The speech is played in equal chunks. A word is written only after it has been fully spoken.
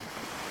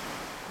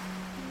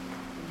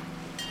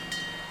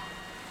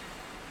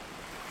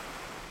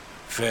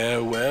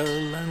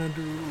Farewell and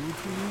adieu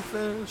to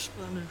fair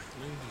Spanish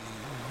ladies.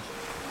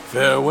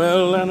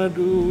 Farewell and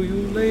adieu,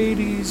 you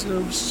ladies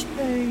of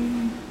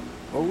Spain.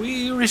 For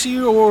we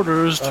receive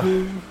orders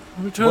to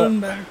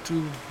return back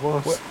to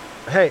Boston.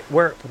 Hey,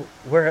 where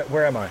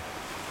am I?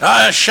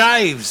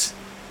 Shives.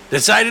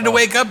 Decided to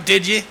wake up,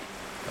 did you?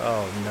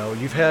 Oh no,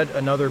 you've had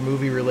another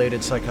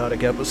movie-related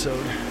psychotic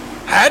episode.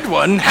 Had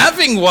one,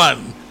 having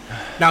one.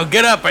 Now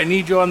get up, I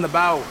need you on the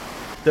bow.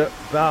 The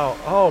bow.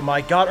 Oh my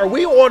God, are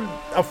we on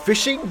a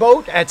fishing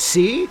boat at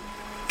sea?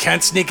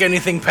 Can't sneak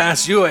anything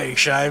past you,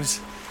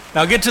 Shives.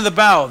 Now get to the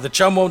bow, the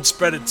chum won't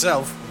spread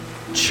itself.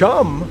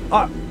 Chum?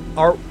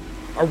 Are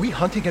we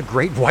hunting a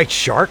great white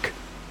shark?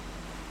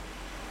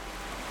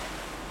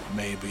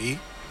 Maybe.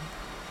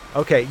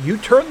 Okay, you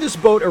turn this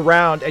boat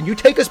around and you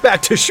take us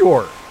back to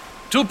shore.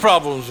 Two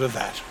problems with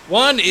that.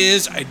 One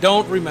is I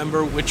don't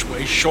remember which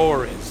way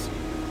shore is.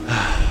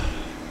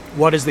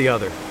 What is the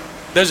other?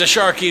 There's a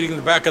shark eating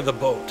the back of the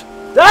boat.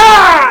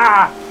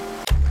 Ah!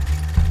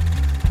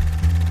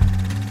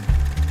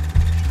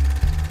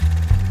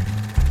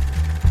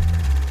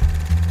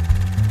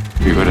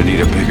 You're gonna need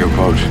a bigger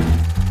boat.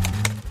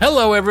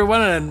 Hello,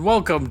 everyone, and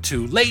welcome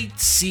to Late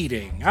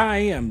Seating. I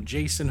am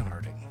Jason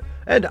Harding.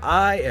 And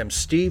I am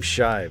Steve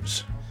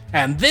Shives.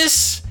 And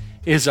this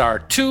is our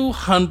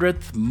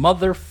 200th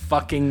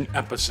motherfucking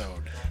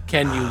episode.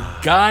 Can you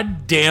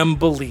goddamn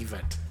believe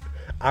it?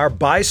 Our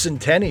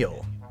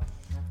bicentennial.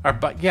 Our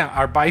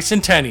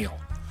bicentennial.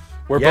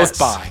 We're Yes.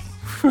 both bi.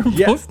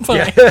 Yes. Both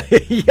bi. Yeah.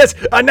 Yes.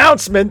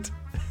 Announcement.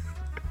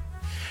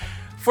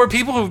 For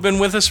people who've been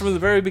with us from the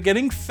very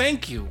beginning,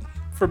 thank you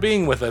for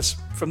being with us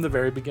from the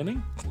very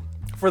beginning.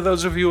 For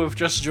those of you who have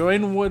just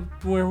joined,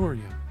 where were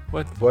you?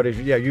 What if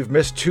you've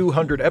missed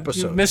 200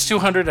 episodes. You've missed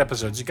 200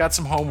 episodes. You got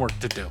some homework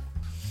to do.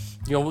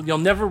 You'll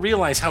never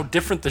realize how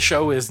different the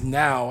show is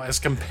now as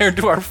compared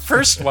to our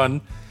first one,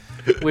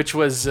 which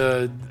was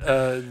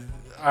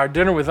our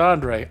dinner with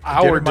Andre.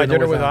 My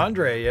dinner with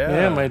Andre, yeah.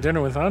 Yeah, my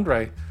dinner with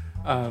Andre.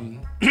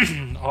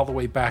 All the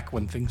way back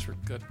when things were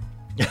good.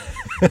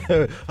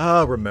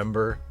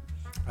 Remember.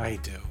 I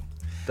do.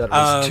 That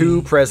was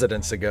 2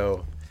 presidents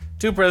ago.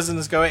 2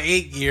 presidents ago,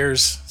 8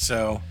 years.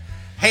 So,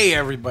 hey,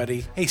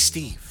 everybody. Hey,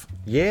 Steve.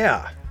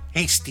 Yeah.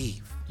 Hey,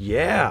 Steve.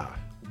 Yeah.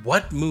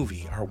 What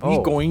movie are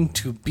we going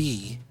to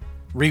be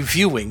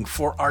reviewing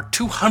for our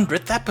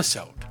 200th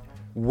episode?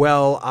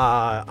 Well,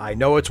 I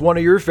know it's one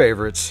of your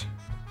favorites.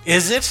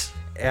 Is it?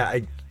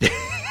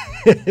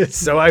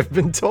 So I've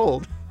been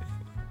told.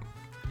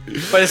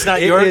 But it's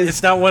not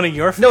it's not one of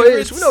your No,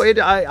 favorites?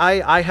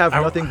 I have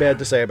nothing bad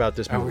to say about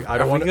this movie.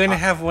 Are we going to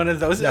have one of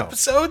those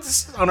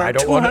episodes on our I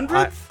don't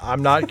 200th?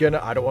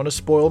 I don't want to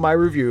spoil my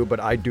review,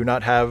 but I do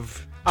not have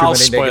too I'll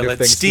many spoil negative it.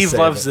 things Steve to say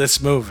loves about it.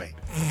 this movie.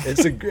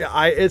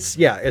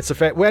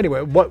 Well,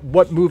 anyway,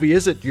 what movie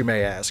is it, you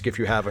may ask, if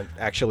you haven't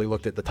actually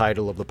looked at the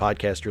title of the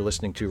podcast you're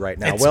listening to right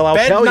now. It's I'll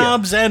Bed tell you.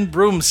 Knobs and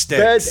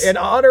Broomsticks. In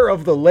honor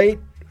of the late,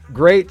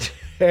 great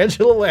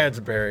Angela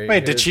Lansbury.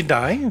 Wait, did she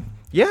die?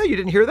 Yeah, you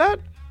didn't hear that?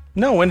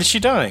 No, when did she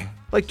die?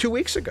 Like 2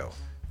 weeks ago.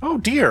 Oh,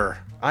 dear.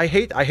 I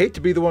hate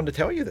to be the one to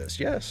tell you this,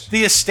 yes.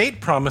 The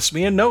estate promised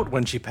me a note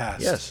when she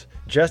passed. Yes.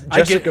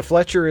 Jessica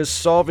Fletcher is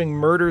solving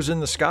murders in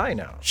the sky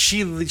now.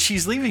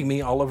 She's leaving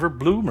me all of her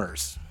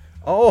bloomers.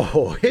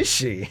 Oh, is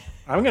she?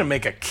 I'm going to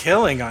make a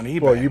killing on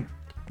eBay. Well,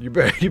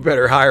 you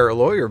better hire a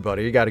lawyer,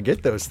 buddy. You got to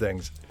get those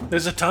things.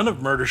 There's a ton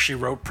of Murder, She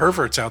Wrote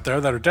perverts out there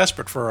that are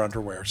desperate for her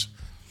underwears.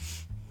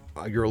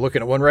 You're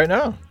looking at one right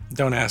now.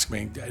 Don't ask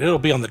me. It'll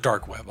be on the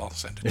dark web. I'll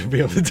send it. It'll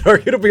be on the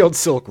dark. It'll be on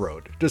Silk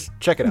Road. Just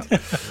check it out.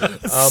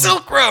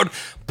 Silk Road.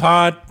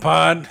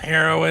 Pot,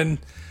 heroin,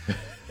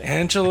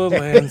 Angela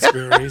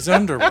Lansbury's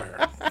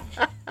underwear.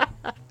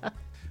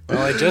 Well,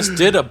 I just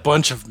did a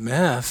bunch of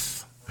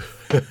meth.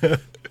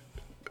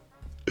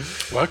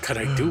 What could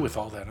I do with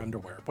all that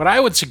underwear? What I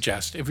would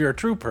suggest, if you're a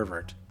true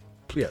pervert,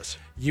 Yes,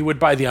 you would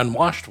buy the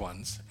unwashed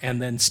ones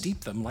and then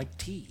steep them like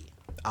tea.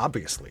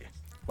 obviously.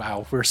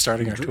 Wow, we're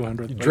starting our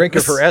 200th. Drink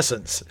of her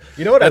essence.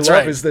 You know what I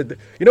love is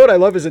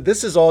that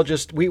this is all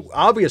just we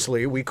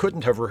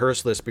couldn't have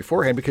rehearsed this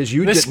beforehand because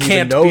you This didn't even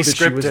can't know be that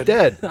she was scripted.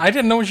 dead. I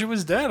didn't know she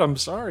was dead. I'm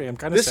sorry. I'm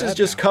kind of This sad is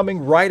just now.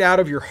 coming right out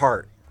of your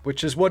heart,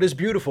 which is what is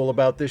beautiful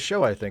about this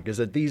show, I think, is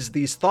that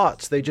these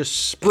thoughts, they just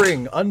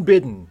spring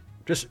unbidden,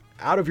 just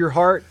out of your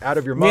heart, out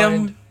of your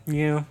mind.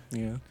 Yeah.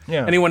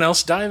 Anyone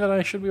else die that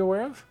I should be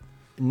aware of?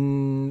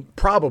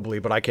 Probably,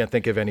 but I can't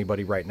think of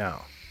anybody right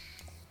now.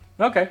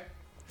 Okay.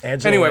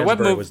 Angela Anyway, what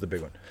Lansbury was the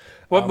big one.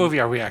 What movie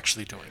are we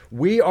actually doing?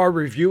 We are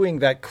reviewing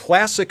that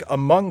classic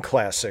among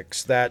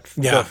classics, the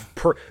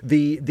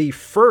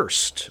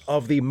first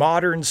of the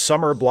modern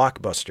summer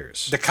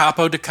blockbusters. The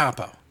Capo di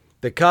Capo.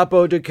 The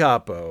Capo di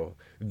Capo.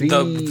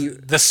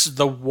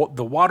 The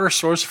water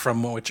source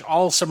from which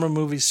all summer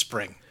movies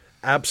spring.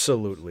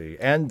 Absolutely.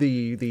 And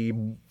the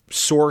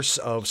source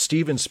of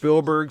Steven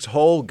Spielberg's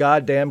whole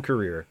goddamn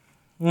career.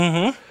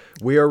 Mm-hmm.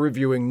 We are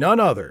reviewing none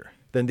other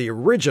than the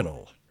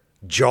original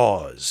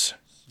Jaws.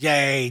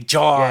 Yay,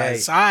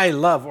 Jaws. Yay. I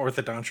love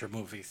orthodontia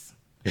movies.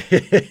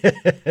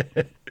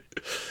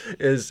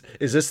 Is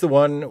this the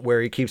one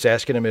where he keeps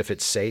asking him if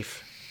it's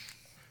safe?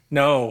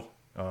 No.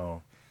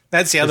 Oh.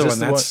 That's the other this one.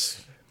 the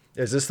That's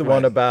Is this the Right.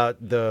 one about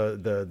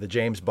the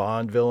James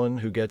Bond villain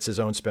who gets his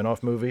own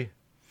spin-off movie?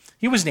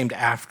 He was named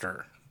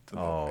after the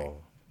movie.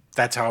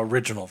 That's how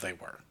original they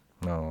were.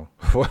 No.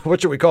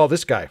 What should we call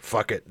this guy?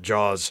 Fuck it,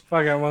 Jaws.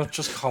 Fuck it, well,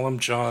 just call him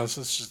Jaws.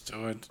 Let's just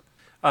do it.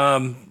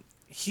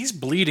 He's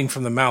bleeding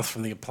from the mouth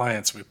from the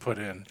appliance we put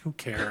in. Who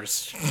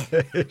cares?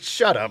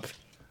 Shut up.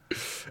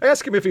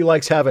 Ask him if he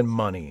likes having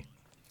money.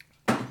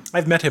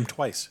 I've met him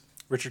twice.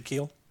 Richard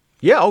Keel.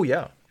 Yeah, oh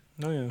yeah.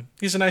 Oh yeah,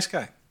 he's a nice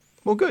guy.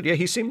 Well, good. Yeah,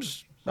 he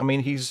seems. I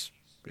mean, he's.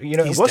 You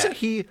know, He's wasn't dead.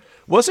 he?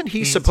 Wasn't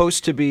he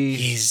supposed to be?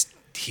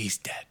 He's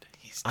dead.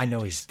 I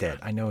know he's dead.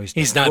 I know he's.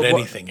 He's dead. not But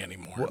anything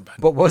anymore.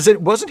 But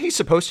wasn't he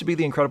supposed to be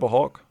the Incredible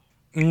Hulk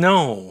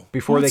No.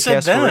 before Who they said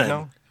cast that?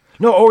 Ferrigno?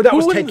 No, oh, that Who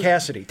was would- Ted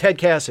Cassidy. Ted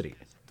Cassidy.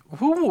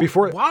 Who?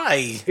 Before-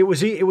 Why? It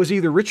was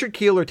either Richard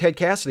Keel or Ted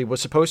Cassidy was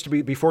supposed to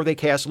be before they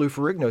cast Lou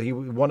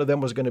Ferrigno. One of them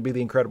was going to be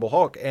the Incredible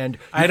Hulk, and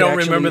you I can don't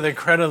actually- remember the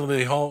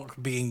Incredible Hulk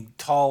being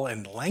tall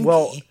and lanky.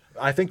 Well,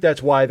 I think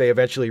that's why they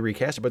eventually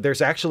recast it. But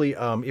there's actually,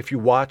 if you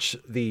watch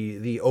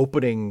the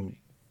opening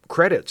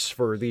credits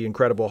for the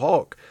Incredible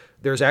Hulk,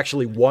 there's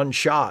actually one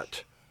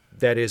shot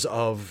that is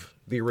of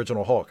the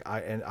original Hulk.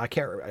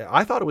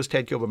 I thought it was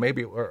Ted Keel, but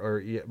maybe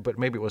but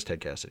maybe it was Ted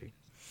Cassidy,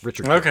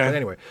 Richard Keel.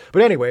 Okay.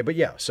 But anyway,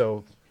 yeah.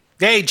 So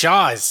hey,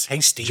 Jaws. Hey,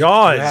 Steve.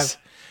 Jaws.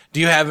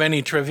 Do you have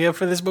any trivia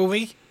for this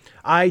movie?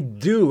 I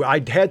do.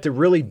 I had to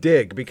really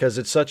dig because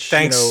it's such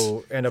Thanks.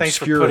 an Thanks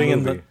for obscure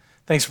putting movie.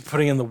 Thanks for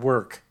putting in the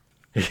work.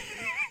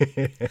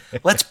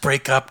 Let's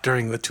break up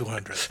during the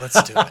 200th.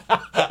 Let's do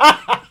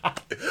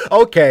it.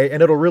 Okay,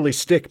 and it'll really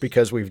stick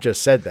because we've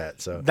just said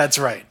that. So That's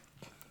right.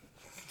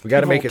 we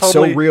got to People make it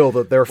totally- so real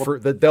that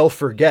that they'll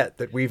forget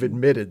that we've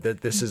admitted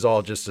that this is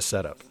all just a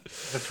setup.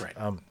 That's right.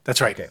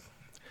 That's right. Okay.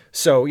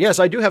 So yes,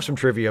 I do have some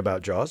trivia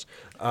about Jaws.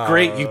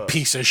 Great, you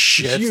piece of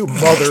shit. You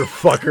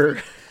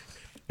motherfucker.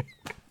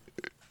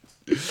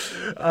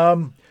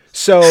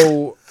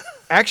 So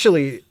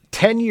actually,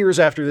 10 years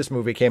after this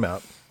movie came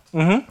out, in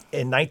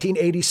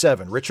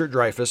 1987, Richard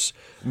Dreyfuss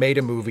made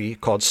a movie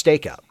called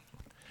Stakeout.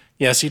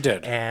 Yes, he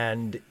did.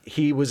 And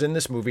he was in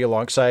this movie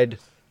alongside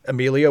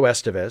Emilio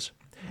Estevez.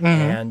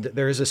 And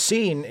there's a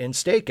scene in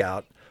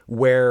Stakeout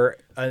where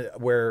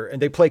and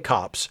they play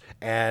cops,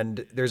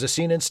 and there's a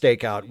scene in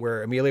Stakeout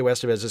where Emilio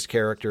Estevez's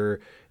character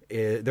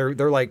they're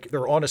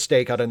on a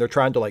stakeout and they're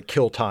trying to like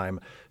kill time.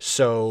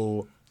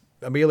 So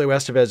Emilio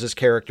Estevez's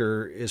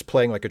character is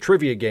playing like a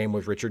trivia game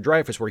with Richard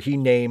Dreyfuss where he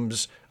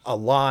names a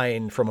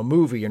line from a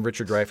movie and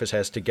Richard Dreyfuss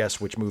has to guess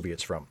which movie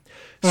it's from.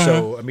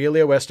 So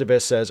Emilio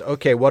Estevez says,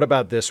 "Okay, what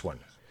about this one?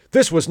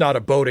 This was not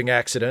a boating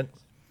accident."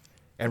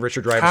 And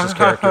Richard Dreyfuss's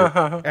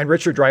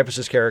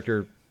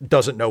character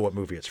doesn't know what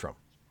movie it's from.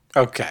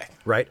 Okay.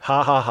 Right?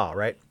 Ha ha ha,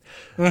 right?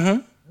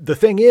 The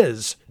thing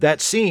is,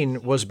 that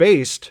scene was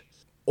based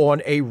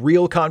on a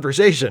real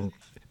conversation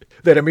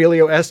that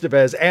Emilio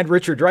Estevez and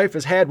Richard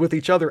Dreyfuss had with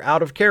each other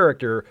out of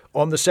character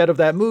on the set of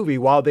that movie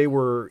while they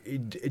were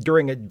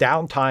during a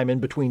downtime in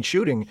between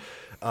shooting,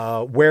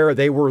 where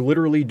they were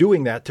literally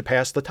doing that to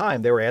pass the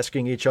time. They were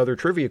asking each other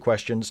trivia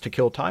questions to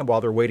kill time while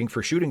they're waiting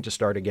for shooting to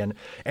start again.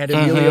 And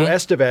Emilio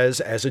Estevez,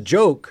 as a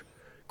joke,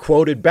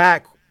 quoted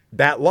back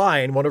that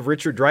line, one of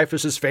Richard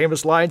Dreyfuss's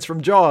famous lines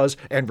from Jaws,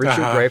 and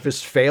Richard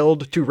Dreyfuss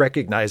failed to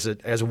recognize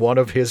it as one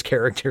of his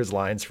character's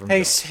lines from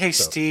Jaws. Hey,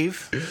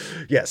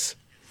 Steve. Yes.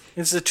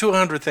 It's the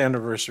 200th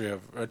anniversary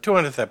of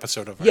 200th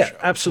episode of our Yeah, show.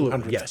 absolutely,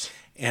 200th yes.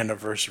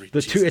 Anniversary.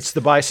 It's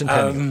the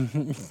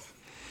bicentennial.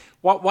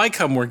 Why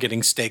come we're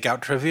getting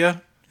Stakeout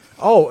trivia?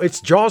 Oh, it's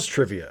Jaws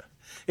trivia.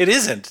 It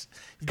isn't.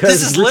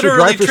 'Cause This is Richard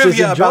literally Dreyfuss is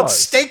trivia in about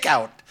Jaws.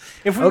 Stakeout.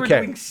 If we were Okay.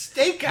 doing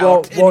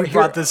Stakeout and you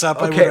brought this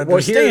up, I would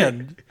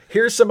understand.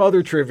 Here's some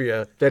other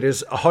trivia that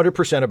is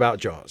 100% about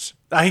Jaws.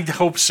 I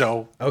hope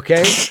so.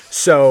 Okay?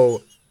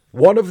 So,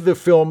 one of the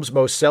film's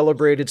most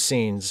celebrated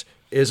scenes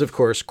is, of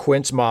course,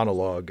 Quint's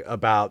monologue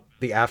about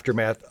the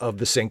aftermath of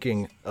the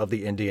sinking of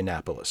the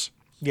Indianapolis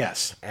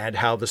Yes. and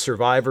how the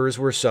survivors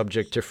were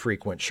subject to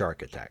frequent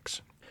shark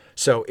attacks.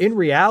 So, in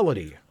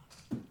reality,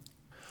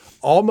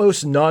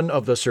 almost none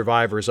of the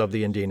survivors of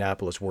the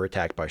Indianapolis were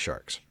attacked by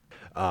sharks.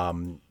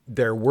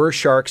 There were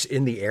sharks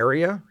in the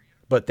area,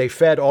 but they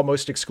fed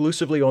almost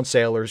exclusively on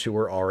sailors who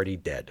were already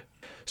dead.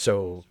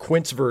 So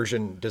Quint's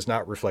version does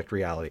not reflect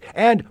reality.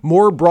 And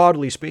more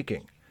broadly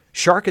speaking,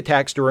 shark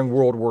attacks during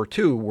World War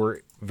II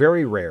were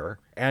very rare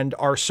and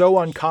are so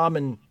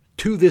uncommon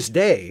to this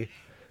day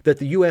that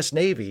the U.S.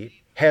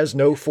 Navy has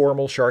no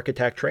formal shark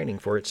attack training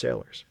for its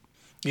sailors.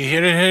 You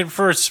hit it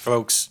first,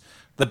 folks.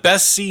 The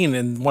best scene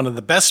in one of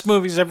the best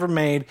movies ever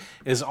made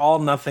is All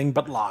Nothing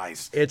But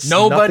Lies. It's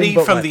Nobody nothing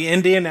but from lies. the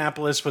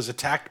Indianapolis was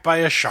attacked by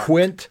a shark.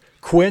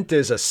 Quint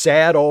is a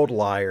sad old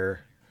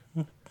liar,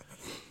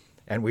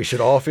 and we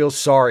should all feel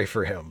sorry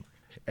for him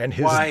and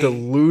his Why?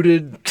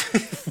 deluded,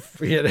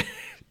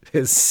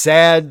 his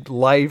sad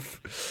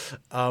life.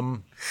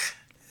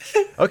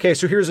 Okay,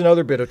 so here's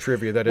another bit of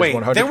trivia that is Wait,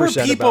 100% there were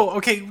people. about...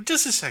 Okay,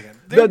 just a second.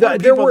 There There were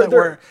people that there-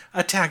 were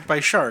attacked by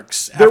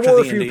sharks There after were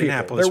a the few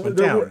Indianapolis people. went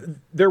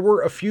down. There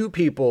were a few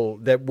people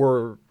that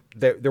were...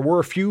 There were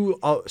a few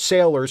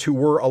sailors who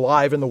were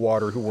alive in the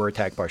water who were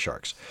attacked by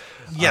sharks.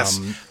 Yes,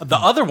 the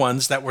other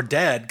ones that were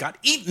dead got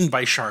eaten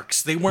by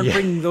sharks. They weren't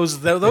bringing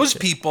those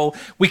people.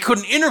 We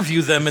couldn't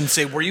interview them and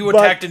say, "Were you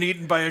attacked and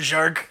eaten by a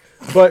shark?"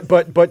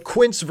 But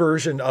Quint's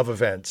version of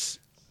events,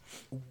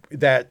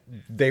 that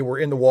they were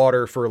in the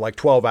water for like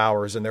 12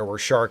 hours and there were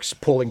sharks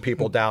pulling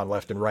people down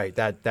left and right,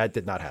 that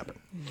did not happen.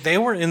 They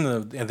were in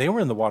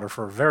the water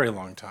for a very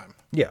long time.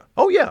 Yeah.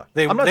 Oh yeah.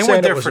 They I'm not weren't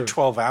saying there it was for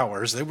 12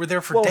 hours. They were there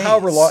for well, days.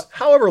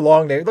 however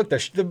long they look.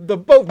 The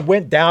boat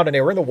went down and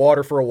they were in the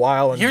water for a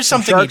while. And Here's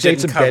some something you sharks ate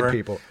didn't some cover. dead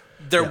people.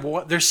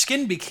 Their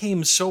skin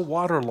became so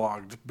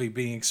waterlogged by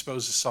being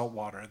exposed to salt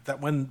water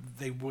that when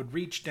they would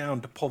reach down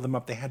to pull them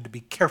up, they had to be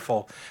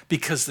careful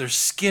because their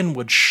skin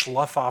would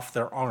slough off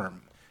their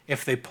arm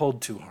if they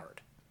pulled too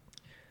hard.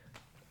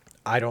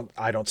 I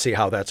don't see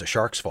how that's a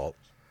shark's fault.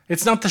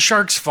 It's not the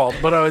shark's fault.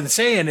 What I was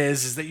saying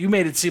is that you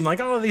made it seem like,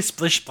 they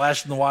splish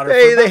splashed in the water.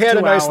 They for about had 2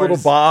 a nice hours. little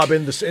bob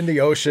in the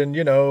ocean,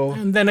 you know.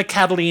 And then a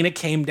Catalina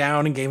came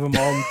down and gave them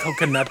all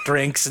coconut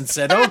drinks and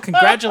said, "Oh,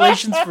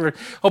 congratulations for!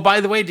 Oh,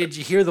 by the way, did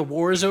you hear the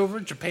war is over?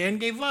 Japan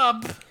gave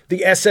up."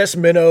 The SS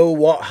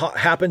Minnow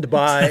happened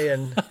by,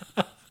 and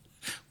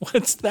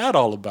What's that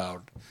all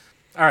about?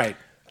 All right,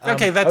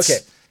 okay, okay.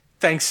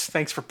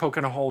 Thanks for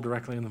poking a hole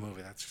directly in the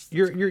movie. That's just,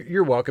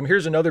 you're welcome.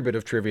 Here's another bit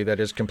of trivia that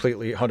is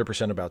completely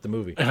 100% about the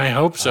movie. and I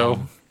hope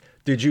so.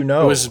 Did you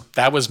know?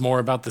 That was more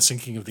about the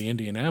sinking of the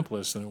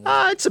Indianapolis than it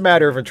was. It's a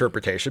matter of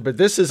interpretation, but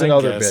this is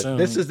another guess, bit.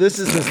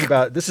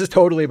 This is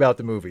totally about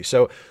the movie.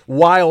 So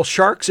while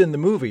sharks in the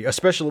movie,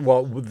 especially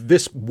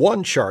this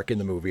one shark in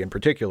the movie in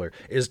particular,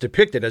 is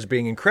depicted as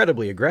being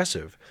incredibly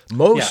aggressive,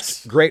 most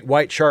Yes. great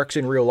white sharks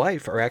in real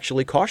life are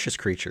actually cautious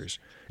creatures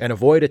and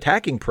avoid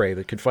attacking prey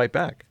that could fight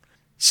back.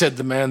 Said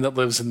the man that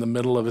lives in the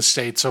middle of a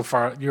state so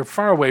far. You're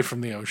far away from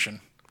the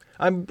ocean.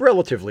 I'm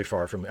relatively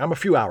far from. I'm a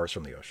few hours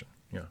from the ocean.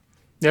 Yeah.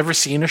 You ever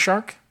seen a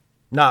shark?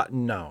 No,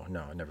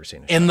 I've never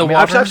seen it. In the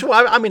I've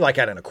water? I mean, like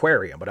at an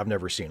aquarium, but I've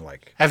never seen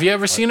like. Have you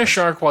ever seen a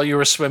shark while you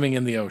were swimming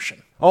in the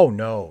ocean? Oh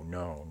no.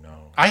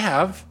 I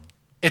have.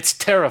 It's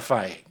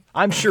terrifying.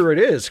 I'm sure it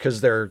is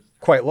because they're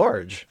quite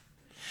large.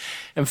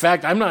 In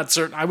fact, I'm not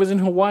certain. I was in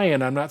Hawaii,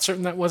 and I'm not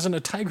certain that wasn't a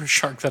tiger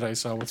shark that I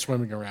saw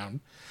swimming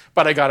around.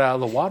 But I got out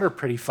of the water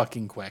pretty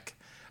fucking quick.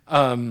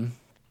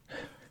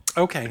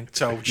 Okay,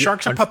 so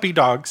sharks are puppy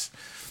dogs.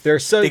 They're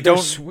so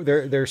don't-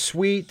 they're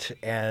sweet,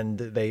 and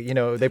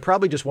they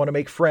probably just want to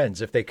make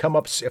friends. If they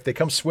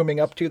come swimming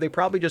up to you, they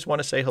probably just want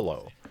to say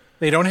hello.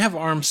 They don't have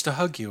arms to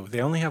hug you. They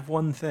only have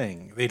one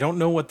thing. They don't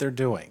know what they're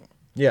doing.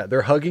 Yeah,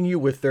 they're hugging you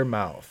with their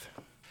mouth.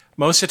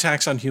 Most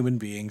attacks on human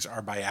beings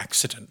are by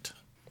accident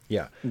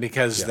Yeah.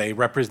 because they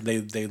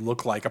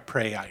look like a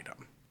prey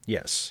item.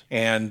 Yes.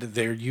 And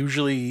they're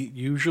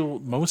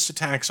most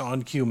attacks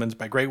on humans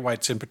by great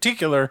whites in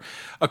particular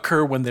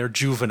occur when they're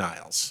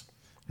juveniles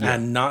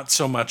and not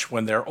so much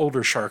when they're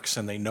older sharks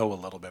and they know a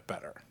little bit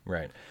better.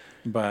 Right.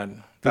 But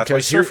that's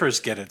Because why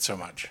surfers get it so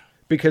much.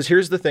 Because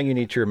here's the thing you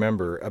need to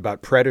remember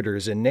about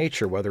predators in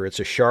nature, whether it's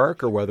a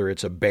shark or whether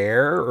it's a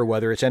bear or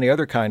whether it's any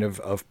other kind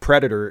of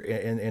predator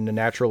in the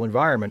natural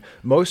environment.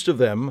 Most of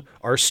them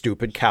are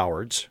stupid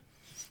cowards.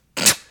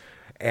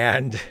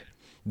 And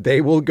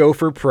they will go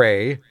for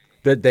prey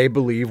that they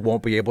believe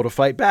won't be able to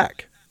fight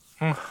back.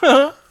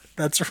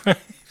 That's right.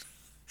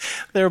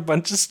 They're a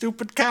bunch of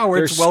stupid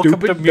cowards. They're Welcome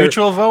stupid- to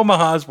Mutual of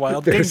Omaha's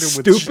Wild They're Kingdom.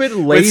 stupid,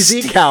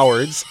 lazy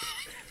cowards.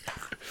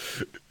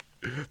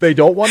 They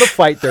don't want to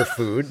fight their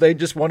food. They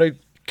just want to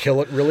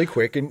kill it really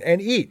quick and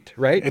eat,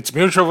 right? It's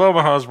Mutual of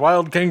Omaha's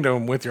Wild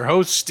Kingdom with your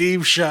host,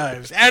 Steve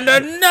Shives. And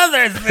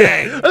another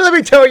thing. Let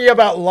me tell you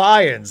about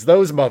lions,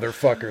 those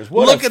motherfuckers.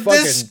 What Look a at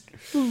this.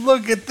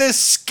 Look at this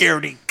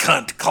scaredy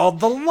cunt called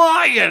the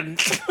Lion.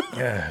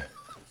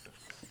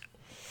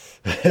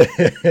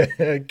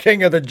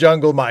 King of the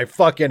jungle, my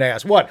fucking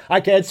ass. What?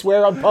 I can't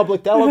swear on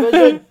public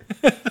television?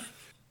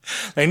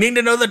 They need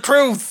to know the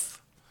truth.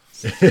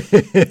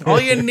 All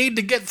you need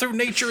to get through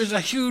nature is a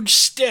huge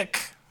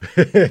stick.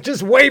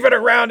 Just wave it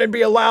around and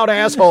be a loud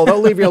asshole. They'll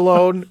leave you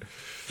alone.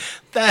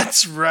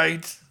 That's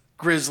right.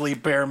 Grizzly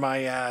bear my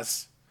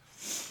ass.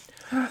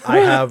 I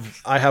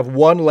have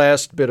one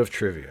last bit of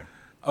trivia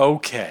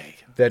Okay.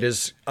 that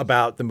is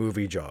about the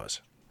movie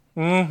Jaws.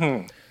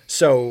 Mm-hmm.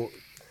 So,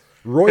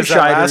 Roy Because that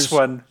last Scheider's...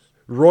 one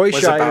Roy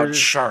was about Scheider's...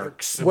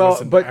 sharks. It Well,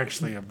 wasn't but-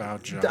 actually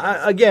about Jaws.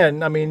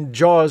 Again, I mean,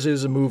 Jaws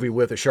is a movie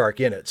with a shark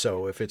in it.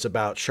 So if it's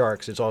about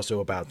sharks, it's also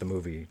about the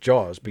movie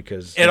Jaws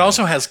because... It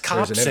also has there's an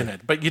cops in enemy.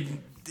 it, but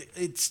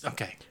it's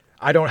okay.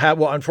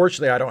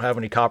 Unfortunately, I don't have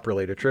any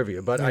cop-related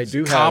trivia, but I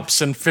do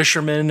Cops and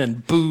fishermen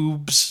and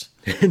boobs.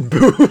 have... And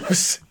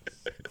boobs.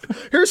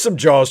 Here's some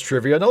Jaws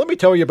trivia. Now, let me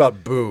tell you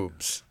about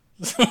boobs.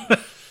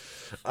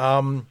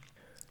 No,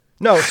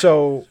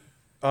 so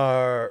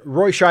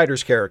Roy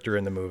Scheider's character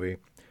in the movie...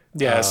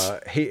 Yes.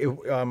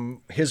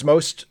 His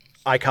most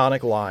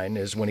iconic line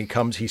is when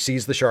he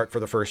sees the shark for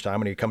the first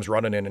time and he comes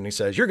running in and he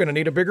says, "You're going to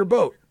need a bigger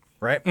boat,"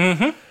 right?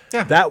 Mm-hmm.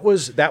 Yeah. That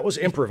was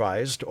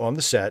improvised on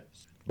the set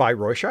by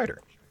Roy Scheider.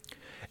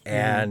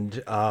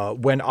 And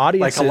when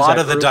audiences... Like a lot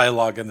of the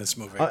dialogue in this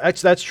movie.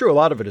 That's true. A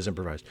lot of it is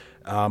improvised.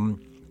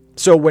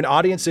 So when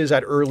audiences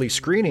at early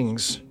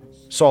screenings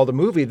saw the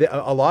movie,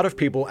 a lot of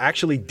people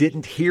actually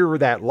didn't hear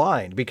that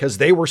line because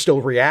they were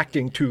still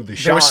reacting to the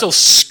shark. They were still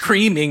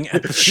screaming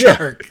at the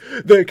shark.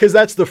 Because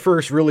that's the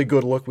first really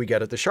good look we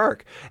get at the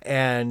shark.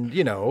 And,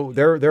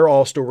 they're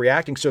all still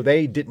reacting, so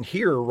they didn't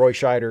hear Roy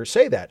Scheider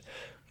say that.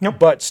 Nope.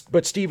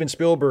 But Steven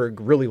Spielberg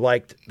really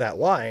liked that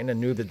line and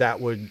knew that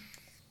would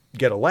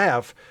get a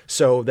laugh,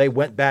 so they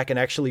went back and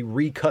actually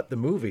recut the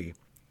movie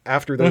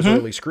after those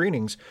early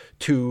screenings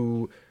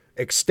to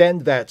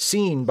extend that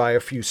scene by a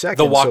few seconds.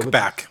 The walk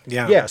back.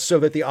 Yeah, so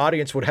that the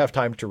audience would have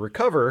time to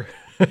recover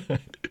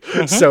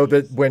so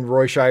that when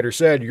Roy Scheider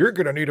said, "You're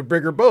going to need a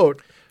bigger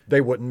boat,"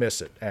 they wouldn't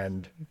miss it.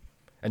 And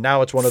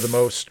now it's one of the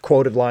most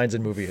quoted lines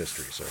in movie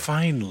history. So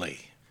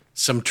finally,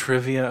 some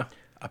trivia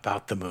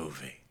about the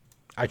movie.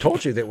 I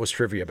told you that was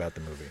trivia about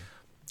the movie.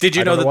 Did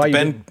you know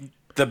that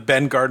the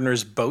Ben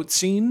Gardner's boat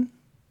scene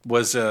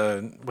was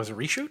a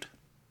reshoot?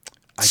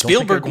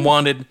 Spielberg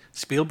wanted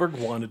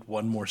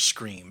one more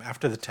scream.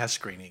 After the test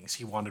screenings,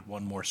 he wanted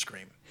one more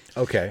scream.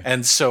 Okay.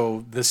 And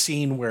so the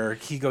scene where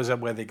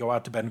they go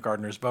out to Ben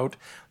Gardner's boat,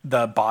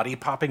 the body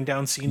popping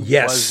down scene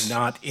was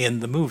not in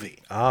the movie.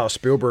 Oh,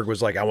 Spielberg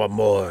was like, "I want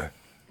more."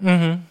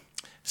 Mm-hmm.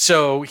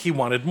 So he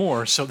wanted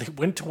more. So they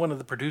went to one of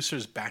the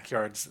producers'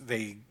 backyards.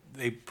 They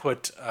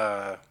put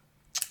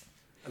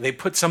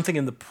something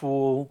in the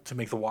pool to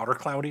make the water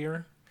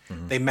cloudier.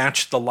 Mm-hmm. They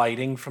matched the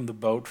lighting from the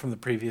boat from the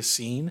previous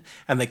scene,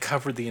 and they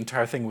covered the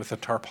entire thing with a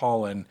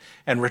tarpaulin.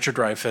 And Richard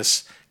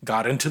Dreyfuss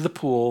got into the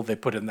pool. They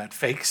put in that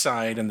fake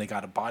side, and they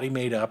got a body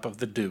made up of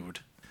the dude,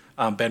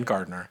 Ben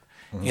Gardner.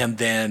 Mm-hmm. And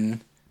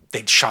then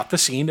they shot the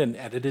scene and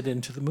edited it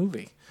into the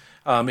movie.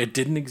 It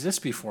didn't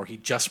exist before. He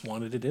just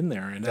wanted it in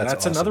there. And that's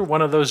awesome. Another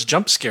one of those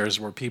jump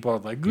scares where people are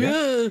like,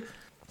 "Yeah."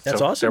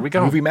 That's awesome. There we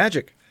go. Movie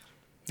magic.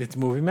 It's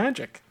movie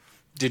magic.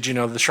 Did you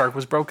know the shark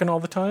was broken all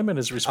the time and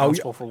is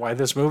responsible for why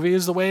this movie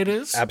is the way it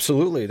is?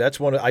 Absolutely. That's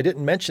I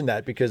didn't mention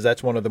that because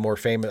that's one of the more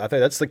famous. I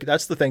think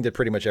that's the thing that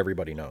pretty much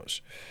everybody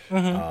knows.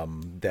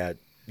 Mm-hmm.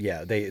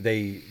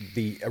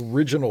 The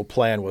original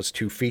plan was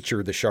to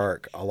feature the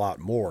shark a lot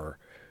more.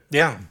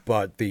 Yeah.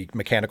 But the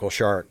mechanical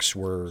sharks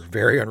were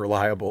very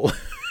unreliable.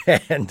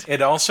 And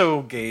it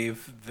also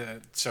gave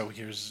so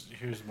here's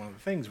one of the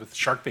things with the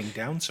shark being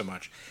down so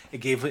much, it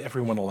gave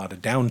everyone a lot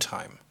of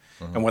downtime.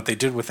 Mm-hmm. And what they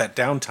did with that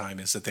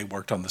downtime is that they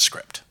worked on the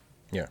script.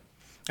 Yeah.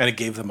 And it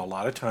gave them a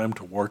lot of time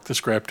to work the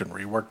script and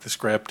rework the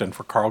script. And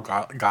for Carl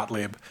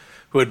Gottlieb,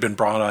 who had been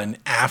brought on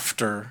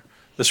after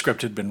the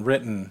script had been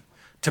written,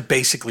 to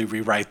basically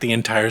rewrite the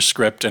entire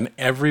script. And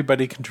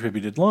everybody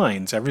contributed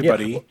lines.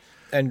 Everybody. Yeah.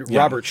 And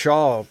Robert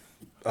Shaw,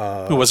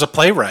 who was a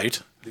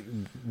playwright,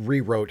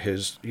 rewrote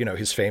his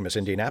famous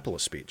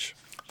Indianapolis speech.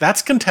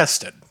 That's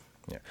contested.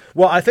 Yeah.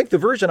 Well, I think the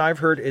version I've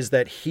heard is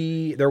that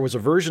there was a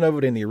version of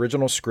it in the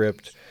original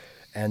script,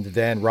 and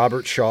then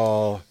Robert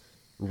Shaw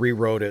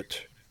rewrote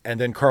it, and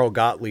then Carl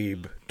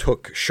Gottlieb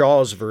took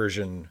Shaw's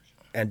version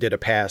and did a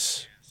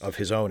pass of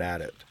his own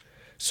at it.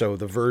 So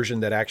the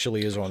version that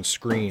actually is on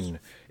screen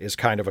is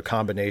kind of a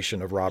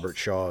combination of Robert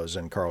Shaw's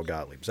and Carl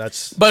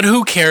Gottlieb's. But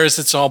who cares?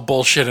 It's all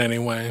bullshit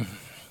anyway.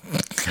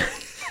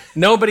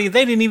 They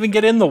didn't even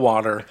get in the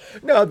water.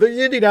 No,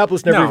 the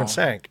Indianapolis never even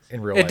sank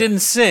in real life. It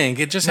didn't sink.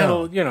 It just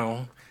had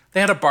they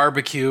had a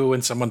barbecue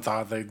and someone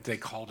thought they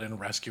called in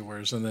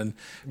rescuers. And then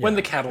when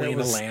the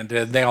Catalina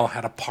landed, they all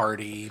had a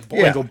party.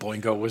 Boingo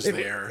Boingo was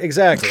there.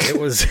 Exactly. It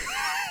was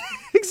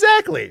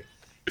exactly.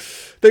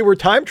 They were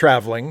time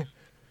traveling.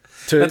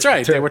 That's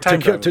right. They were time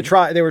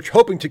traveling. They were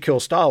hoping to kill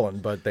Stalin,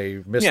 but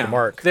they missed the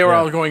mark. They were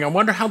all going, "I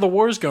wonder how the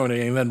war's going."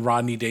 And then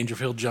Rodney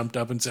Dangerfield jumped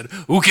up and said,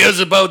 "Who cares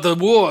about the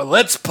war?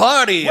 Let's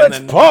party!" Let's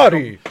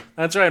party.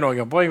 That's right.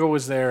 Boingo Boingo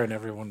was there, and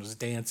everyone was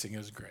dancing. It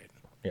was great.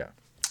 Yeah.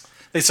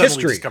 They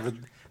suddenly discovered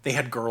they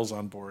had girls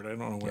on board. I don't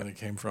know where they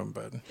came from,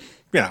 but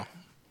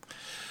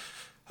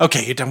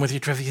Okay, you're done with your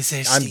trivia,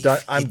 Steve?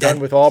 I'm done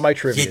with all my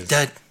trivia.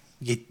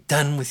 You're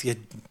done with your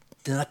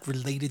not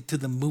related to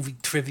the movie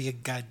trivia.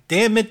 God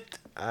damn it!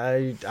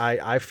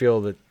 I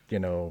feel that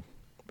we're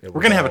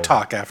gonna have a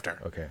talk after.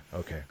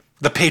 Okay.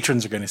 The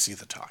patrons are gonna see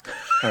the talk.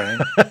 All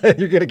right.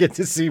 You're gonna get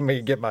to see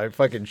me get my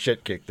fucking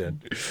shit kicked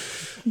in.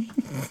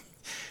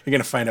 You're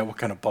gonna find out what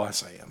kind of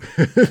boss I am.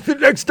 The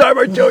next time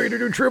I tell you to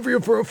do trivia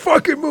for a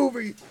fucking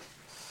movie.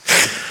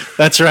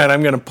 That's right.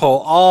 I'm gonna pull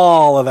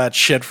all of that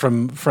shit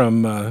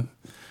from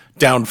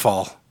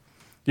Downfall.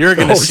 You're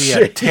gonna see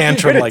a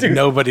tantrum like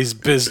nobody's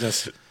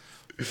business.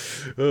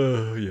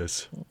 Oh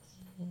yes.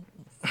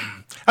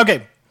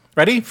 Okay,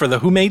 ready for the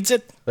Who Mades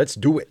It? Let's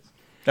do it.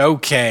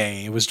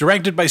 Okay, it was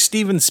directed by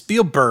Steven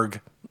Spielberg.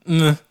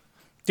 Yeah,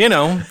 You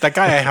know, that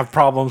guy I have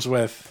problems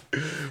with.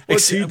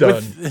 What's he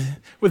done?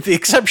 With the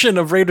exception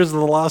of Raiders of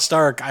the Lost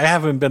Ark, I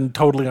haven't been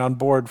totally on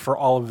board for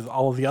all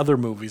of the other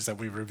movies that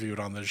we've reviewed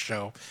on this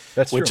show.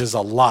 That's which true. is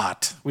a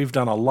lot. We've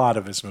done a lot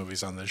of his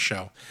movies on this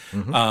show.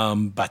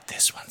 Mm-hmm. But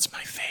this one's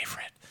my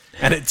favorite.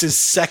 And it's his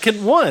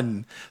second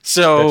one.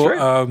 So That's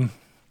right.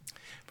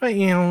 but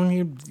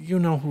you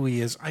know who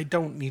he is. I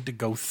don't need to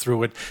go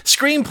through it.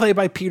 Screenplay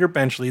by Peter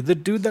Benchley, the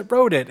dude that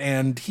wrote it,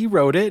 and he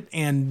wrote it,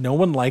 and no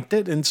one liked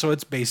it, and so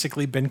it's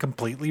basically been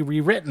completely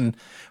rewritten.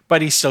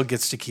 But he still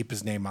gets to keep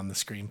his name on the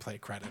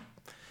screenplay credit,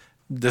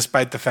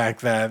 despite the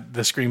fact that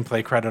the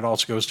screenplay credit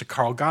also goes to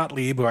Carl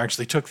Gottlieb, who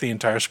actually took the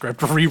entire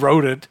script,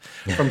 rewrote it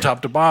from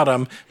top to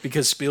bottom,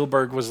 because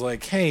Spielberg was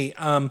like, "Hey,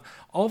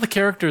 all the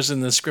characters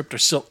in this script are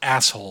still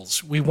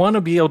assholes. We want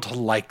to be able to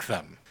like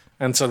them."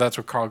 And so that's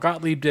what Carl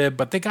Gottlieb did.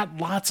 But they got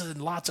lots of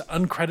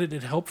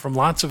uncredited help from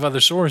lots of other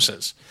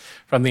sources,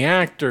 from the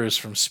actors,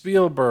 from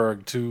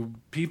Spielberg, to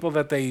people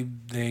that they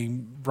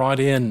brought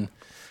in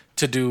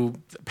to do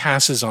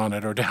passes on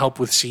it or to help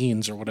with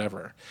scenes or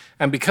whatever.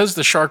 And because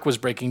the shark was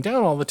breaking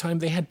down all the time,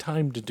 they had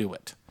time to do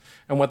it.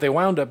 And what they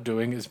wound up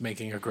doing is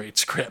making a great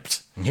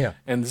script. Yeah.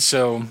 And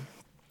so,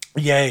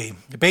 yay.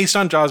 Based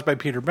on Jaws by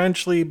Peter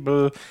Benchley,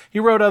 but he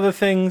wrote other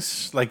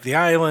things like The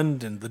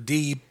Island and The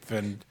Deep,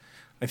 and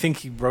I think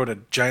he wrote a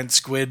giant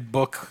squid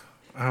book.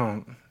 I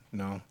don't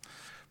know.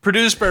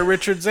 Produced by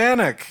Richard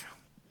Zanuck.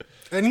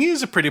 And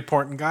he's a pretty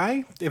important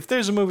guy. If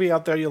there's a movie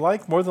out there you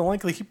like, more than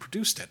likely he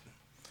produced it.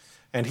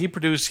 And he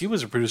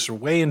was a producer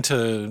way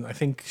into, I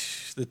think,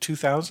 the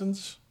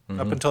 2000s,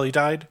 up until he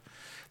died.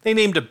 They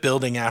named a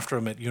building after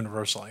him at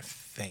Universal, I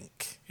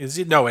think.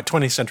 No, at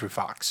 20th Century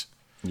Fox.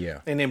 Yeah.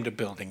 They named a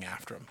building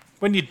after him.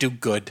 When you do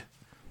good,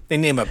 they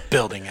name a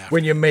building after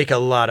When you make a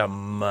lot of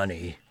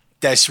money.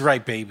 That's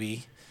right,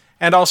 baby.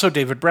 And also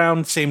David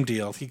Brown, same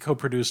deal. He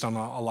co-produced on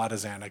a lot of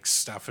Zanuck's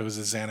stuff. It was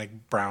a Zanuck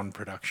Brown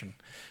production.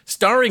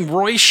 Starring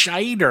Roy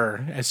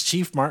Scheider as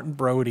Chief Martin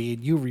Brody.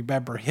 And you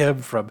remember him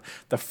from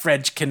The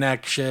French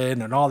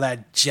Connection and all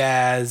that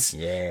jazz.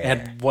 Yeah.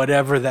 And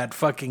whatever that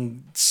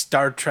fucking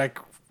Star Trek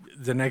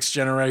The Next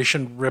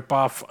Generation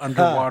ripoff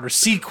underwater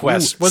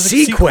Sequest. Was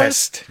it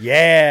Sequest.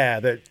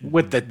 Yeah.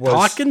 With the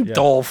talking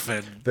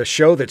dolphin. The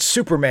show that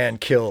Superman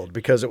killed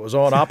because it was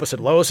on opposite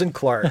Lois and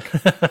Clark.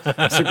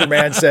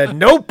 Superman said,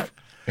 nope.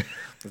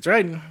 That's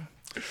right.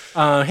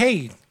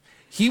 Hey,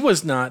 he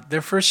was not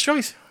their first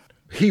choice.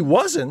 He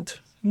wasn't.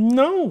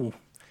 No.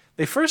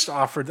 They first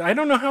offered, I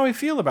don't know how I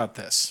feel about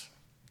this,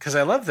 because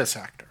I love this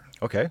actor.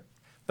 Okay.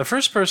 The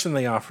first person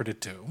they offered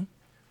it to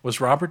was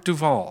Robert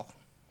Duvall.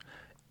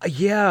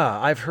 Yeah,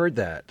 I've heard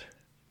that.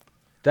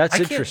 That's I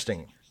can't-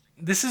 interesting.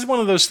 This is one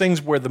of those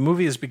things where the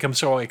movie has become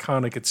so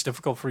iconic, it's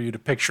difficult for you to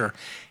picture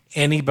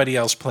anybody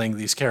else playing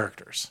these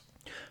characters.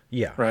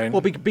 Yeah. Right.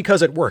 Well,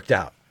 because it worked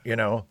out, you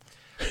know.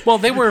 Well,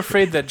 they were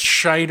afraid that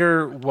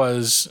Scheider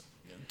was...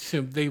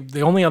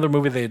 the only other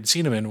movie they had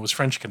seen him in was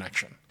French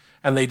Connection,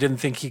 and they didn't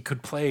think he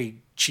could play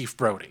Chief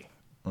Brody.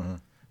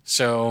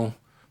 So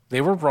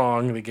they were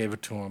wrong. They gave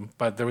it to him,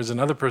 but there was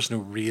another person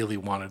who really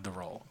wanted the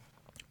role.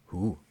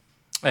 Ooh.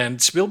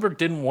 And Spielberg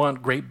didn't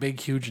want great, big,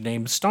 huge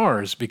name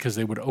stars because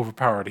they would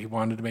overpower it. He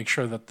wanted to make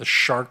sure that the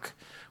shark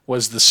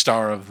was the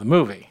star of the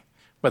movie.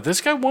 But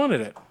this guy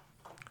wanted it.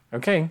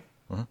 Okay,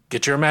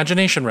 get your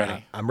imagination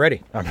ready. I'm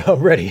ready.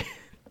 I'm ready.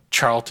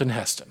 Charlton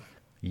Heston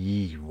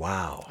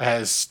Wow.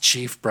 as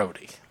Chief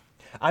Brody.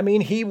 I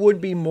mean, he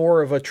would be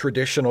more of a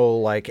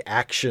traditional, like,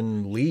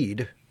 action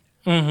lead.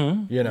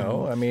 Mm-hmm. You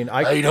know, I mean,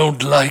 I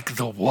don't like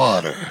the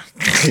water.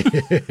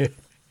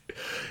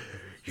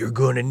 You're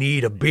going to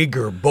need a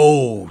bigger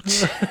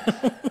boat.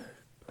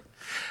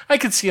 I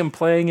could see him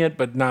playing it,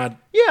 but not.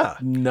 Yeah.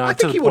 Not I to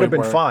think the he would have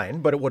point been where-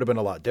 fine, but it would have been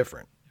a lot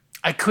different.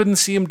 I couldn't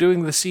see him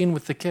doing the scene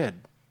with the kid,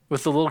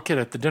 with the little kid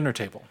at the dinner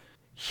table.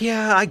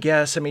 Yeah, I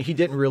guess. I mean, he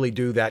didn't really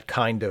do that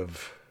kind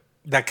of...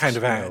 That kind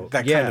of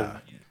kind yeah.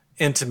 of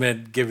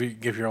intimate, give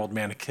your old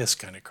man a kiss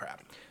kind of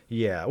crap.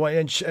 Yeah. Well,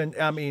 and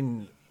I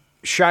mean,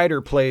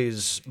 Scheider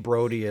plays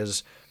Brody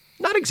as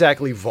not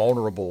exactly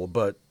vulnerable,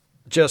 but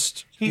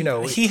just,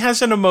 He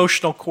has an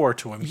emotional core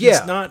to him.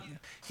 Yeah.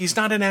 He's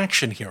not an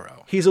action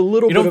hero. he's a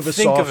little You bit don't of a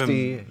think of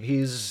softy. him-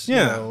 He's,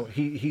 Yeah.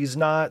 he's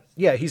not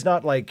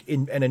like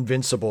an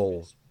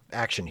invincible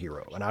action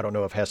hero. And I don't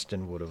know if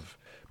Heston would have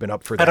been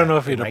up for that. I don't know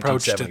if in he'd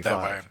approached it that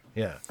 1975. way.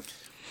 Yeah.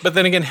 But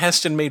then again,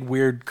 Heston made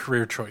weird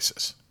career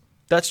choices.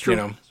 That's true. You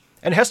know.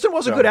 And Heston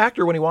was a good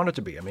actor when he wanted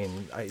to be. I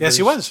mean, Yes, he there's-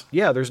 was.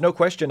 Yeah, there's no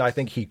question. I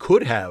think he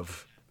could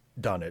have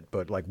done it,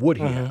 but like, would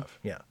he have?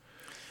 Yeah.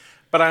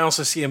 But I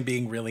also see him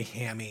being really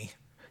hammy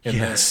in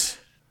this.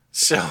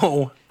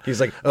 So He's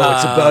like, oh,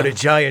 it's about a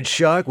giant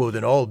shark? Well,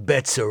 then all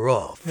bets are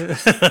off.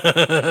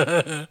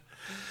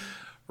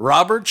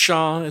 Robert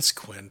Shaw is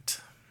Quint.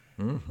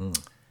 Mm-hmm.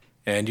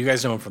 And you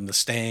guys know him from The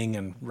Sting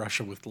and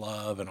Russia with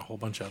Love and a whole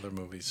bunch of other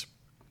movies.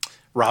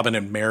 Robin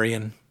and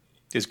Marion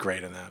is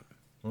great in that.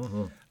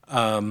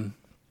 Mm-hmm.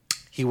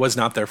 He was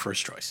not their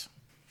first choice.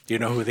 Do you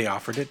know who they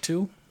offered it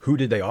to? Who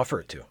did they offer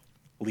it to?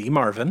 Lee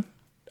Marvin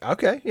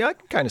Okay, yeah, I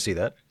can kind of see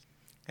that.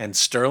 and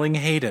Sterling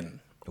Hayden.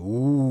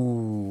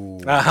 Ooh.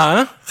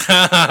 Uh-huh.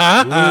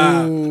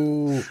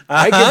 Ooh.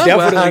 I can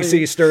definitely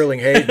see Sterling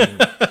Hayden.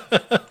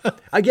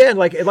 Again,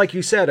 like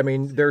you said, I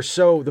mean,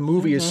 the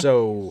movie is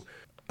so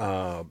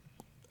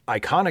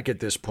iconic at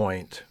this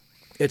point.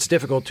 It's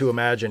difficult to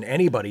imagine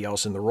anybody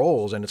else in the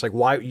roles, and it's like,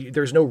 why?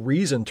 There's no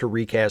reason to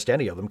recast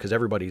any of them because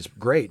everybody's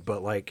great.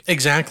 But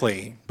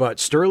Exactly. But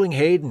Sterling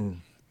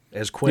Hayden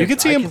as Quint, You can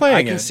see him playing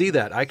I can it. see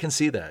that. I can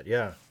see that.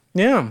 Yeah.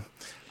 Yeah.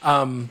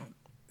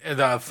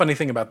 The funny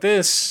thing about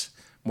this,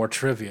 more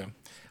trivia,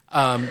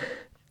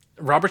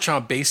 Robert Shaw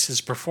based his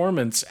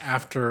performance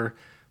after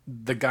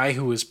the guy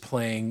who was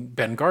playing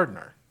Ben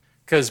Gardner.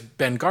 Because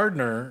Ben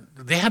Gardner,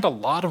 they had a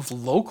lot of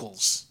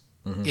locals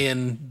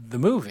in the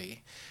movie.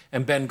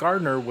 And Ben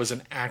Gardner was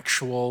an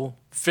actual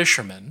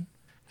fisherman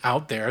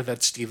out there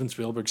that Steven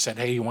Spielberg said,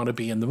 hey, you want to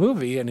be in the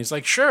movie? And he's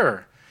like,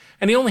 sure.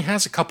 And he only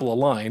has a couple of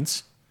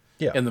lines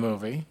in the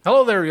movie.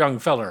 Hello there, young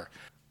feller.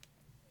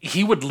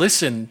 He would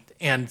listen,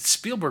 and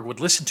Spielberg would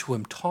listen to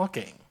him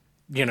talking,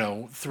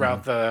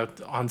 throughout the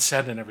on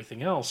set and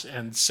everything else.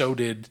 And so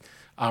did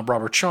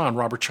Robert Shaw. And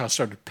Robert Shaw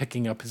started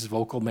picking up his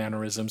vocal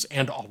mannerisms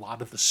and a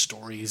lot of the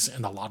stories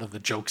and a lot of the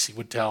jokes he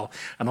would tell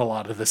and a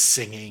lot of the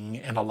singing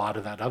and a lot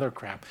of that other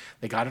crap.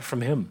 They got it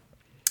from him.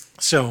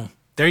 So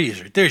there's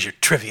your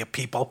trivia,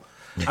 people.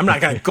 I'm not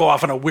going to go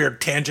off on a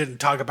weird tangent and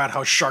talk about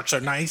how sharks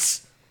are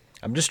nice.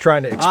 I'm just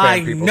trying to expand I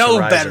people's know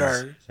horizons.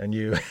 better. And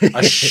you,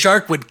 A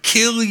shark would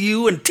kill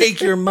you and take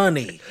your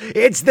money.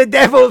 it's the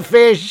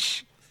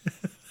devilfish.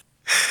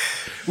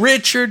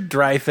 Richard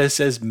Dreyfuss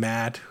as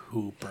Matt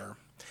Hooper.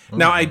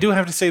 Now, I do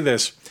have to say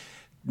this.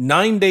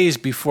 9 days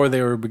before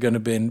they were going to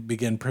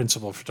begin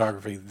principal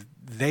photography,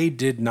 they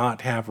did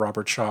not have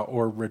Robert Shaw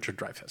or Richard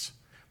Dreyfuss.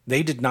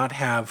 They did not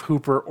have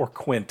Hooper or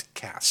Quint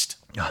cast.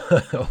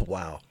 Oh,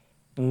 wow.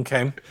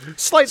 Okay.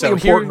 Slightly So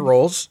important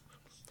roles.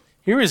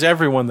 Here is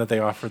everyone that they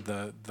offered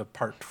the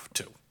part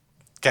to.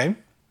 Okay.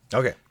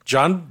 Okay.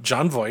 John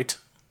Voight,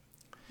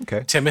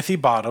 Okay. Timothy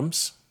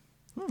Bottoms,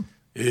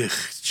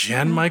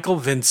 Jan Michael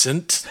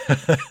Vincent,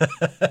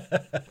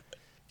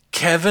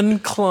 Kevin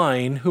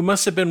Kline, who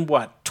must have been,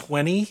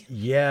 20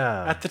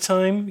 Yeah. at the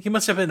time? He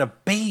must have been a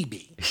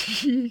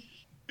baby.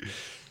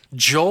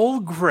 Joel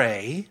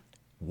Grey,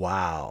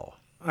 Wow.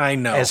 I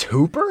know, As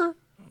Hooper?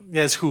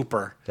 as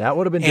Hooper, That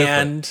would have been different.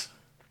 and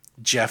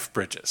Jeff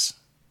Bridges.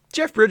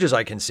 Jeff Bridges,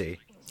 I can see.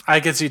 I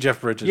could see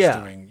Jeff Bridges Yeah.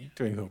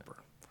 doing Hooper.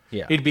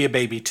 Yeah. He'd be a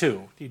baby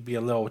too. He'd be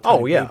a little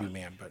tiny baby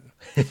man, but.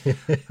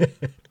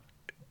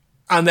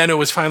 And then it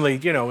was finally,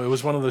 it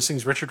was one of those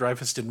things. Richard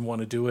Dreyfuss didn't want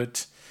to do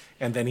it,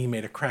 and then he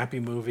made a crappy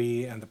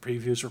movie, and the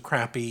previews were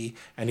crappy,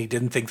 and he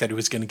didn't think that he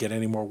was going to get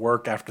any more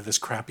work after this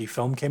crappy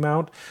film came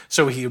out.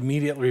 So he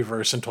immediately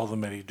reversed and told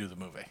them that he'd do the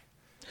movie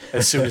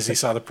as soon as he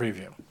saw the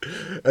preview.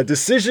 A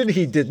decision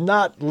he did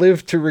not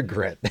live to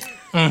regret.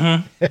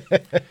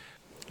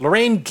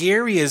 Lorraine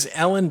Gary is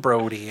Ellen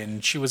Brody,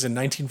 and she was in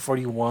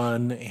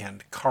 1941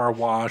 and Car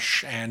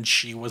Wash, and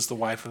she was the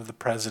wife of the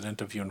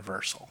president of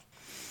Universal.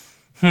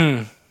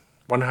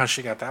 Wonder how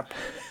she got that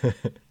part.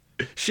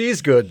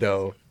 She's good,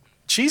 though.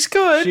 She's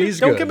good. She's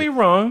Don't good. get me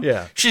wrong.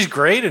 Yeah. She's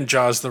great in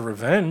Jaws the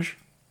Revenge.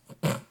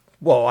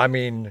 Well, I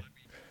mean,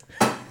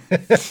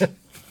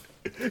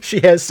 she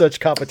has such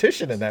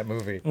competition in that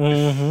movie.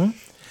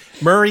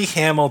 Murray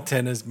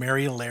Hamilton is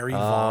Mary Larry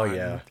Vaughn. Oh,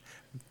 yeah.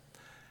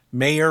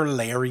 Mayor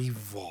Larry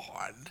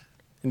Vaughn.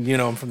 And,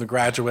 him from The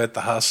Graduate,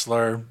 The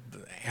Hustler,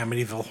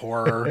 Amityville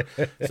Horror.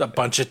 It's a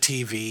bunch of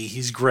TV.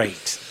 He's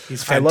great.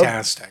 He's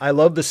fantastic. I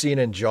love the scene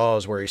in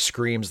Jaws where he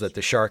screams that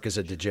the shark is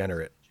a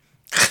degenerate.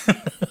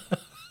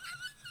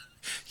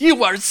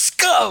 You are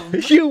scum!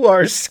 You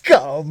are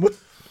scum.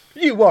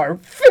 You are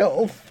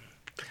filth.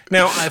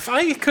 Now, if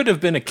I could have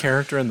been a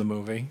character in the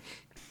movie,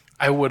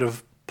 I would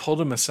have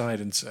pulled him aside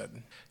and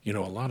said, a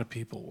lot of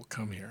people will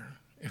come here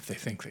if they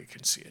think they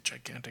can see a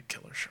gigantic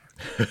killer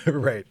shark.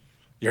 Right.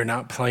 You're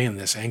not playing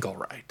this angle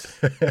right.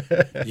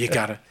 You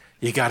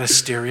gotta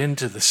steer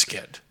into the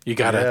skid. You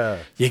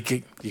gotta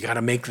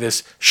make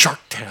this Shark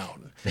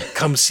Town.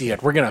 Come see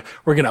it. We're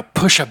gonna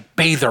push a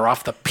bather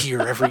off the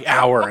pier every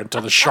hour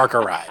until the shark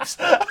arrives.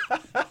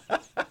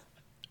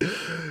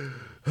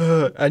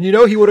 And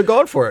he would have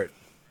gone for it.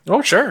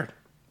 Oh sure,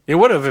 he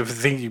would have if you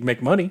think you'd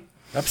make money.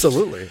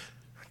 Absolutely.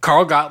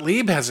 Carl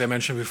Gottlieb, as I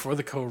mentioned before,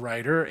 the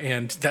co-writer,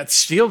 and that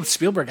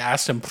Spielberg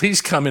asked him,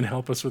 please come and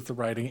help us with the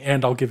writing,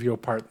 and I'll give you a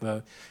part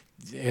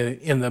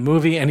in the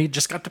movie. And he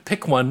just got to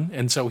pick one,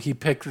 and so he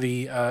picked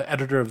the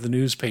editor of the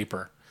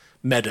newspaper,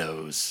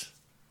 Meadows.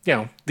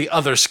 The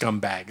other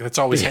scumbag that's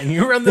always hanging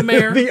around the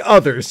mayor. The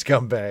other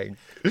scumbag.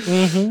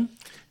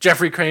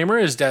 Jeffrey Kramer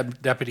is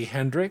Deputy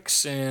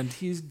Hendricks, and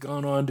he's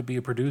gone on to be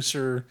a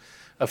producer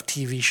of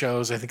TV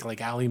shows, I think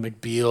like Ally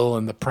McBeal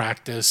and The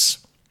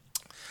Practice.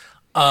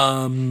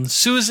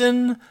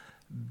 Susan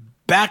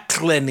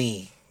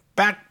Backleny,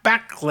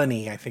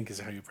 I think is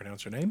how you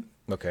pronounce her name.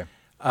 Okay.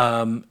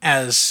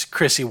 as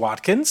Chrissy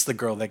Watkins, the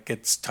girl that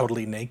gets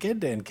totally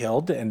naked and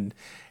killed, and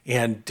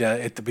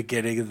at the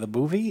beginning of the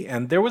movie.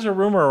 And there was a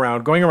rumor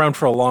going around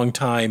for a long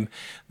time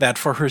that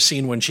for her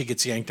scene when she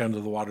gets yanked under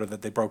the water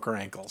that they broke her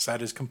ankles.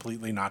 That is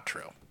completely not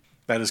true.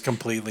 That is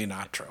completely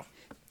not true.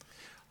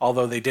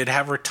 Although they did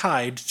have her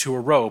tied to a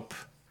rope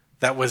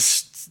that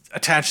was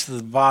attached to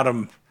the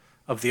bottom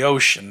of the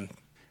ocean,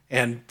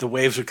 and the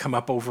waves would come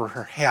up over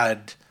her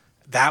head.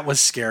 That was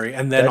scary.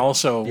 And then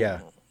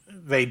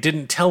they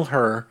didn't tell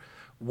her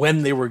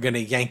when they were going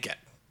to yank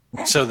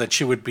it so that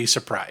she would be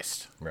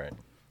surprised. Right.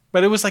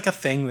 But it was like a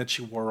thing that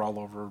she wore all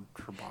over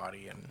her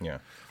body. And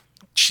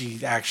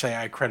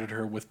I credit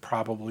her with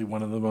probably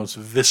one of the most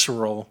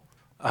visceral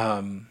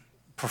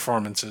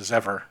performances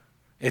ever.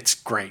 It's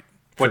great.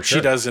 What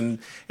she does in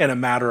a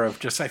matter of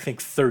just, I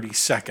think, 30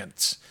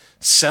 seconds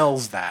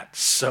sells that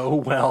so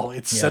well.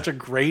 It's such a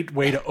great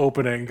way to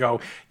open it and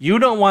go, you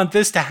don't want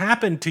this to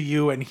happen to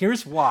you, and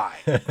here's why.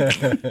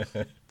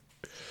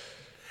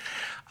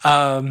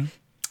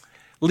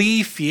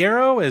 Lee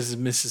Fierro as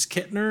Mrs.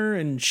 Kittner,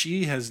 and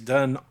she has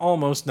done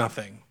almost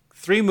nothing.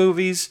 3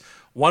 movies,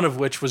 one of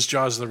which was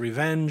Jaws the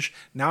Revenge.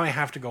 Now I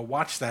have to go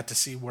watch that to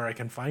see where I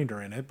can find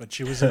her in it, but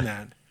she was in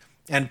that.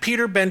 And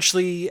Peter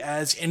Benchley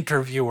as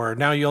interviewer.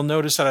 Now you'll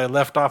notice that I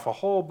left off a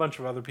whole bunch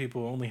of other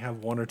people who only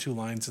have 1 or 2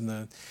 lines in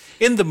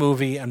the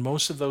movie, and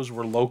most of those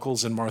were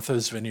locals in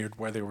Martha's Vineyard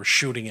where they were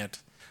shooting it.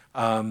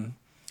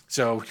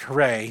 So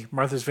hooray,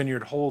 Martha's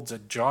Vineyard holds a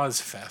Jaws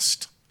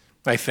fest,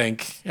 I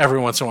think, every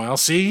once in a while.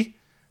 See,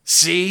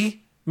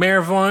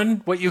 Mayor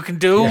Vaughn, what you can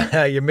do?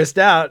 Yeah, you missed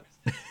out.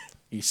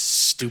 You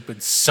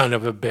stupid son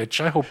of a bitch.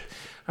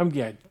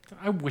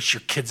 I wish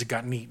your kids had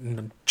gotten eaten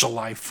on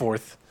July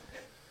 4th.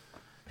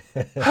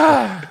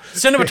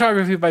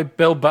 Cinematography by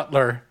Bill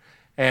Butler,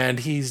 and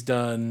he's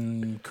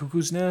done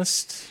Cuckoo's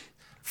Nest,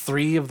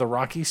 3 of the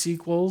Rocky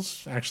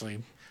sequels.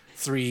 Actually,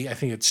 3, I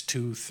think it's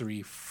 2,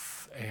 3,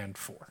 and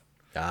 4.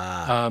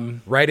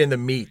 Right in the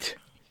meat.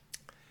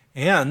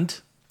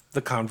 And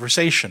The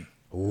Conversation.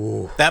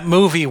 Ooh. That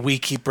movie we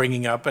keep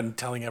bringing up and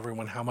telling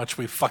everyone how much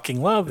we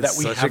fucking love.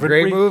 It's such a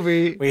great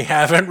movie. We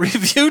haven't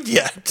reviewed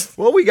yet.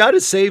 Well, we got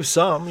to save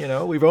some.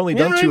 We've only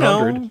done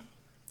 200.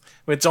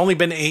 It's only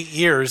been 8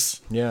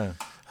 years. Yeah.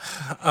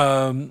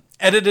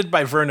 Edited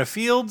by Verna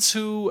Fields,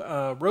 who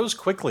rose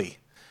quickly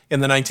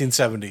in the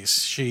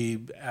 1970s. She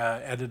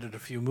edited a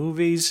few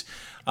movies.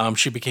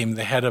 She became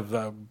the head of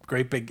a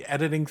great big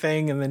editing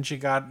thing, and then she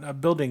got a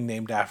building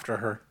named after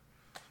her.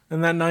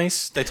 Isn't that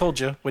nice? They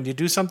told you, when you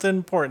do something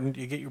important,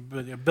 you get your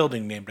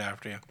building named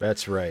after you.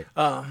 That's right.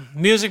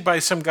 Music by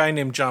some guy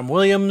named John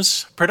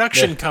Williams.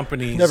 Production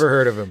companies. Never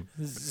heard of him.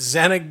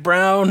 Zanuck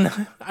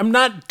Brown. I'm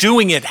not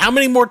doing it. How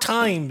many more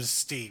times,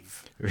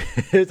 Steve?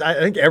 I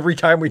think every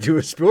time we do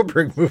a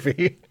Spielberg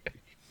movie.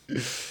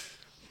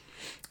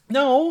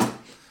 No.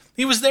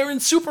 He was there in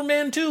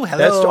Superman too. He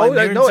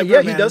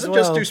doesn't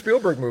just do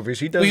Spielberg movies.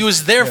 He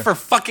was there for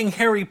fucking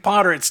Harry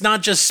Potter. It's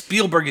not just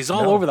Spielberg. He's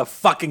all over the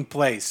fucking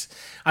place.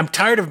 I'm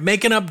tired of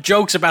making up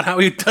jokes about how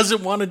he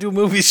doesn't want to do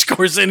movie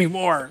scores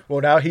anymore.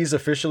 Well, now he's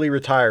officially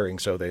retiring,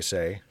 so they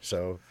say.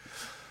 So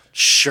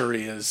sure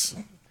he is.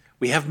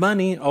 We have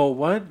money. Oh,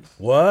 what?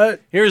 What?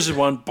 Here's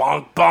one.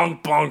 Bonk,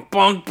 bonk, bonk,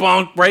 bonk,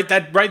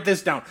 bonk. Write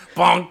this down.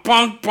 Bonk,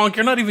 bonk, bonk.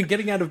 You're not even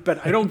getting out of bed.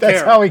 I don't care.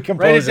 That's how he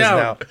composes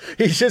now.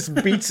 He just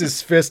beats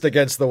his fist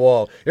against the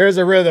wall. Here's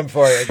a rhythm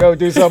for you. Go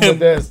do something with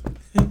this.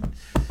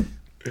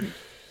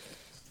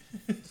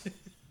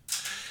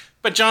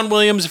 But John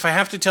Williams, if I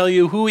have to tell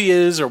you who he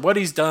is or what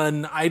he's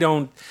done, I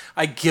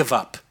give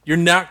up. You're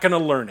not going to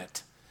learn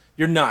it.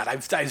 You're not.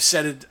 I've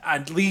said it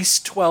at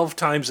least 12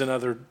 times in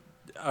other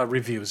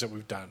reviews that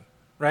we've done.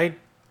 Right?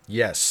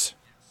 Yes.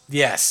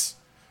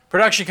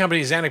 Production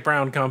company, Zanuck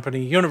Brown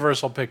Company,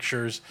 Universal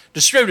Pictures,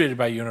 distributed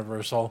by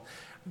Universal.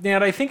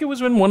 And I think it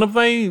was in one of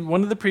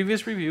the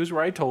previous reviews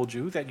where I told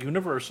you that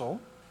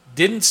Universal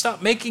didn't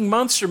stop making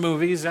monster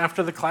movies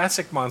after the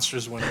classic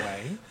monsters went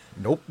away.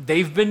 Nope.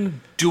 They've been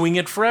doing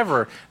it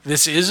forever.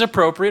 This is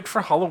appropriate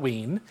for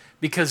Halloween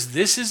because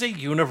this is a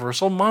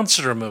Universal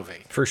monster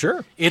movie. For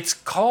sure. It's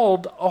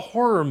called a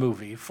horror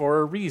movie for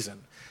a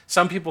reason.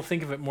 Some people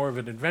think of it more of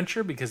an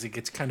adventure because it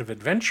gets kind of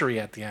adventure-y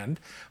at the end.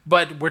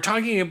 But we're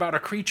talking about a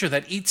creature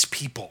that eats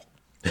people.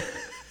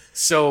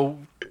 So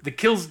that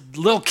kills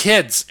little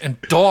kids and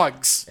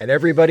dogs. And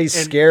everybody's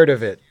scared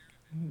of it.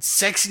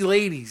 Sexy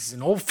ladies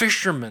and old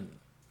fishermen.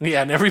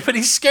 Yeah, and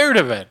everybody's scared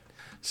of it.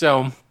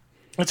 So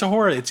it's a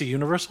horror. It's a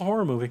Universal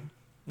horror movie.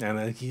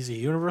 And he's a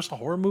Universal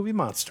horror movie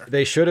monster.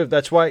 They should have.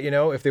 That's why,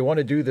 if they want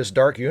to do this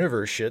dark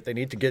universe shit, they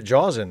need to get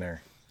Jaws in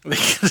there. They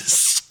gotta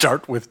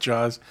start with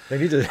Jaws. They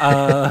need to.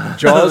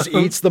 Jaws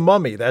eats the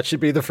mummy. That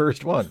should be the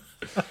first one.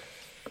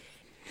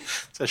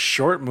 It's a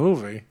short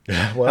movie.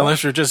 Well,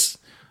 unless you're just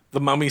the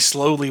mummy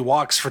slowly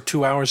walks for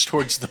 2 hours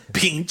towards the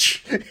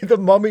beach. The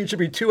mummy, it should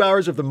be 2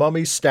 hours of the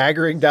mummy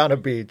staggering down a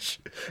beach.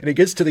 And he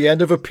gets to the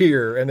end of a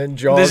pier, and then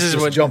Jaws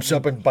jumps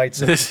up and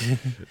bites him.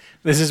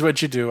 This is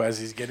what you do as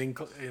he's getting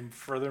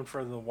further and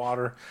further in the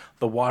water.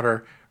 The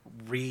water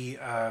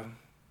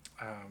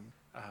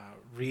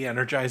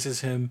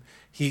re-energizes him.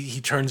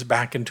 He turns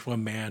back into a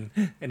man,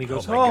 and he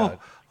goes, my God.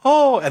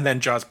 oh, and then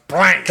Jaws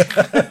blank.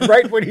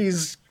 Right when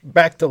he's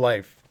back to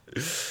life.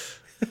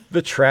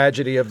 The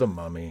tragedy of the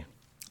mummy.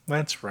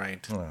 That's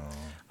right.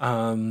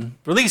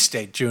 Release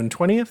date, June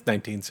 20th,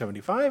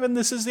 1975, and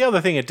this is the other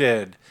thing it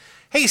did.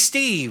 Hey,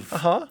 Steve.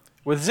 Uh-huh.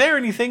 Was there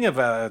anything of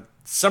a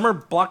summer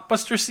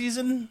blockbuster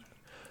season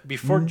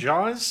before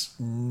Jaws?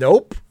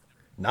 Nope.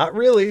 Not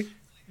really.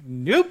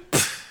 Nope.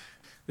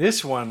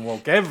 This one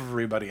woke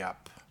everybody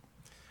up.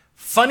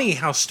 Funny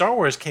how Star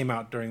Wars came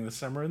out during the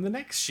summer in the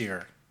next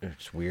year.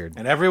 It's weird.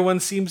 And everyone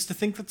seems to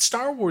think that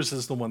Star Wars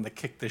is the one that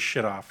kicked this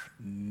shit off.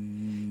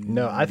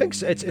 No, I think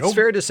it's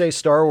fair to say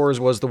Star Wars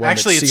was the one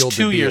Actually, that sealed it's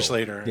the 2 deal. years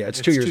later. Yeah,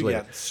 it's 2 years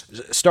later.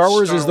 yeah. Star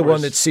Wars Star is the one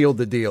Wars- that sealed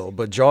the deal,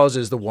 but Jaws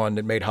is the one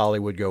that made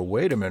Hollywood go,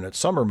 wait a minute,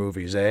 summer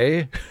movies,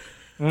 eh?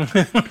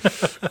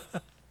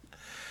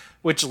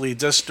 Which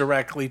leads us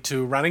directly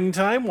to running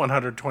time,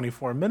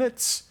 124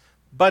 minutes.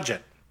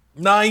 Budget,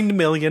 $9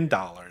 million.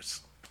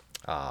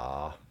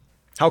 How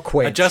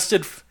quaint.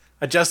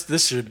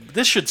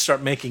 This should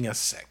start making us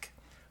sick.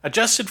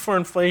 Adjusted for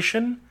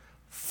inflation,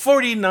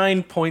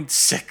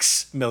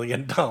 $49.6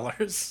 million.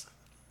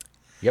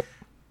 Yep.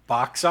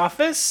 Box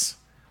office,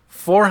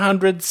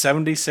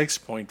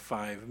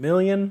 $476.5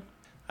 million.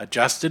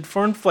 Adjusted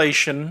for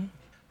inflation,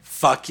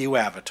 fuck you,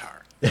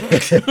 Avatar.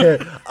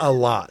 A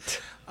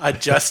lot.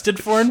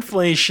 Adjusted for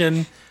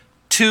inflation,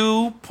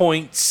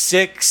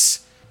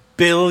 $2.6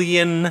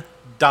 billion.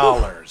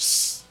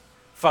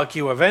 Fuck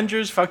you,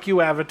 Avengers. Fuck you,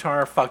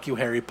 Avatar. Fuck you,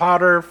 Harry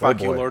Potter.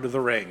 Fuck you, boy. Lord of the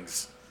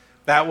Rings.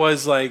 That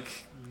was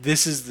like,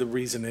 this is the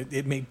reason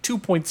it made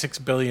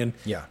 $2.6 billion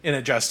Yeah. in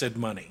adjusted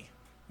money.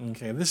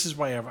 Okay, this is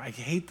why I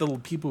hate the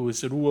people who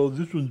said, well,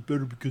 this one's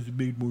better because it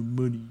made more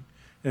money.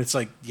 And it's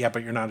like, yeah,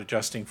 but you're not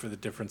adjusting for the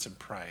difference in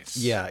price.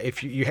 Yeah,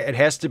 if it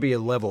has to be a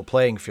level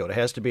playing field. It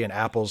has to be an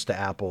apples to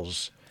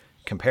apples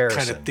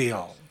comparison. Kind of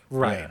deal.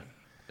 Right. Yeah.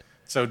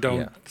 So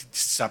don't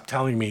stop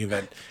telling me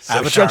that So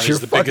Avatar shut your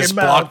is the biggest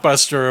fucking mouth.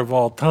 blockbuster of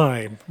all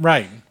time.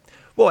 Right.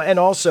 Well, and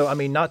also, I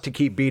mean, not to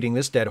keep beating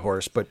this dead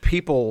horse, but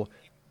people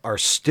are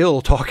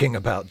still talking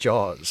about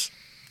Jaws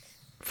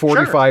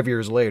 45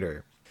 years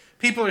later.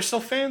 People are still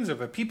fans of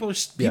it. People are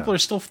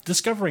still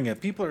discovering it.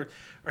 People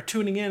are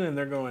tuning in and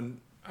they're going,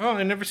 oh,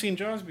 I've never seen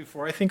Jaws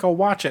before. I think I'll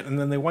watch it. And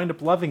then they wind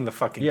up loving the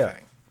fucking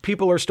thing.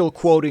 People are still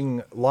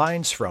quoting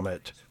lines from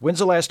it. When's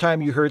the last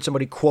time you heard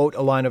somebody quote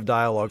a line of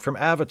dialogue from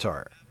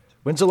Avatar?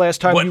 When's the last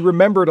time you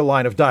remembered a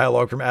line of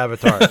dialogue from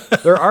Avatar?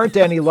 There aren't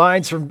any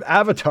lines from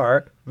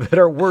Avatar that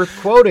are worth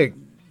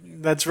quoting.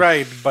 That's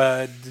right.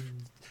 But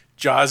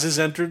Jaws has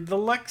entered the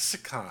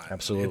lexicon.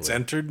 Absolutely. It's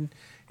entered,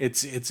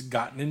 it's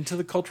gotten into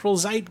the cultural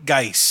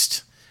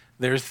zeitgeist.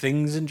 There's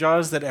things in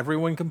Jaws that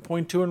everyone can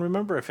point to and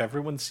remember. If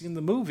everyone's seen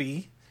the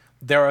movie,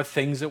 there are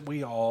things that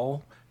we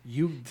all,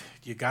 you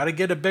got to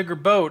get a bigger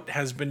boat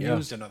has been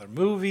used in other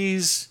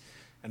movies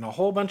and a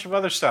whole bunch of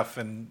other stuff.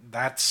 And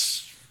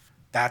that's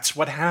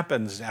what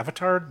happens.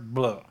 Avatar,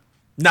 blah.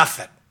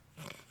 Nothing.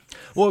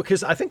 Well,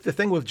 because I think the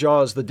thing with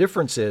Jaws, the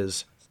difference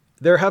is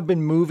there are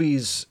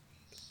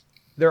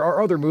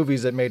other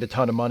movies that made a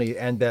ton of money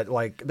and that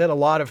a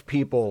lot of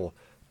people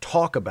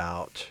talk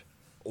about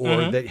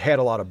or that had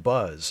a lot of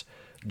buzz.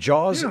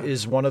 Jaws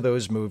is one of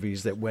those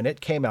movies that when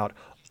it came out,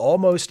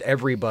 almost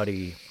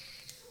everybody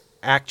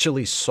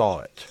actually saw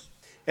it.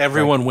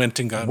 Everyone went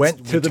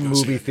to the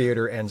movie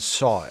theater and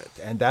saw it,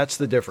 and that's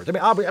the difference.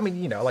 I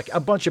mean, like a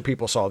bunch of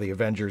people saw the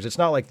Avengers. It's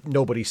not like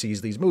nobody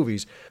sees these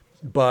movies,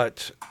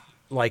 but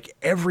like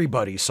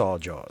everybody saw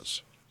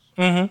Jaws.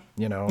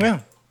 Mm-hmm. You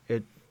know,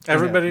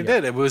 Everybody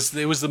did. It was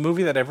the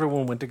movie that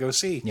everyone went to go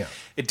see. Yeah.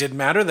 It didn't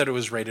matter that it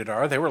was rated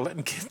R. They were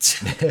letting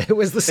kids. It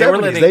was the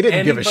 70s. They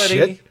didn't give a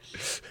shit.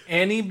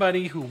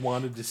 Anybody who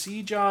wanted to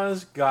see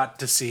Jaws got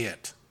to see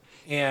it,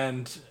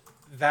 and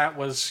that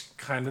was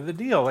kind of the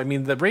deal. I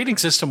mean, the rating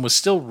system was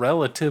still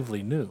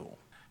relatively new,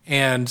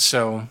 and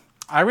so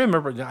I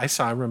remember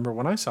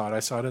when I saw it. I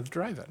saw it at the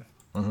drive-in.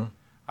 Mm-hmm.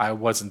 I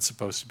wasn't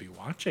supposed to be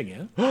watching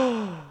it.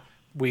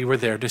 We were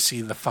there to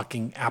see the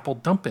fucking Apple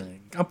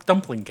Dumpling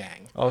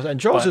Gang. Oh, and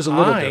Jaws is a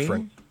little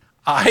different.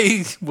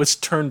 I was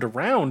turned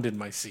around in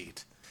my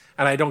seat,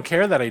 and I don't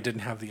care that I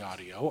didn't have the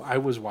audio. I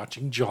was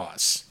watching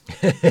Jaws,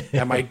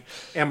 and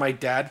my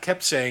dad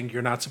kept saying,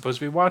 "You're not supposed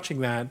to be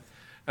watching that,"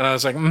 and I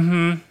was like,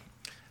 "Mm-hmm."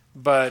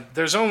 But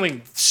there's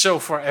only so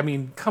far. I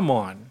mean, come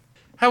on.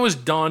 How is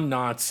Don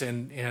Knotts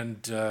and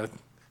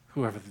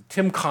whoever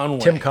Tim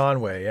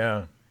Conway?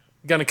 Yeah.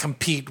 Gonna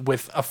compete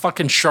with a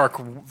fucking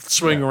shark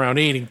swimming around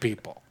eating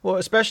people? Well,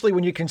 especially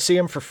when you can see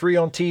him for free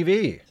on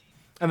TV.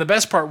 And the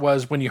best part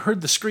was when you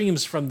heard the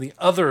screams from the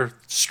other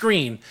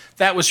screen,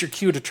 that was your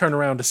cue to turn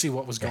around to see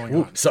what was going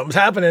on. Something's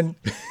happening.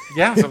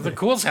 Yeah, something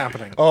cool's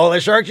happening. Oh,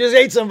 the shark just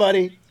ate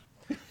somebody.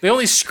 The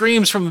only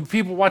screams from the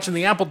people watching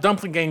the Apple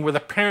Dumpling Gang were the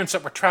parents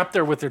that were trapped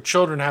there with their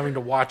children having to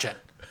watch it.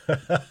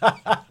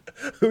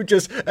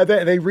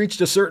 They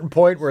reached a certain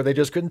point where they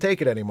just couldn't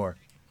take it anymore.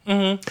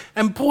 Mm-hmm.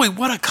 And boy,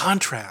 what a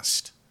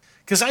contrast.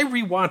 Because I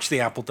rewatched the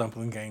Apple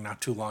Dumpling Gang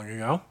not too long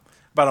ago.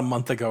 about a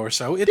month ago or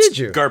so. It's Did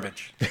you?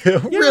 garbage.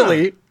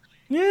 Really?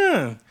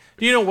 Yeah.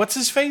 Do you know what's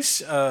his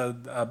face?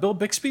 Bill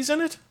Bixby's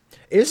in it.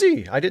 Is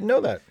he? I didn't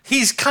know that.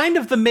 He's kind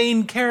of the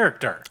main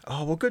character.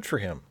 Oh, well, good for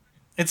him.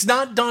 It's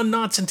not Don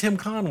Knotts and Tim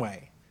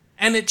Conway.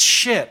 And it's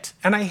shit.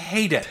 And I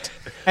hate it.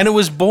 And it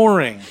was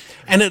boring.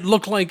 And it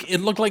looked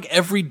like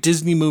every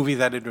Disney movie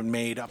that had been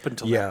made up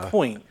until that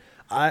point.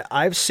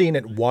 I've seen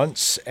it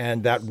once,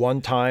 and that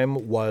one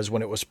time was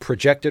when it was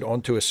projected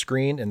onto a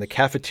screen in the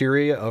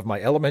cafeteria of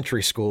my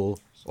elementary school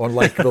on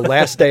like the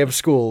last day of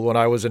school when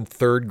I was in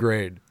 3rd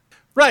grade.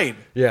 Right.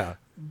 Yeah.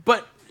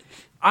 But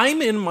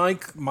I'm in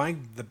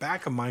the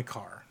back of my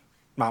car.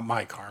 Not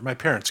my car, my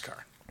parents'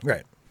 car.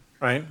 Right.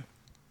 Right?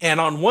 And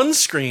on one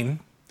screen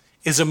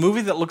is a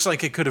movie that looks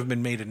like it could have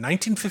been made in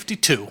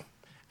 1952.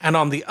 And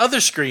on the other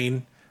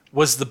screen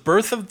was the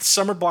birth of the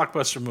summer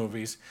blockbuster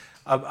movies,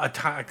 a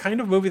kind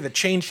of movie that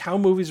changed how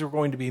movies were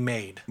going to be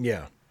made.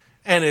 Yeah.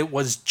 And it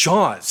was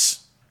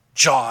Jaws.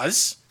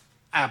 Jaws,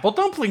 Apple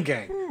Dumpling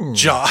Gang.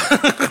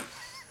 Jaws.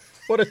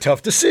 What a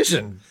tough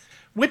decision.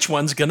 Which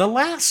one's going to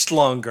last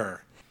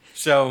longer?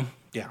 So,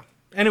 yeah.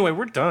 Anyway,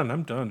 we're done.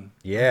 I'm done.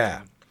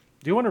 Yeah.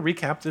 Do you want to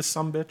recap this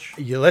sumbitch?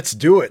 Yeah, let's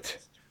do it.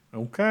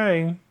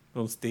 Okay.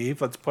 Well,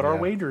 Steve, let's put our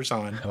waders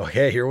on.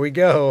 Okay, here we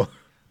go.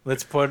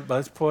 Let's put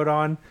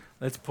on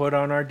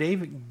our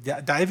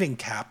diving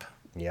cap.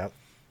 Yep.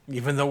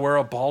 Even though we're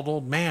a bald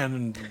old man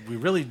and we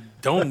really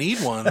don't need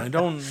one.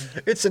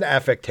 It's an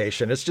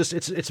affectation.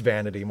 It's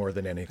vanity more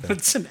than anything.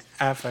 It's an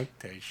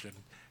affectation.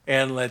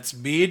 And let's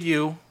me and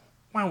you.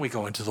 Why don't we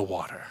go into the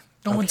water?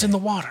 No one's in the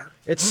water.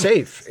 It's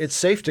safe. It's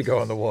safe to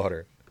go in the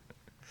water.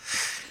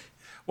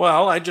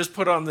 Well, I just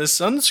put on this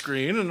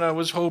sunscreen and I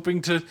was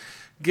hoping to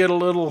get a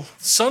little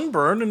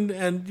sunburn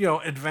and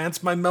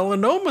advance my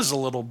melanomas a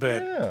little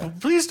bit. Yeah.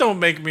 Please don't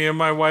make me and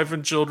my wife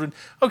and children.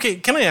 Okay,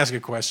 can I ask a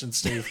question,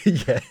 Steve?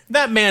 Yeah.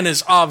 That man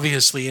is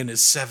obviously in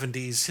his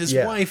 70s. His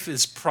Yeah. wife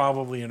is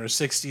probably in her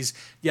 60s.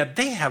 Yet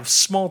they have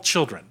small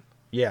children.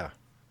 Yeah.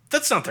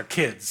 That's not their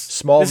kids.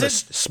 Small Is it?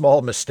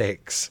 small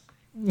mistakes.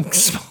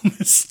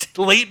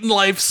 Late in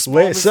life,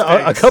 small mistakes.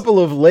 A couple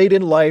of late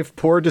in life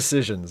poor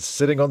decisions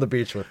sitting on the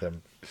beach with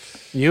him.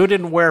 You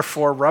didn't wear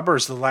 4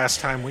 rubbers the last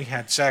time we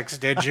had sex,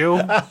 did you?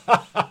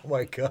 Oh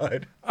my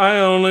God. I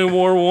only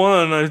wore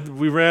 1.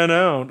 We ran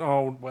out.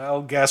 Oh,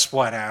 well, guess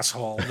what,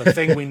 asshole? The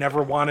thing we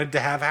never wanted to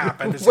have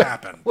happen has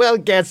happened. Well,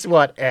 guess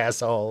what,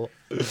 asshole?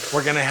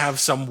 We're going to have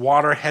some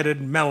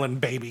water-headed melon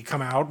baby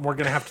come out, and we're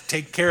going to have to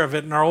take care of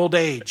it in our old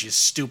age, you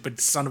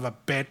stupid son of a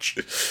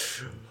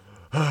bitch.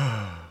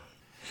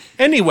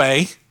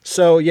 Anyway.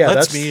 So, yeah,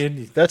 that's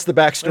the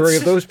backstory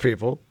of those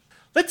people.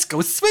 Let's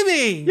go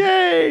swimming.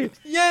 Yay!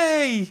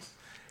 Yay!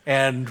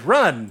 And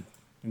run.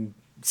 And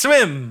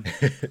swim.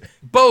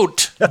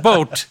 Boat.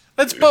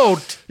 Let's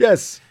boat.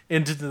 Yes.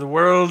 Into the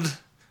world,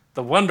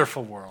 the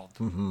wonderful world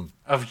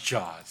of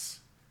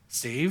Jaws.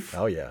 Steve?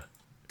 Oh, yeah.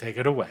 Take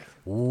it away.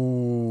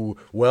 Ooh.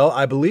 Well,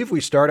 I believe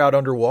we start out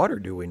underwater,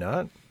 do we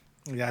not?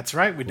 That's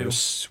right, we do. We're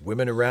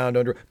swimming around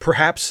under,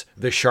 perhaps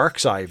the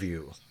shark's eye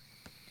view.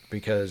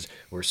 Because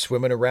we're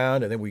swimming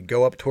around and then we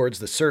go up towards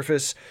the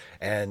surface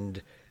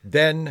and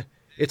then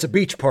it's a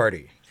beach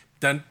party.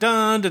 Dun,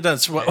 dun, dun, dun.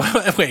 So,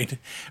 wait,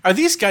 are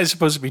these guys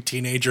supposed to be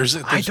teenagers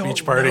at this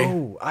beach party?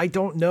 I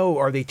don't know.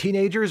 Are they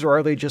teenagers or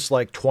are they just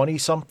like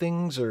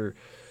 20-somethings or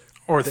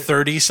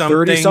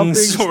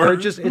 30-somethings? 30-somethings? Or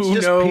it's who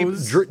just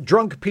knows?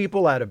 Drunk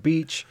people at a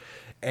beach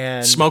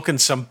and smoking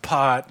some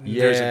pot. And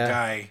there's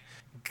a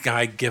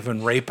guy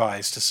giving rape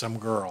eyes to some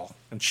girl.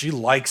 And she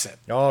likes it.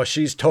 Oh,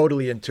 she's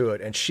totally into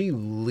it. And she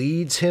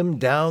leads him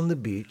down the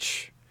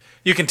beach.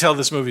 You can tell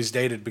this movie's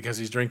dated because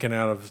he's drinking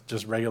out of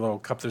just regular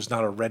old cup. There's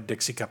not a red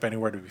Dixie cup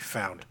anywhere to be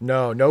found.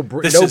 No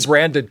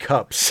branded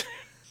cups.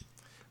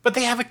 But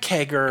they have a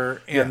kegger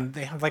and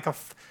they have like a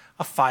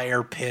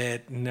fire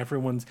pit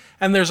and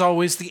and there's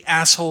always the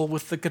asshole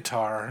with the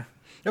guitar.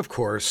 Of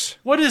course.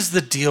 What is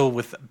the deal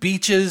with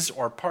beaches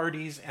or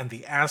parties and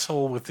the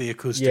asshole with the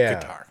acoustic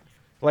guitar?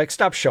 Like,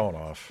 stop showing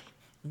off.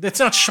 It's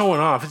not showing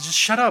off. It's just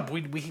shut up.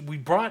 We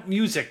brought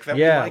music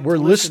that we're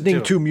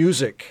listening to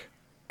music.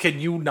 Can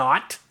you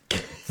not?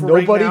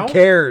 Nobody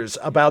cares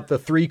about the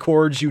 3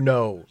 chords you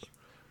know.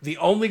 The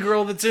only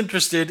girl that's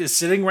interested is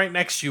sitting right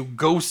next to you.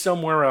 Go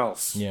somewhere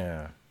else.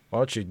 Yeah. Why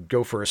don't you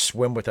go for a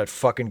swim with that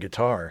fucking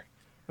guitar?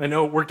 I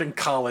know it worked in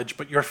college,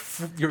 but you're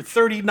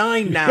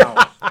 39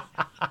 now.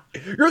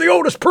 You're the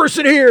oldest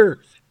person here.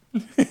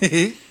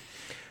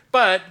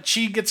 But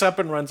she gets up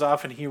and runs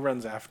off, and he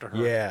runs after her.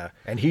 Yeah,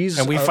 and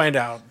we find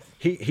out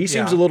he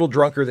seems a little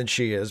drunker than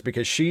she is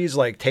because she's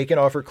like taking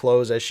off her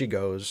clothes as she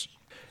goes,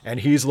 and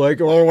he's like,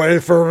 "Oh,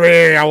 wait for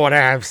me! I want to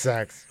have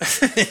sex."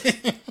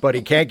 But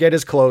he can't get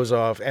his clothes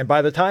off, and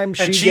by the time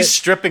she's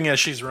stripping as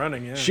she's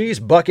running, she's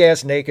buck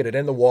ass naked and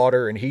in the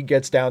water, and he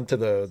gets down to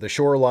the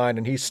shoreline,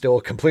 and he's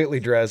still completely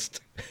dressed.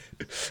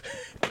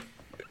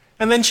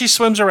 And then she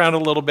swims around a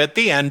little bit.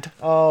 The end.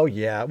 Oh,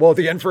 yeah. Well,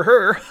 the end for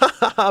her.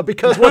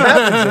 Because what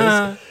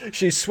happens is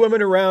she's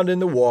swimming around in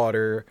the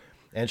water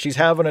And she's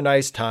having a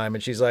nice time,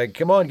 and she's like,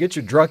 come on, get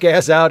your drunk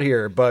ass out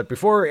here. But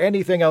before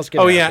anything else can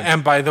Oh happen. yeah,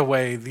 and by the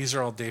way, these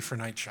are all day for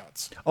night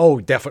shots.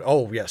 Oh, definitely.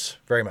 Oh, yes,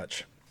 very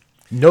much.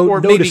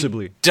 Or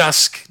Noticeably. maybe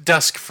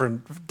dusk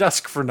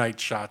for night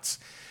shots.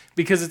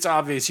 Because it's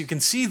obvious you can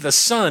see the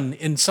sun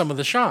in some of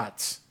the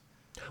shots.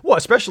 Well,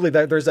 especially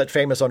that there's that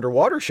famous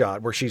underwater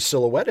shot where she's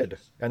silhouetted.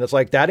 And it's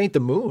like, that ain't the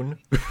moon.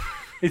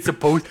 I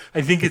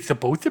think it's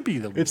supposed to be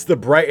the moon.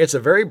 It's a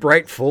very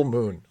bright full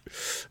moon.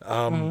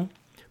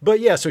 But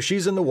yeah, so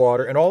she's in the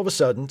water, and all of a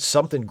sudden,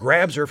 something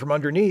grabs her from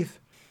underneath.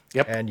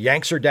 Yep. And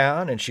yanks her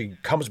down, and she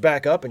comes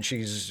back up, and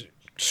she's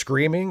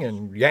screaming,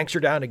 and yanks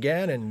her down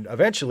again, and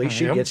eventually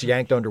she gets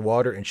yanked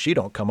underwater, and she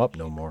don't come up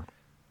no more.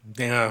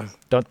 Yeah.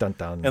 Dun dun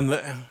dun.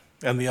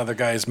 And the other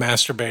guy is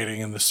masturbating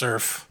in the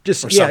surf.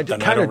 Just or yeah, something.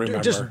 I kind don't of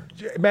remember. just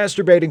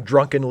masturbating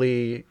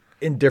drunkenly,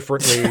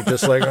 indifferently,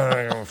 just like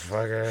oh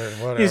fuck it,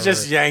 whatever. He's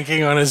just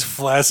yanking on his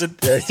flaccid.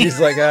 Yeah, he's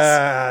like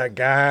god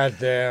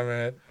damn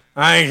it.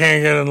 I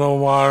can't get in the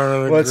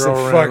water. What's the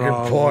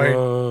fucking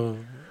point?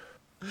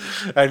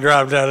 I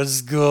dropped out of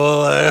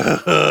school.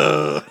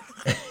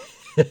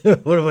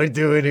 What am I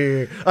doing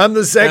here? I'm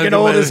the second How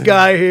can oldest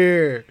guy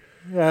here.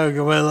 How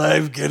can my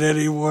life get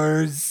any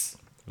worse?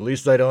 At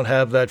least I don't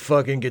have that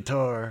fucking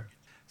guitar.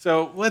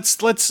 So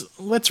let's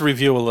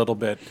review a little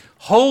bit.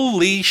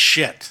 Holy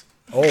shit!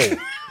 Oh,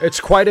 it's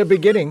quite a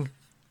beginning.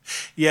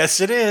 Yes,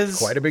 it is.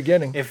 Quite a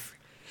beginning.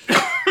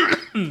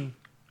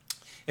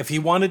 If he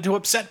wanted to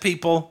upset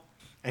people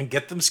and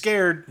get them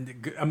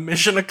scared, a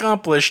mission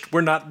accomplished.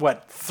 We're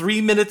not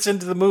 3 minutes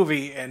into the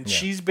movie and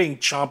she's being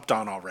chomped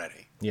on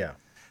already. Yeah.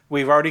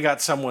 We've already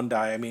got someone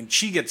die. I mean,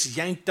 she gets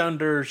yanked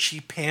under,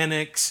 she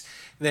panics,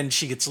 then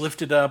she gets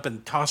lifted up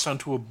and tossed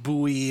onto a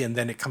buoy, and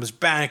then it comes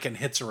back and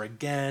hits her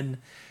again,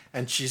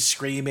 and she's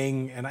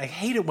screaming. And I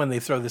hate it when they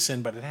throw this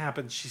in, but it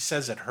happens. She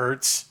says it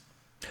hurts.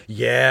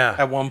 Yeah.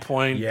 At one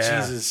point, Yeah.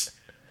 Jesus.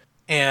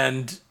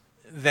 And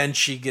then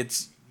she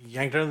gets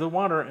yanked under the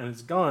water, and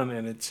it's gone,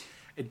 and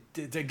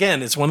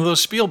it's one of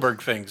those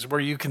Spielberg things where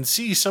you can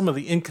see some of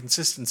the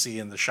inconsistency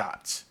in the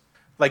shots.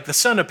 Like the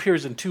sun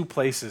appears in two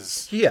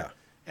places. Yeah.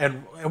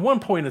 And at one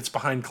point it's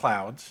behind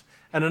clouds,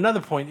 and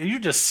another point you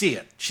just see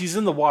it. She's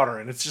in the water,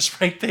 and it's just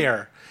right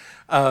there.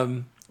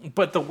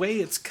 But the way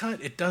it's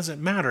cut, it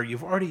doesn't matter.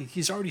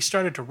 He's already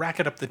started to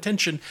racket up the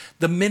tension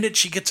the minute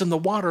she gets in the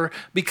water,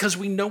 because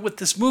we know what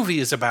this movie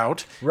is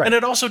about. Right. And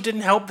it also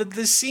didn't help that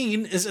this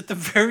scene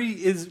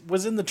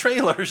was in the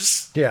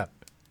trailers. Yeah.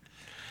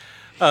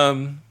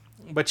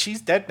 But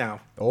she's dead now.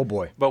 Oh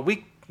boy. But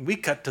we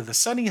cut to the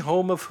sunny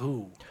home of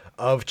who?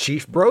 Of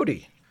Chief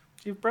Brody.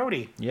 Chief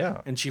Brody.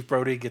 Yeah. And Chief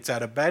Brody gets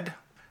out of bed,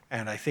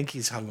 and I think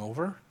he's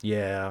hungover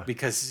Yeah.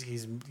 because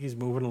he's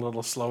moving a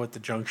little slow at the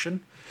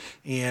junction,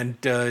 and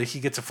he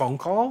gets a phone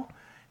call,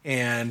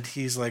 and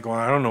he's like, "Well,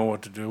 I don't know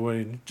what to do."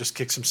 And he just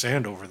kick some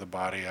sand over the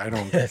body. I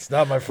don't. It's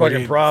not my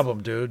fucking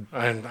problem, dude.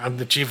 I'm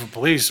the chief of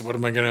police. What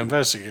am I going to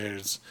investigate?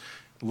 It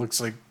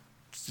looks like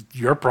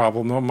your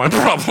problem, not my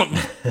problem.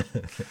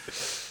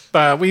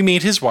 But we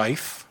meet his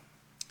wife.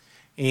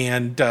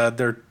 And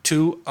they're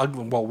two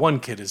ugly. Well, one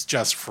kid is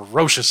just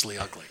ferociously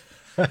ugly.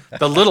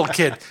 The little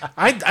kid,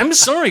 I'm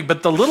sorry,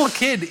 but the little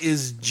kid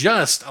is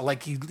just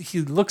like he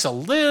looks a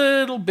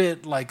little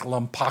bit like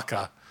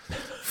Lumpaka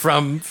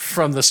from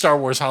the Star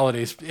Wars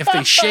holidays. If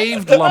they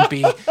shaved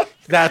Lumpy,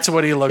 that's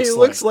what he looks like. He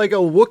looks like a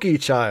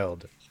Wookiee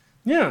child.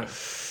 Yeah,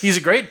 he's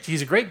a great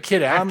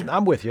kid actor.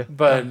 I'm with you.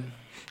 But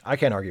I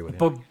can't argue with you.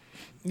 but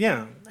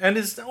yeah, and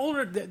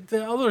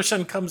the older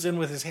son comes in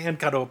with his hand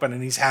cut open,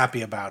 and he's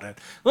happy about it.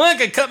 Look,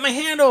 I cut my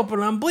hand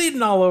open. I'm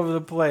bleeding all over the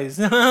place.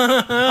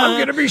 I'm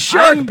going to be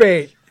shark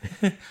bait.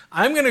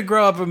 I'm going to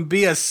grow up and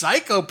be a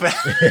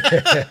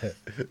psychopath.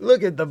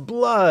 Look at the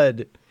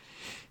blood.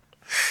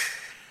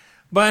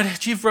 But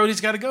Chief Brody's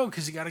got to go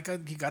because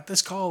he got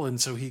this call, and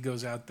so he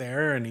goes out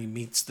there and he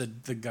meets the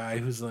guy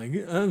who's like,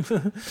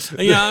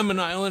 yeah, I'm an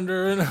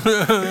Islander, and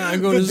I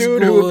go to The school.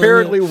 dude who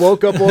apparently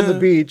woke up on the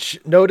beach,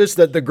 noticed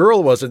that the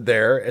girl wasn't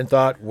there, and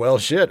thought, well,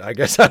 shit, I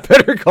guess I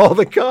better call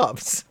the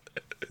cops.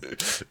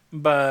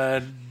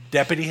 But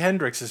Deputy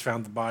Hendricks has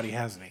found the body,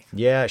 hasn't he?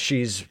 Yeah,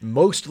 she's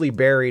mostly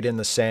buried in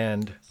the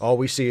sand. All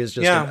we see is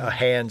just a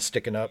hand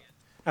sticking up.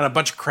 And a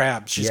bunch of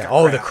crabs. She's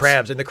got the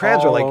crabs. And the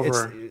crabs all are like,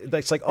 over.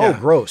 it's like, oh,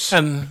 gross.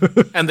 And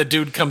the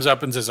dude comes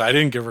up and says, I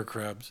didn't give her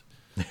crabs.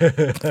 And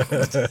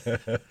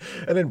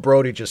then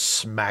Brody just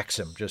smacks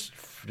him,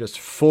 just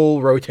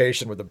full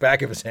rotation with the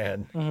back of his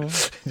hand.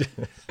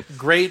 Mm-hmm.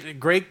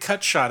 Great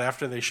cut shot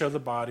after they show the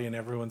body and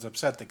everyone's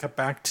upset. They cut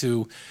back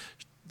to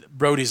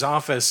Brody's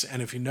office,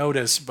 and if you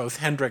notice, both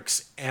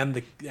Hendricks and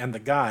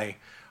the guy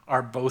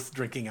are both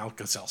drinking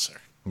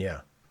Alka-Seltzer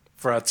Yeah.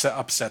 for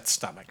upset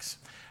stomachs.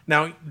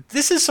 Now,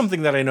 this is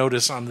something that I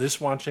noticed on this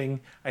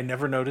watching. I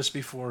never noticed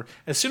before.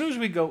 As soon as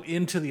we go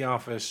into the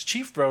office,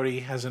 Chief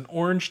Brody has an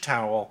orange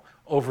towel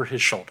over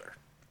his shoulder.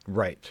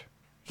 Right.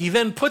 He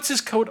then puts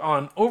his coat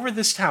on over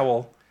this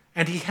towel,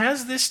 and he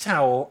has this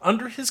towel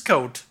under his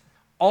coat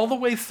all the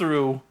way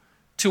through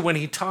to when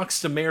he talks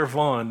to Mayor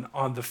Vaughn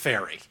on the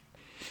ferry.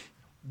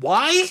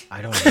 Why?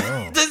 I don't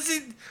know.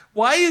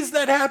 Why is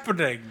that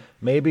happening?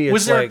 Maybe it's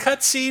Was there like, a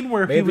cut scene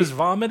where he maybe- was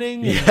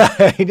vomiting?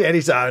 Yeah, and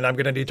he's I'm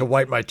going to need to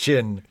wipe my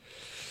chin.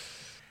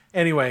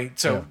 Anyway,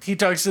 so he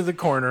talks to the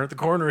coroner. The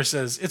coroner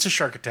says it's a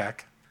shark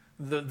attack.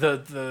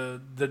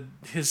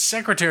 His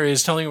secretary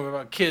is telling him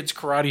about kids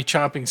karate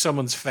chopping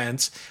someone's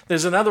fence.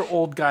 There's another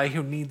old guy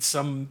who needs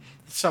some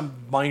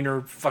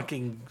minor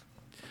fucking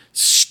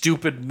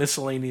stupid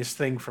miscellaneous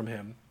thing from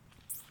him.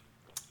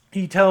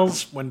 He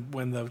tells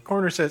when the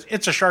coroner says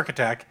it's a shark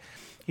attack,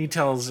 he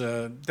tells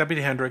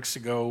Deputy Hendricks to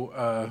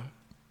go.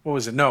 What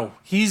was it? No,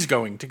 he's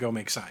going to go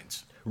make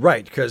signs.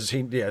 Right, because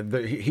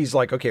he's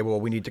like, okay, well,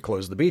 we need to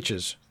close the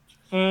beaches.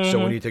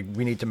 So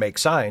we need to make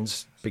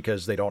signs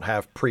because they don't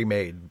have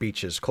pre-made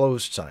beaches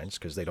closed signs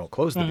because they don't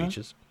close the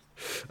beaches.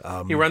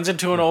 He runs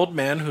into an old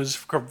man whose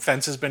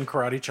fence has been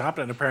karate chopped,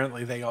 and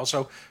apparently they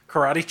also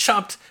karate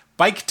chopped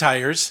bike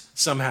tires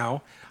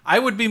somehow. I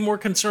would be more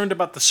concerned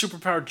about the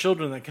superpowered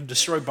children that can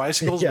destroy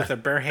bicycles with their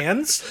bare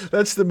hands.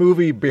 That's the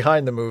movie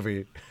behind the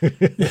movie.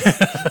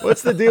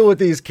 What's the deal with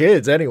these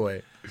kids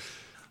anyway?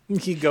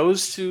 He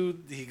goes to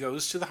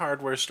the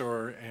hardware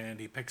store and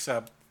he picks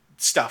up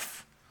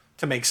stuff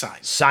to make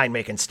signs. Sign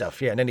making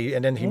stuff, yeah. And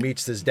then he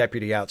meets this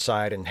deputy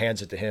outside and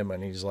hands it to him,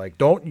 and he's like,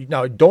 "Don't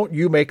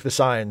you make the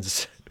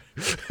signs."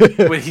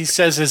 What he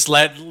says is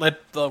let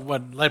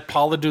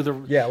Paula do the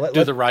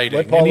the writing.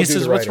 let Paula and he do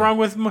says, the what's writing."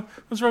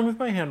 wrong with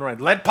my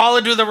handwriting? Let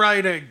Paula do the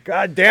writing.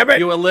 God damn it!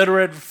 You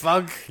illiterate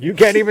fuck. You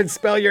can't even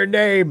spell your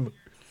name.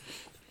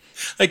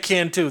 I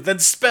can too. Then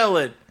spell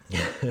it.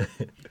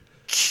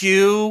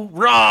 Q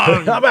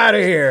wrong. I'm out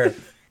of here.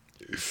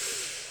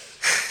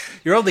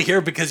 You're only here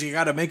because you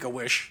got to make a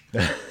wish.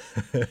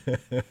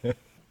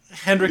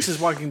 Hendricks is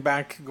walking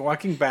back.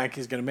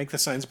 He's going to make the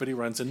signs, but he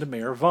runs into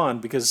Mayor Vaughn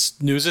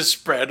because news is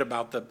spread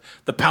about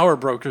the power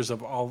brokers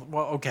of all.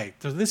 Well, okay,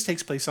 so this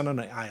takes place on an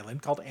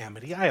island called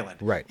Amity Island.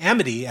 Right.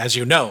 Amity, as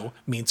you know,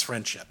 means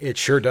friendship. It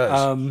sure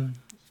does.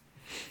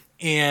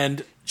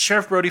 And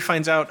Sheriff Brody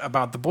finds out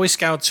about the Boy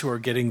Scouts who are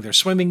getting their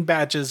swimming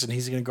badges, and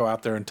he's going to go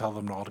out there and tell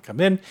them all to come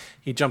in.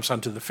 He jumps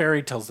onto the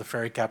ferry, tells the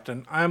ferry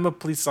captain, "I'm a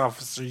police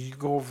officer. You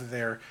go over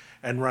there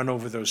and run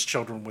over those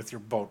children with your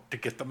boat to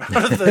get them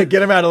out of the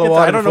Get him out of the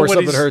water before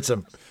something hurts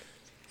him."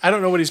 I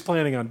don't know what he's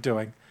planning on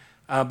doing.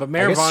 But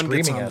Mayor Vaughn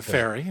gets screaming on the at them.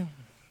 ferry.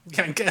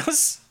 Yeah, I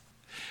guess.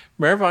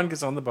 Mayor Vaughn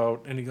gets on the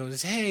boat and he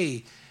goes,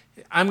 "Hey,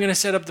 I'm going to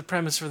set up the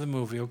premise for the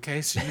movie,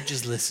 okay? So you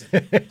just listen."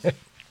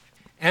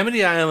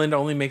 Amity Island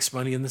only makes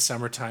money in the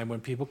summertime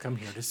when people come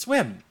here to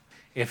swim.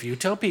 If you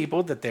tell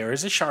people that there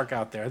is a shark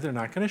out there, they're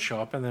not going to show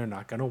up and they're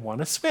not going to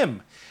want to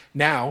swim.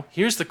 Now,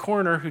 here's the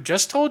coroner who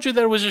just told you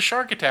there was a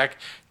shark attack,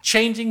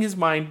 changing his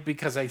mind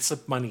because I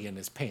slipped money in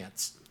his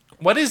pants.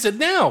 What is it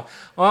now?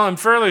 Well, I'm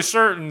fairly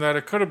certain that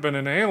it could have been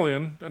an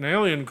alien. An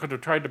alien could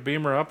have tried to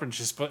beam her up and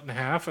she split in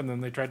half, and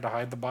then they tried to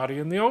hide the body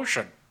in the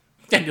ocean.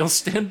 And you'll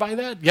stand by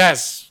that?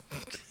 Yes.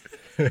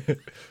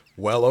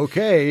 Well,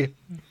 okay.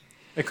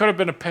 It could have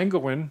been a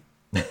penguin.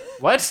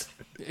 What?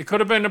 It could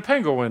have been a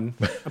penguin.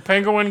 A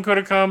penguin could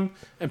have come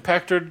and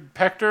pecked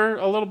her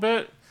a little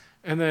bit,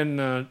 and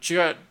then she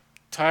got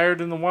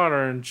tired in the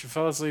water and she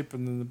fell asleep,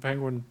 and then the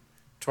penguin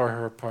tore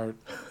her apart.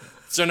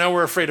 So now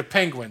we're afraid of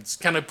penguins.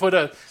 Can I put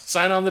a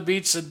sign on the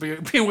beach that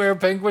beware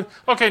penguin?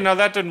 Okay, no,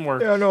 that didn't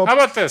work. Yeah, no. How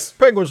about this?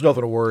 Penguin's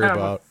nothing to worry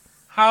about.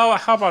 How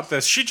about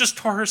this? She just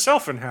tore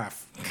herself in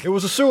half. It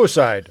was a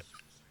suicide.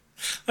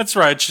 That's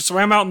right. She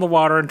swam out in the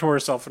water and tore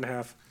herself in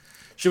half.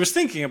 She was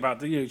thinking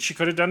about she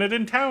could have done it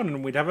in town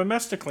and we'd have a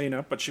mess to clean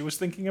up, but she was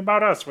thinking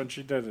about us when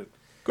she did it.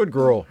 Good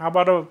girl. How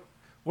about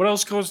what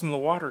else goes in the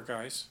water,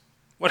 guys?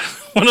 What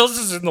else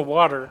is in the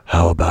water?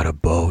 How about a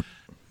boat?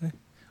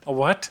 A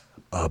what?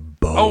 A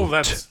boat. Oh,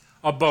 that's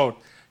a boat.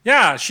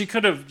 Yeah, she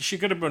could have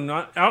been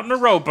out in a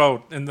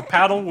rowboat, and the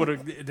paddle would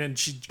have. Then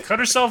she cut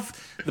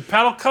herself. The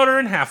paddle cut her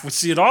in half. We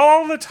see it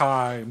all the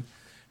time.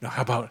 Now,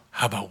 how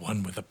about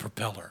one with a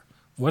propeller?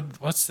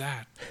 What's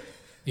that?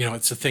 You know,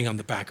 it's a thing on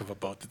the back of a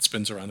boat that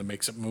spins around and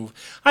makes it move.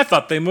 I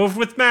thought they moved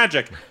with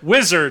magic.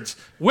 Wizards,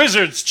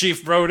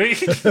 Chief Brody.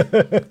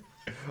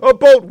 A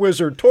boat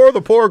wizard tore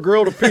the poor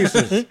girl to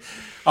pieces.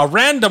 A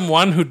random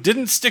one who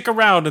didn't stick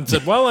around and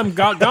said, "Well, I'm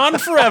gone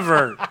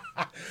forever."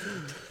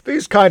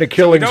 These kind of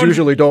killings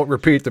usually don't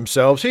repeat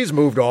themselves. He's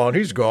moved on.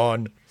 He's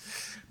gone.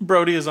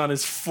 Brody is on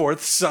his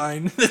fourth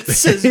sign that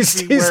says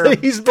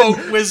he's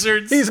boat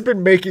wizards. He's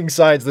been making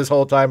signs this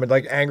whole time and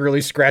like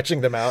angrily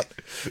scratching them out.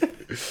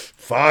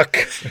 Fuck.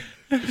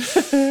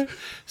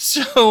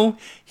 So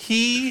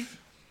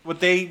what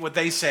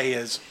they say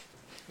is,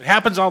 it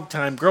happens all the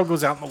time. Girl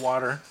goes out in the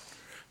water,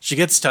 she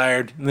gets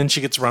tired, and then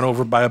she gets run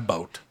over by a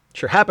boat.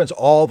 Sure happens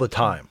all the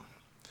time.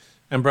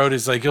 And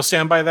Brody's like, "You'll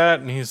stand by that?"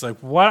 And he's like,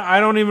 "What? I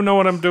don't even know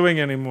what I'm doing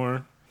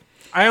anymore.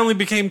 I only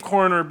became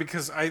coroner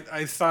because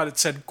I thought it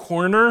said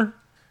corner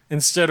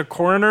instead of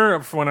coroner.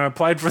 When I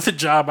applied for the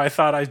job, I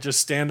thought I'd just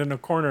stand in a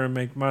corner and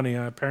make money.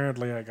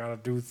 Apparently, I gotta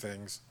do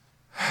things."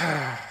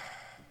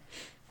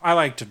 I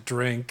like to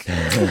drink.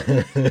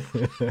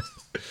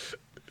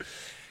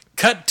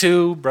 Cut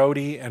to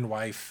Brody and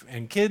wife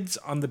and kids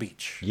on the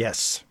beach.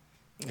 Yes.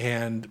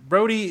 And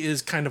Brody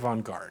is kind of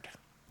on guard.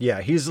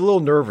 Yeah, he's a little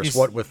nervous.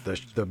 What with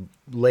the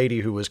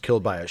lady who was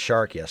killed by a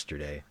shark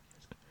yesterday.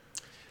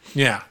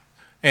 Yeah.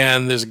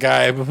 And there's a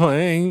guy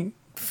playing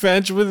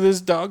fetch with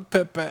his dog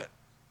Pepette.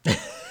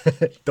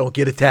 Don't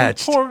get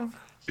attached.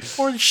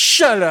 Poor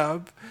shut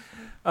up.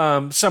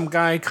 Some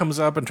guy comes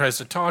up and tries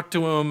to talk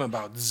to him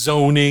about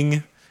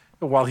zoning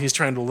while he's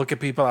trying to look at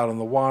people out on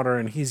the water,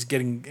 and he's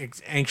getting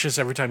anxious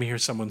every time he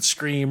hears someone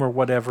scream or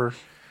whatever.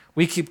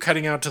 We keep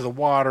cutting out to the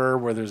water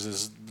where there's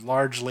this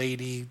large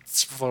lady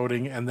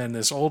floating, and then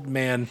this old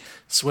man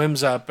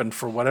swims up and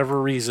for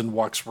whatever reason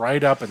walks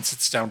right up and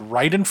sits down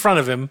right in front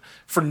of him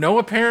for no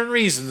apparent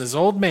reason, this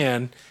old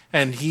man.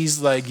 And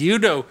he's like,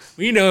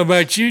 we know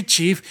about you,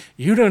 Chief.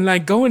 You don't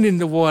like going in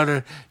the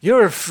water.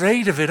 You're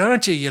afraid of it,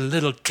 aren't you, you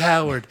little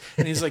coward?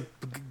 And he's like,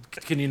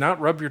 can you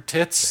not rub your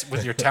tits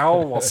with your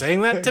towel while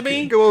saying that to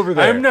me? Go over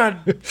there. I'm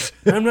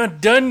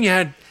not done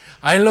yet.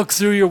 I look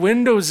through your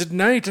windows at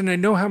night, and I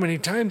know how many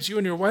times you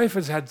and your wife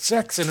has had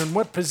sex and in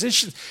what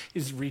position.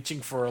 He's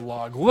reaching for a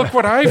log. Look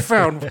what I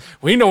found.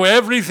 We know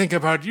everything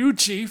about you,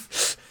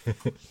 Chief.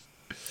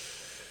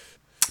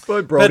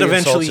 But Brody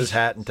insults his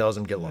hat and tells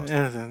him get lost.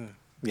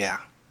 Yeah.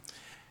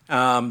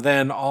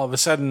 Then all of a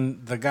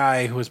sudden, the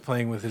guy who was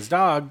playing with his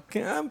dog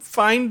can't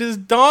find his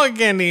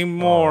dog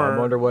anymore. Oh, I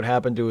wonder what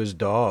happened to his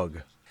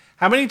dog.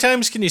 How many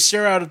times can you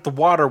stare out at the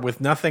water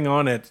with nothing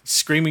on it,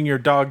 screaming your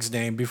dog's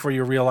name before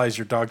you realize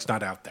your dog's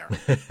not out there?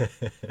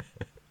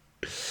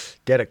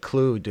 Get a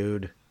clue,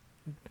 dude.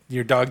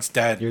 Your dog's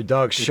dead. Your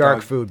dog's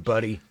shark food,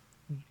 buddy.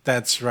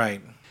 That's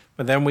right.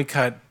 But then we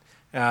cut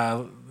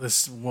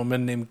this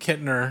woman named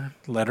Kittner,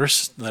 let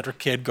her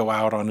kid go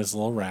out on his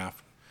little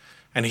raft.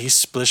 And he's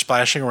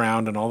splish-splashing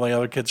around, and all the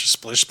other kids are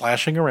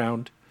splish-splashing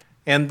around.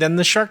 And then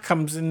the shark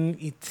comes and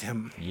eats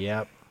him.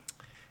 Yep.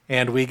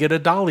 And we get a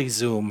dolly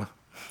zoom.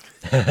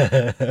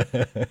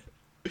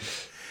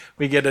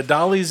 We get a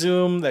dolly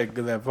zoom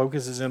that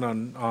focuses in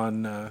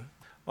on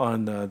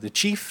the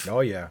chief. Oh,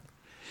 yeah.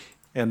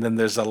 And then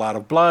there's a lot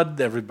of blood.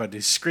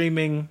 Everybody's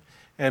screaming.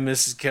 And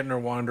Mrs.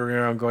 Kittner wandering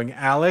around going,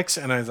 Alex.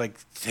 And I was like,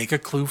 take a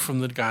clue from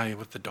the guy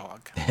with the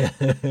dog.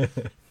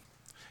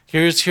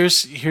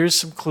 Here's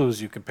some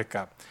clues you can pick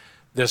up.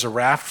 There's a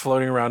raft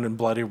floating around in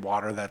bloody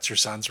water. That's your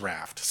son's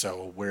raft.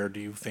 So where do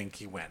you think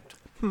he went?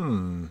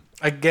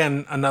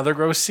 Again, another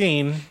gross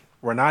scene.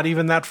 We're not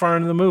even that far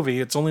into the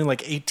movie. It's only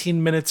like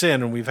 18 minutes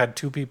in, and we've had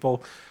 2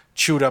 people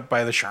chewed up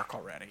by the shark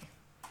already.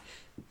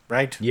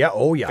 Right? Yeah.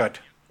 Oh, yeah. Good.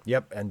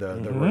 Yep. And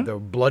the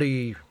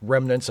bloody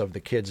remnants of the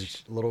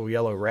kid's little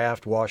yellow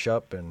raft wash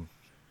up, and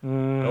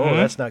oh,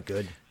 that's not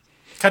good.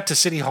 Cut to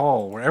City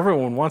Hall, where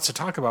everyone wants to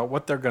talk about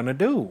what they're going to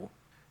do.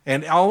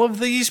 And all of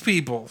these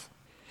people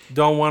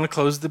don't want to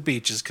close the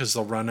beaches because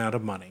they'll run out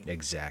of money.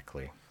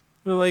 Exactly.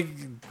 Like,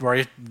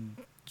 right,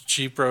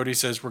 Chief Brody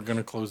says we're going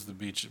to close the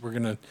beaches. We're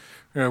going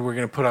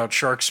to put out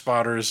shark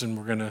spotters, and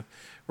we're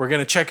going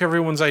to check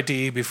everyone's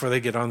ID before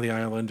they get on the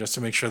island just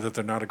to make sure that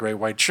they're not a great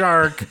white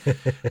shark.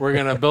 We're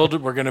going to build a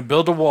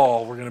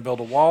wall. We're going to build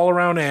a wall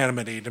around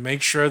Amity to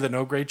make sure that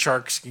no great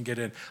sharks can get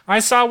in. I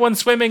saw one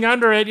swimming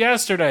under it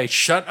yesterday.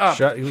 Shut up.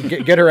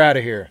 Get her out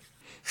of here.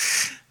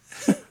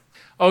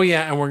 Oh,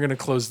 yeah, and we're going to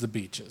close the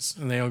beaches.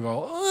 And they'll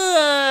go,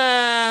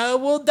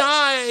 we'll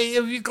die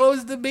if you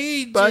close the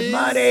beaches. But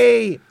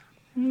money.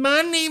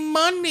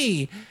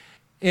 Money.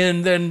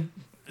 And then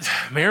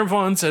Mayor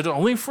Vaughn said,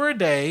 only for a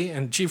day.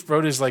 And Chief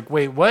Brody's like,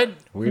 wait, what?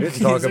 We didn't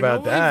talk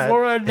about that. Only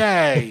for a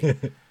day.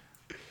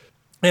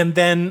 And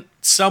then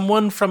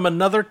someone from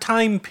another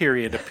time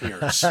period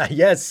appears.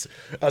 Yes,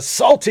 a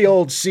salty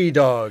old sea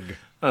dog.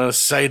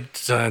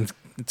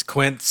 It's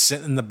Quint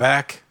sitting in the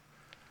back,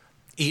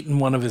 eating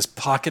one of his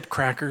pocket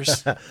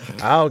crackers.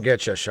 I'll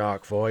get you a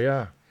shark for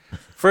you.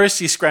 First,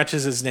 he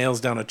scratches his nails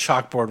down a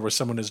chalkboard where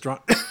someone has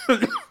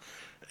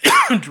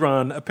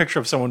drawn a picture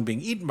of someone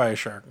being eaten by a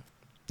shark.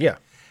 Yeah.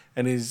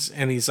 And he's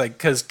like,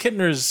 because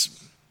Mrs.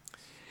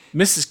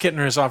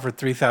 Kittner has offered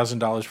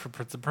 $3,000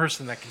 for the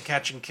person that can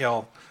catch and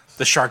kill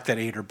the shark that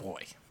ate her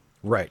boy.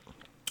 Right.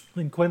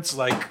 And Quint's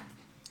like,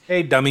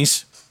 hey,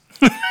 dummies.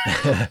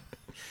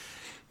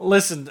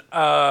 Listen,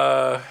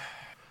 I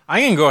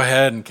can go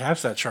ahead and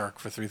catch that shark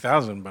for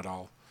 $3,000, but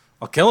I'll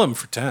kill him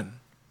for $10,000,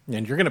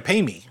 and you're gonna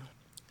pay me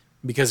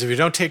because if you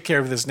don't take care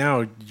of this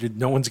now,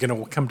 no one's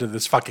gonna come to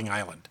this fucking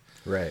island.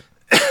 Right.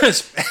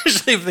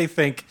 Especially if they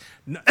think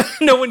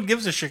no one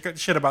gives a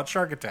shit about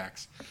shark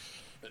attacks.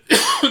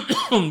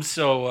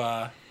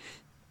 So,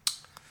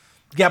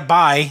 yeah,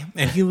 bye,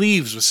 and he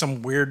leaves with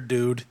some weird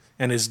dude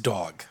and his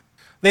dog.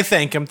 They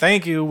thank him.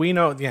 Thank you. We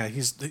know. Yeah,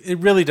 it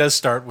really does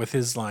start with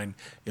his line.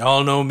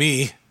 Y'all know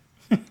me.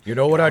 You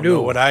know what I do.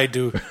 Know what I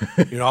do.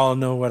 You all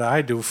know what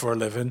I do for a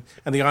living.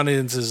 And the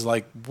audience is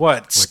like,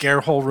 what?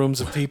 Scare whole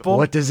rooms of people?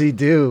 What does he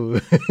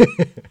do?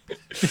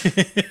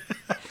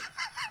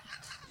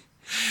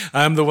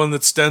 I'm the one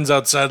that stands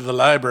outside of the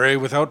library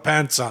without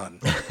pants on.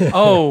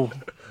 Oh,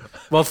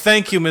 well,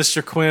 thank you,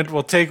 Mr. Quint.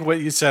 We'll take what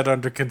you said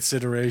under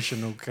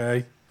consideration,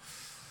 okay?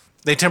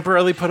 They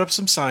temporarily put up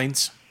some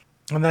signs,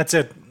 and that's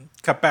it.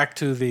 Cut back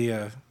to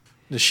the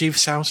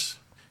chief's house.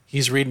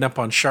 He's reading up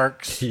on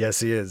sharks. Yes,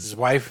 he His is.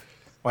 wife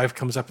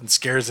comes up and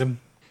scares him.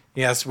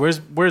 He asks,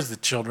 "Where's the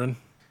children?"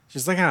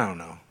 She's like, "I don't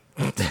know.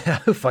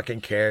 Who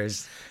fucking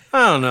cares?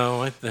 I don't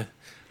know.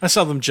 I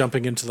saw them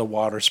jumping into the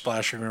water,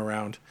 splashing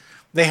around.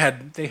 They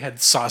had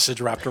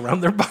sausage wrapped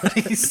around their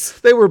bodies."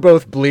 They were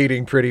both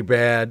bleeding pretty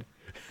bad.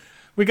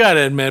 We gotta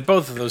admit,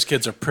 both of those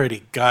kids are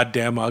pretty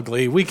goddamn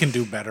ugly. We can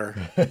do better.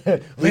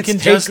 We can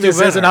take just do this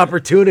as an better.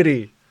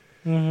 opportunity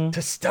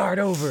to start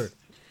over.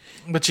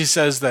 But she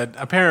says that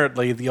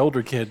apparently the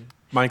older kid,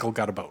 Michael,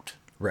 got a boat.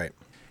 Right.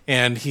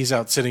 And he's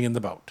out sitting in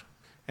the boat.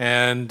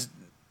 And,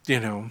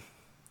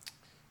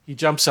 he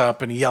jumps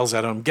up and he yells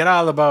at him, "Get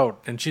out of the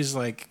boat." And she's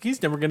like,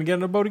 "He's never going to get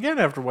in a boat again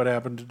after what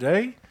happened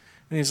today."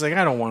 And he's like,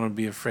 "I don't want to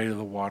be afraid of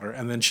the water."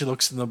 And then she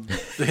looks in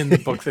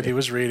the book that he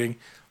was reading.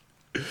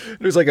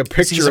 There's like a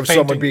picture Sees a of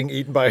someone painting. being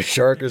eaten by a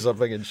shark or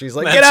something, and she's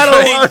like, That's "Get out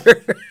of the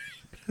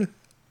right.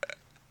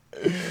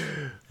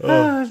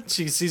 water!"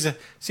 She sees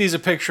a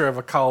picture of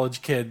a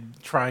college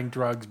kid trying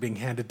drugs being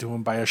handed to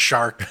him by a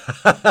shark.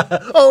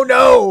 Oh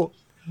no!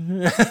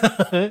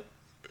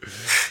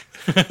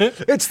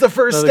 It's the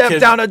first Another step kid-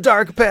 down a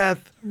dark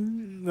path.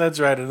 That's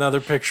right.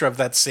 Another picture of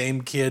that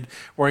same kid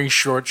wearing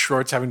short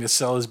shorts, having to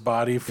sell his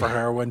body for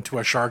heroin to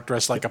a shark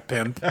dressed like a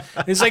pimp.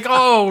 He's like,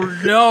 "Oh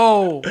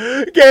no!"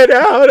 Get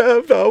out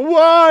of the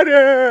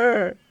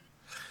water!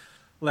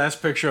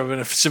 Last picture of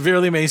a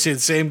severely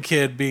emaciated same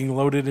kid being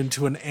loaded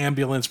into an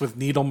ambulance with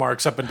needle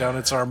marks up and down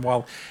its arm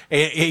while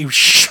a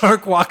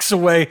shark walks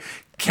away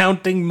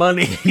counting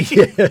money.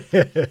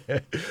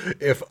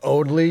 If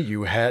only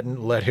you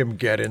hadn't let him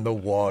get in the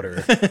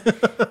water.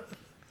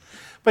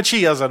 But she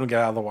yells at him to get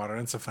out of the water.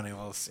 It's a funny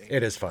little scene.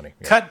 It is funny.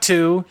 Yeah. Cut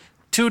to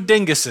two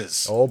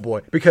dinguses. Oh boy.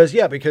 Because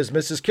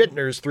Mrs.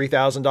 Kittner's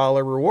 $3,000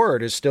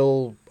 reward is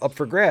still up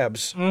for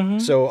grabs.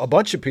 So a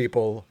bunch of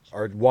people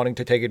are wanting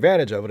to take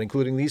advantage of it,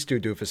 including these two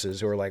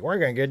doofuses who are like, "We're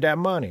going to get that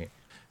money."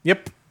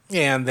 Yep.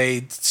 And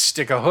they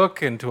stick a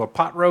hook into a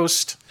pot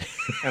roast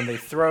and they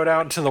throw it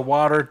out into the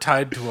water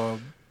tied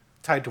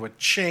to a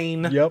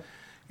chain. Yep.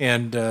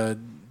 And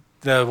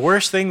the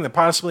worst thing that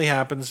possibly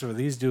happens for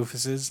these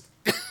doofuses,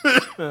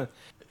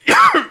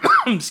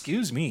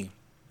 excuse me,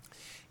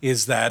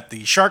 is that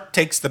the shark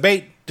takes the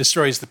bait,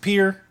 destroys the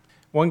pier.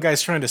 One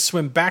guy's trying to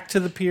swim back to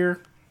the pier.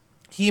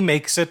 He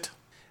makes it,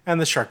 and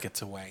the shark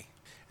gets away.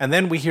 And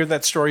then we hear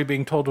that story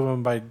being told to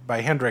him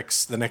by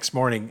Hendrix the next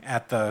morning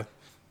at the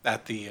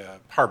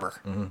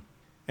harbor.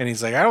 And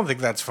he's like, "I don't think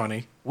that's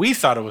funny. We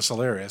thought it was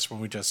hilarious when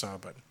we just saw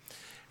it."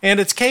 And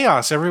it's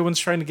chaos. Everyone's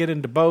trying to get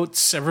into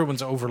boats.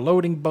 Everyone's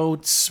overloading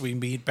boats. We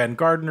meet Ben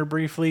Gardner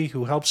briefly,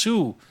 who helps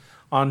who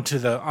onto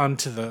the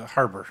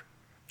harbor.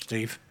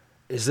 Steve,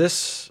 Is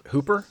this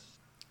Hooper?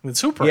 it's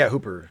Hooper. Yeah,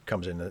 Hooper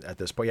comes in at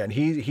this point. Yeah, and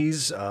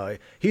he's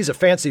a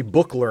fancy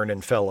book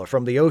learning fella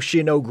from the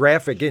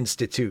Oceanographic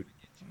Institute.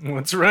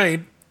 That's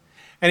right.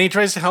 And he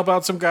tries to help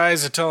out some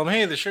guys to tell him,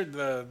 "Hey,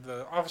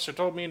 the officer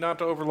told me not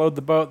to overload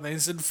the boat." And they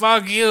said,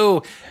 "Fuck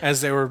you,"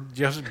 as they were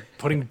just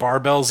putting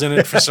barbells in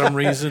it for some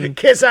reason.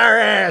 Kiss our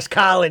ass,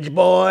 college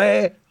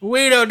boy.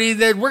 "We don't need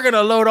that. We're going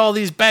to load all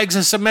these bags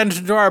of cement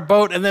into our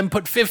boat and then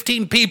put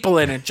 15 people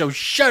in it. So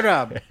shut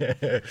up.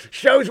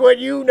 Shows what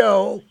you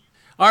know.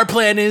 Our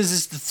plan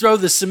is to throw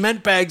the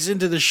cement bags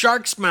into the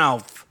shark's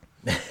mouth."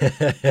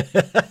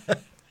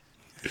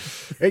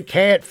 It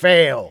can't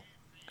fail.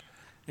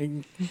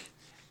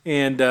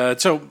 And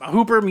so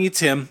Hooper meets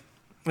him,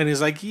 and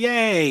he's like,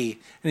 "Yay!"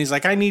 And he's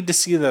like, "I need to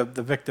see the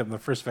victim, the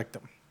first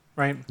victim."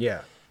 Right?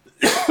 Yeah.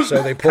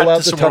 So they pull Cut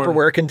out to the some more-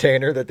 Tupperware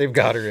container that they've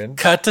got her in.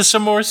 Cut to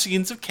some more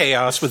scenes of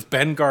chaos with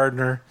Ben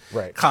Gardner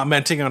Right.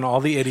 commenting on all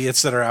the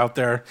idiots that are out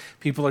there.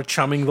 People are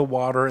chumming the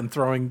water and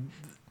throwing.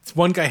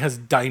 One guy has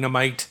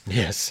dynamite.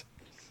 Yes.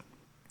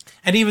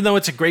 And even though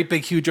it's a great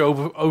big huge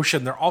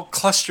ocean, they're all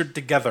clustered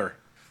together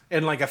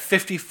in like a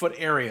 50-foot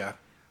area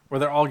where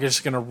they're all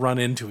just going to run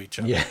into each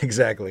other. Yeah,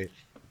 exactly.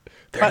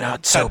 They're But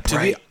not so cut to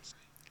bright.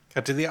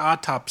 Cut to the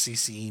autopsy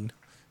scene,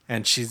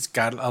 and she's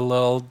got a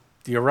little.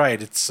 You're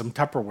right. It's some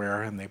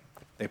Tupperware, and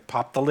they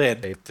pop the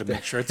lid to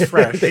make sure it's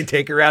fresh. They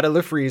take her out of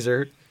the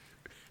freezer.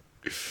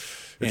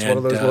 It's one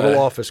of And, those little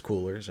office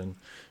coolers, and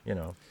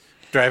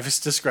Dreyfus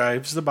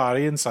describes the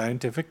body in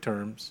scientific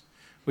terms.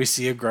 We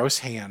see a gross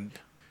hand,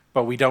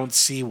 but we don't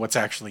see what's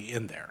actually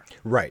in there.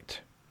 right.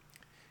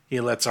 He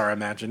lets our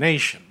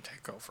imagination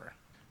take over,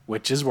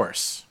 which is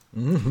worse.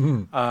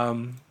 And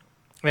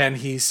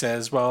he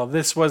says, "Well,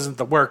 this wasn't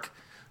the work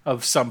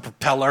of some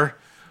propeller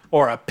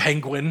or a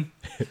penguin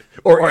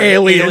Or an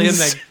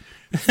aliens.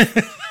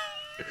 that-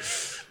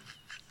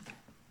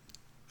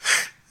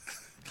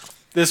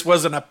 This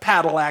wasn't a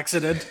paddle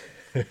accident."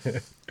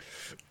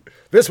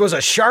 This was a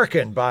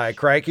sharkin' by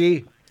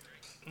crikey.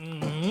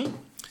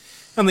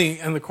 And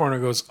the coroner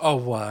goes, "Oh,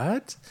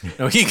 what?"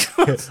 No, he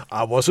goes,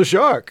 I was a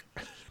shark.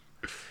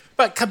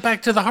 "But come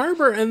back to the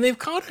harbor, and they've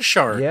caught a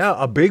shark, Yeah,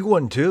 a big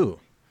one too.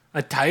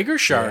 a tiger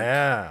shark,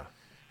 Yeah.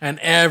 and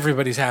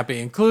everybody's happy,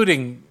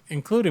 including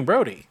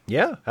Brody."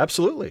 Yeah,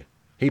 absolutely.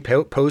 He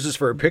poses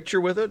for a picture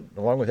with it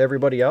along with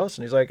everybody else,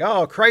 and he's like,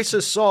 "Oh,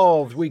 crisis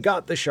solved. We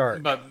got the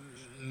shark." But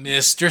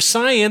Mr.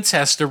 Science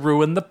has to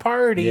ruin the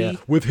party. Yeah,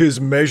 with his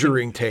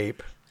measuring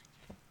tape.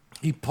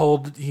 He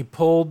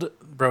pulled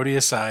Brody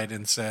aside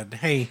and said,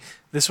 "Hey,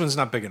 this one's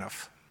not big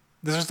enough.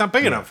 This is not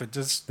big enough.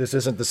 This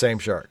isn't the same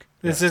shark.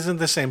 This isn't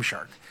the same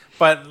shark.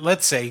 But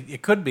let's say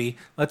it could be.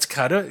 Let's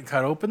cut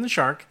open the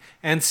shark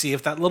and see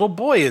if that little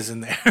boy is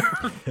in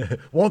there."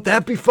 Won't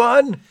that be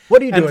fun?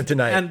 What are you doing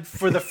tonight? And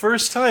for the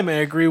first time, I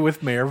agree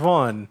with Mayor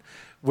Vaughn.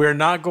 We're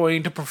not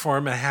going to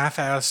perform a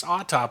half-assed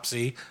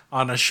autopsy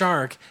on a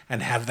shark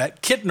and have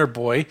that Kittner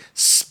boy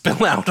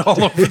spill out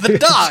all over the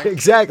dock.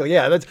 Exactly.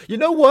 Yeah. You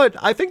know what?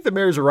 I think the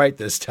mayor's right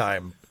this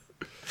time.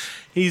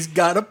 He's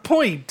got a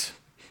point.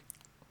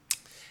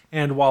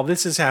 And while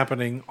this is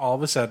happening, all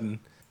of a sudden,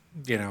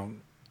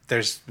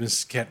 there's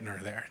Miss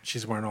Kittner there.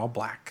 She's wearing all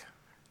black.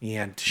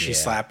 And she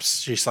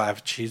slaps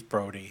Chief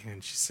Brody.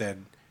 And she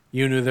said,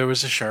 "You knew there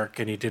was a shark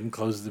and you didn't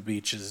close the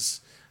beaches.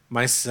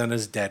 My son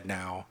is dead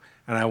now.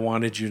 And I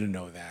wanted you to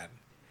know that."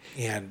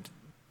 And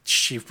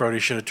Chief Brody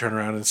should have turned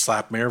around and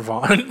slapped Mayor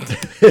Vaughn.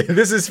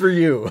 This is for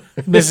you.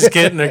 Mrs.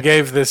 Kittner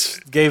gave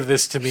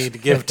this to me to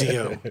give to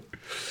you.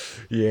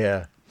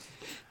 Yeah.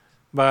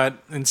 But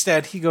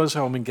instead, he goes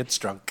home and gets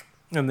drunk.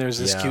 And there's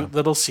this cute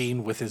little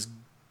scene with his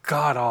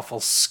god-awful,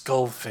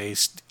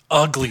 skull-faced,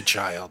 ugly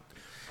child.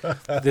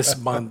 This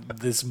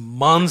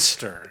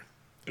monster.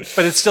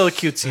 But it's still a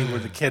cute scene where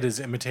the kid is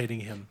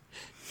imitating him.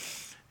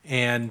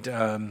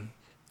 And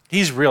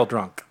he's real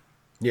drunk.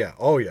 Yeah.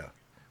 Oh, yeah.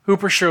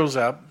 Hooper shows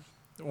up,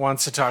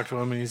 wants to talk to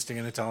him, and he's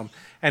going to tell him.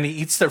 And he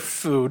eats their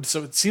food,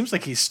 so it seems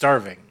like he's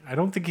starving. I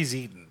don't think he's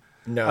eaten.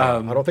 No,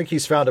 I don't think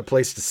he's found a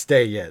place to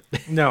stay yet.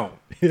 No.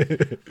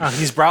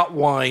 He's brought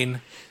wine.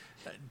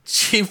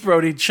 Chief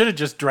Brody should have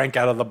just drank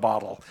out of the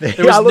bottle.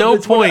 There was no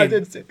point.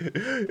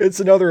 It's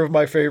another of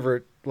my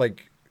favorite,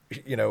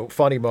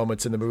 funny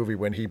moments in the movie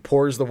when he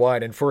pours the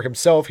wine, and for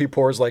himself, he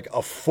pours like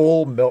a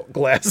full milk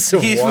glass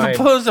of wine. He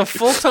pours a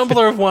full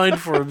tumbler of wine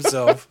for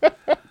himself.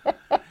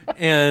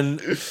 And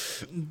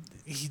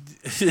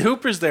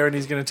Hooper's there, and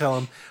he's going to tell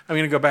him, "I'm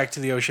going to go back to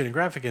the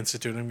Oceanographic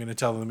Institute, and I'm going to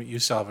tell them that you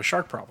still have a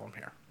shark problem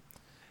here."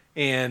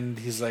 And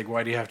he's like,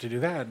 "Why do you have to do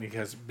that?"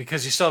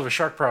 Because you still have a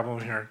shark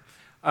problem here.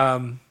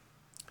 And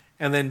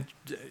then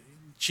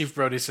Chief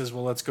Brody says,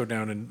 "Well, let's go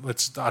down and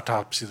let's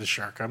autopsy the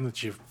shark. I'm the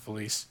chief of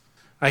police.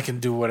 I can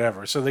do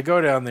whatever." So they go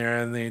down there,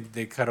 and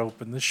they cut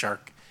open the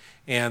shark.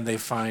 And they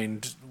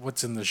find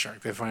what's in the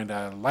shark. They find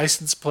a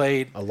license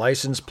plate.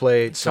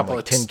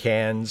 Some tin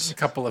cans. A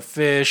couple of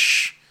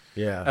fish.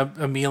 Yeah.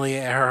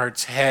 Amelia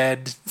Earhart's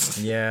head.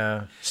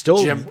 Yeah.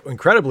 Still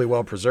incredibly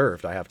well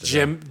preserved, I have to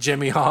say.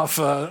 Jimmy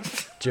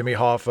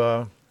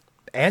Hoffa.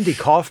 Andy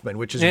Kaufman,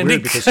 which is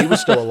weird because he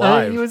was still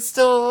alive. He was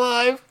still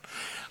alive.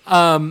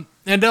 And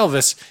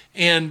Elvis.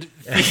 And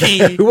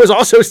who was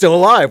also still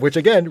alive, which,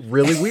 again,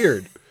 really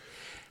weird.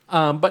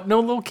 But no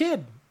little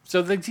kid.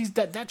 So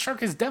that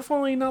shark is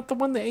definitely not the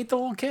one that ate the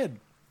little kid.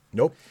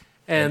 Nope.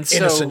 And so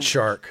innocent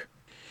shark.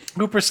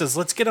 Hooper says,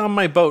 "Let's get on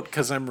my boat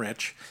because I'm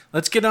rich.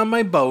 Let's get on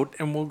my boat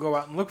and we'll go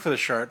out and look for the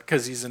shark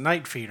because he's a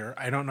night feeder."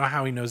 I don't know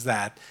how he knows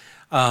that.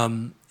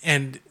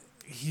 And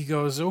he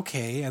goes,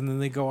 "Okay." And then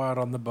they go out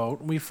on the boat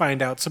and we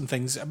find out some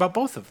things about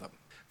both of them.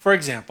 For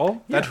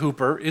example, that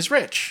Hooper is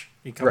rich.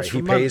 He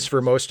pays for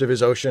most of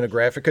his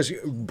oceanographic, because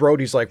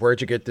Brody's like,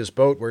 "Where'd you get this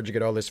boat? Where'd you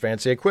get all this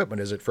fancy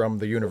equipment? Is it from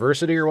the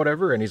university or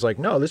whatever?" And he's like,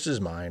 "No, this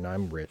is mine.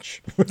 I'm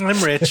rich."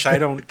 I'm rich. I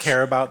don't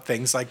care about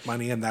things like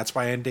money, and that's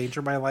why I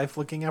endanger my life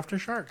looking after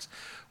sharks.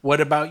 What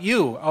about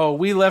you? "Oh,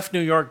 we left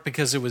New York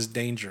because it was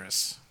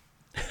dangerous."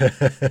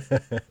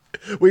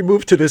 We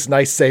moved to this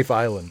nice, safe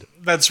island.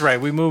 That's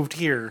right. We moved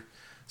here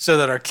so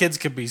that our kids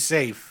could be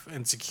safe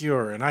and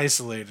secure and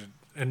isolated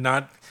and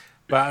not...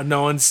 But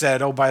no one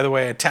said, "Oh, by the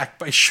way, attacked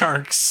by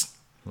sharks."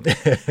 But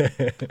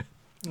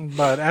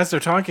as they're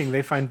talking,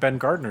 they find Ben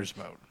Gardner's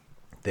boat.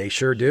 They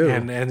sure do.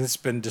 And it's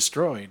been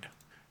destroyed.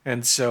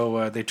 And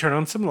so they turn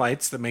on some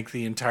lights that make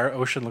the entire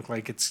ocean look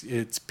like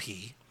it's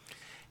pee.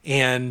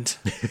 And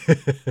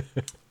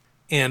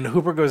and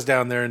Hooper goes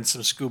down there in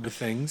some scuba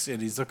things,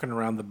 and he's looking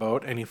around the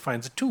boat, and he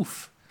finds a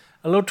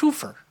little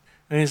toofer.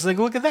 And he's like,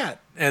 "Look at that."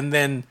 And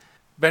then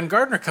Ben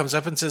Gardner comes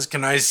up and says,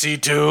 "Can I see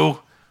too?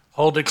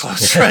 Hold it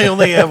closer. I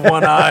only have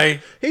one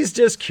eye." He's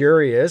just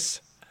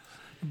curious.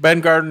 Ben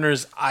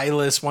Gardner's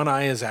eyeless. One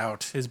eye is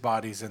out. His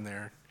body's in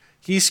there.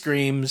 He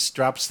screams,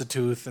 drops the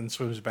tooth, and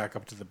swims back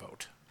up to the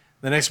boat.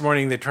 The next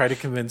morning, they try to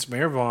convince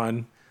Mayor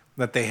Vaughn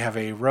that they have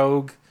a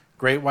rogue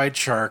great white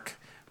shark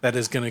that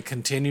is going to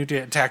continue to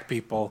attack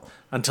people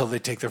until they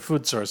take their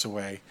food source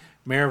away.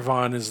 Mayor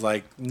Vaughn is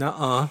like,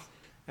 "Nuh-uh."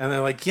 And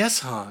they're like, "Yes,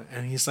 huh?"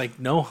 And he's like,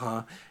 "No,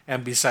 huh?"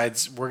 And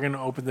besides, we're going to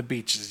open the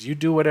beaches. You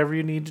do whatever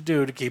you need to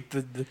do to keep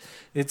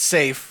it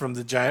safe from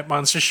the giant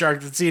monster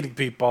shark that's eating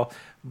people.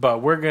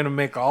 But we're going to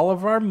make all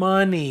of our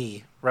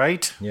money,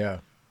 right? Yeah,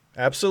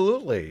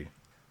 absolutely.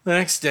 The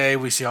next day,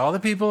 we see all the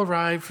people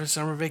arrive for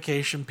summer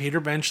vacation. Peter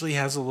Benchley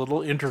has a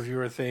little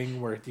interviewer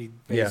thing where he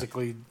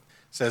basically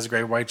says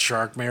great white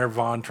shark. Mayor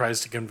Vaughn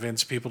tries to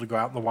convince people to go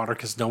out in the water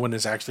because no one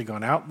has actually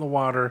gone out in the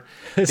water.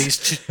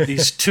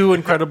 These two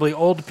incredibly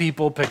old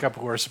people pick up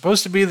who are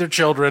supposed to be their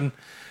children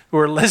who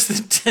are less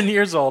than 10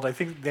 years old. I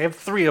think they have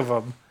 3 of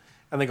them.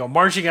 And they go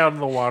marching out in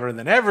the water, and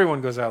then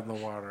everyone goes out in the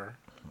water,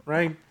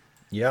 right?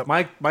 Yep.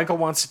 Michael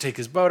wants to take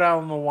his boat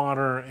out in the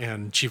water,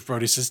 and Chief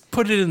Brody says,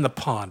 put it in the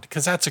pond,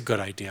 because that's a good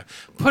idea.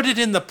 Put it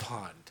in the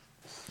pond.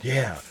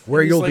 Yeah,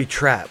 where you'll be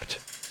trapped.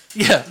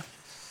 Yeah.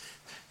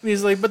 And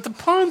he's like, but the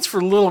pond's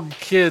for little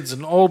kids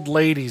and old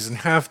ladies and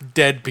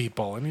half-dead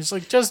people. And he's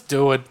like, just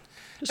do it.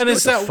 Just do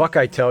what the fuck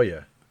I tell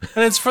you.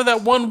 And it's for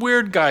that one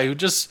weird guy who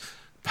just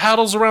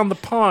paddles around the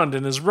pond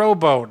in his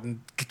rowboat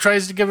and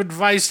tries to give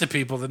advice to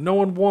people that no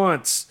one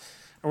wants.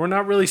 And we're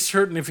not really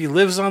certain if he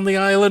lives on the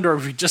island or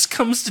if he just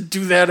comes to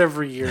do that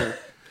every year.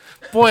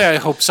 Boy, I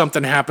hope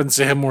something happens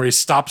to him where he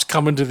stops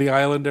coming to the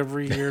island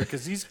every year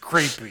because he's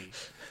creepy.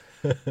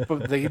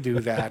 But they do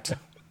that.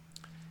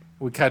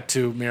 We cut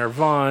to Mayor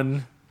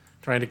Vaughn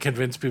trying to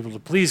convince people to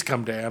please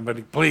come to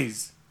Amity,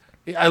 please.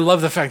 I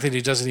love the fact that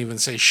he doesn't even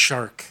say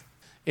shark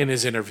in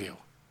his interview.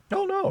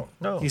 No.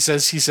 He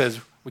says,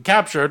 we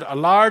captured a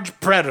large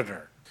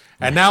predator,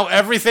 and now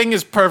everything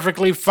is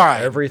perfectly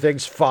fine.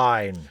 Everything's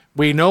fine.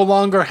 We no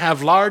longer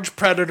have large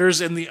predators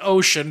in the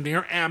ocean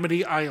near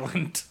Amity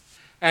Island.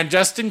 And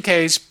just in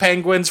case,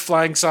 penguins,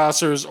 flying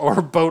saucers,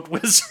 or boat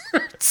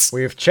wizards.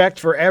 We've checked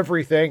for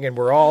everything, and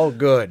we're all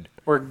good.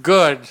 We're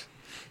good.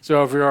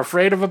 So if you're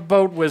afraid of a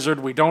boat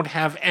wizard, we don't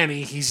have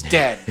any. He's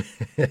dead.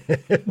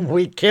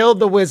 We killed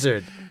the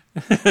wizard.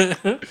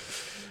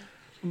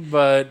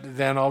 But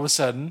then all of a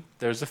sudden,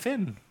 there's a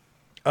fin.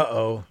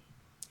 Uh-oh.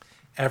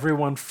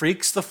 Everyone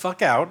freaks the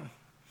fuck out.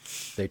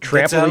 They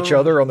trample each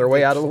other on their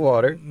way out of the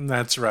water.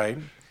 That's right.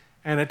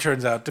 And it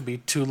turns out to be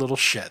 2 little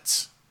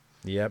shits.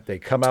 Yep, they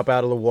come up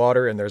out of the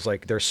water, and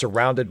they're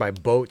surrounded by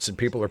boats, and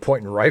people are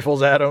pointing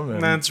rifles at them. And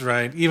That's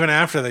right. Even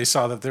after they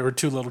saw that there were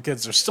 2 little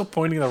kids, they're still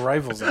pointing their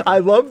rifles at them. I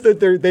love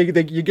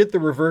that you get the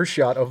reverse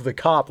shot of the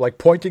cop like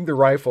pointing the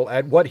rifle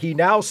at what he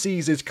now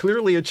sees is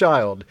clearly a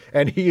child,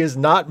 and he is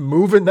not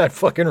moving that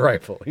fucking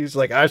rifle. He's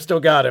like, I still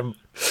got him.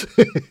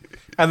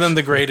 And then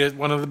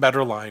one of the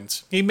better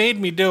lines. He made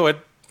me do it.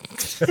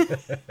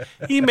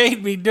 He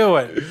made me do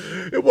it.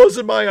 It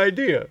wasn't my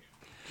idea.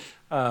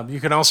 You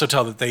can also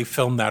tell that they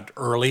filmed that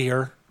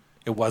earlier.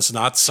 It was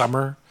not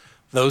summer.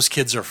 Those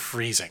kids are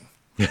freezing.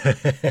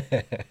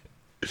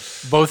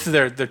 Both of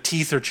their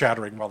teeth are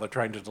chattering while they're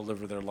trying to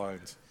deliver their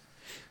lines.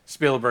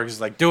 Spielberg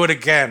is like, do it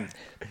again.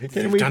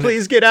 Can we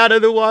please get out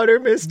of the water,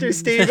 Mr.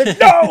 Steven?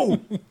 No!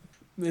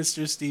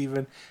 Mr.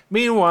 Steven.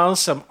 Meanwhile,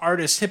 some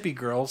artist hippie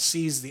girl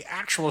sees the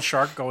actual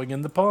shark going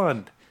in the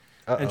pond.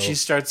 Uh-oh. And she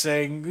starts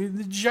saying,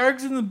 the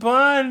shark's in the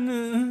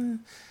pond.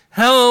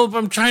 Help,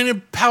 I'm trying to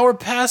power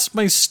past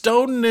my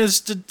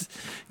stonedness to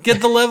get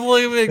the level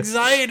of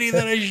anxiety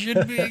that I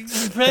should be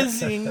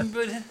expressing,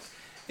 but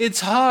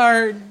it's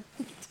hard.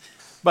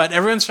 But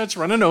everyone starts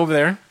running over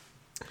there.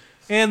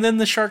 And then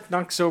the shark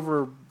knocks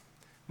over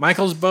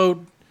Michael's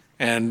boat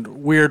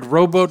and weird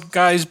rowboat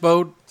guy's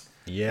boat.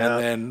 Yeah.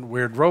 And then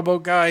weird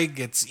rowboat guy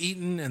gets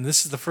eaten. And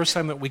this is the first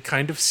time that we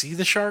kind of see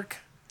the shark.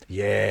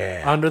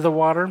 Yeah. Under the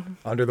water.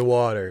 Under the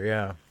water,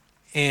 yeah.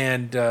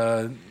 And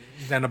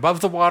then above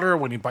the water,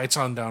 when he bites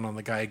down on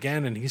the guy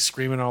again, and he's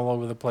screaming all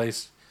over the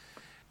place.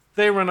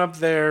 They run up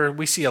there.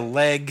 We see a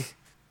leg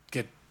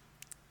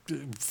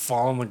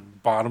fall on the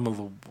bottom of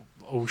the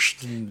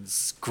ocean.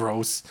 It's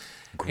gross.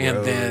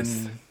 And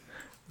then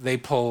they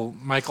pull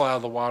Michael out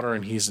of the water,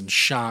 and he's in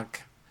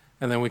shock.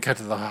 And then we cut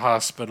to the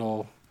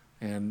hospital,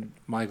 and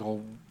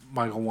Michael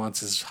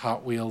wants his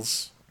Hot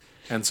Wheels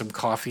and some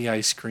coffee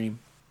ice cream.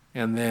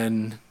 And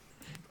then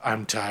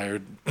I'm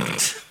tired.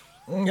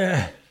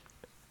 Yeah.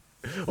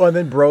 Well, and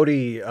then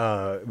Brody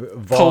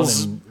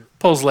Vaughn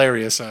pulls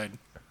Larry aside.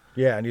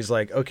 Yeah, and he's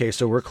like, okay,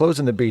 so we're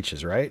closing the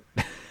beaches, right?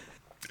 And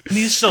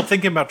he's still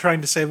thinking about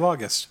trying to save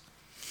August.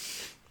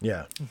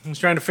 Yeah. He's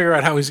trying to figure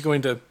out how he's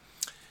going to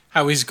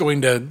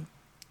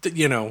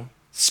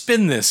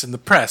spin this in the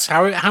press.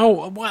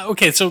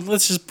 Okay, so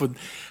let's just put,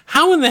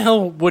 how in the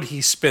hell would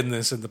he spin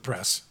this in the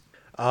press?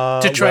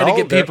 To try to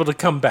get people to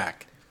come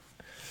back.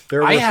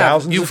 There were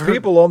thousands of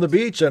people on the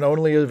beach, and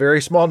only a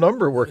very small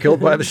number were killed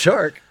by the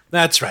shark.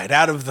 That's right.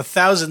 Out of the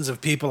thousands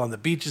of people on the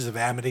beaches of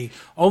Amity,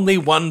 only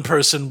one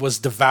person was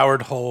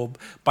devoured whole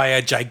by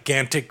a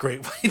gigantic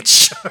great white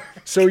shark.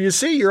 So you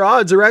see, your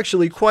odds are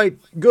actually quite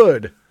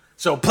good.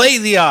 So play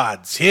the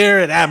odds here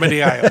at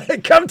Amity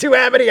Island. Come to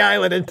Amity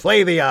Island and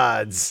play the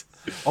odds.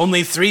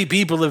 Only 3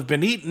 people have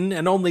been eaten,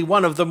 and only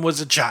one of them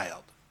was a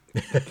child.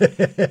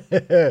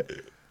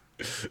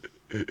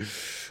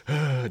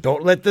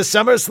 Don't let the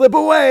summer slip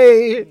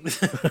away.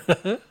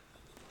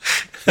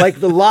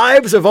 Like the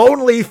lives of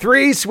only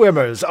 3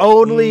 swimmers.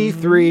 Only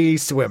 3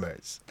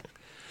 swimmers.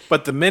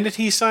 But the minute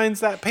he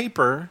signs that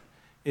paper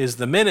is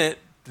the minute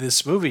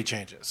this movie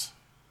changes.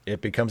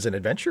 It becomes an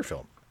adventure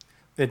film.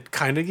 It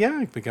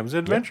becomes an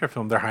adventure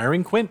film. They're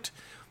hiring Quint.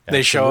 Absolutely.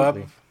 They show up.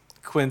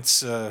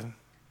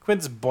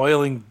 Quint's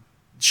boiling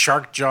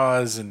shark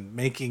jaws and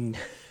making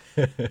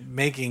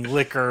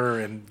liquor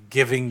and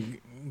giving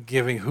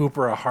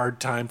Hooper a hard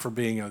time for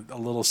being a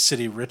little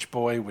city rich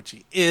boy, which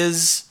he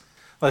is.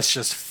 Let's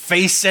just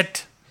face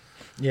it.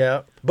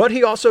 Yeah. But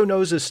he also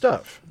knows his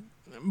stuff.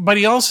 But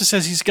he also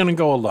says he's going to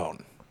go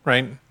alone,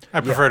 right?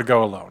 I prefer to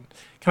go alone.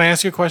 Can I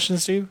ask you a question,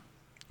 Steve?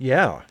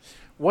 Yeah.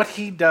 What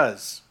he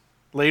does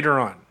later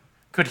on,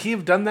 could he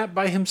have done that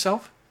by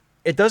himself?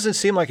 It doesn't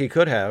seem like he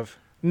could have.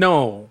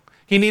 No.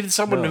 He needed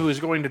someone No. who was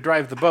going to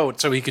drive the boat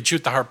so he could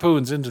shoot the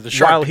harpoons into the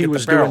shark While to he get the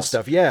was doing barrels.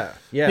 stuff. Yeah.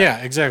 Yeah. Yeah,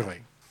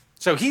 exactly.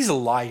 So he's a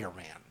liar,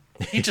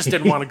 man. He just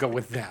didn't want to go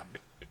with them.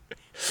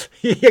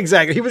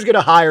 Exactly. He was going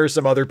to hire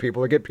some other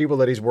people or get people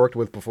that he's worked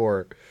with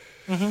before.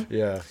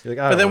 Yeah. He's like,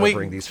 I don't then want we- to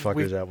bring these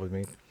fuckers out with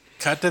me.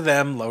 Cut to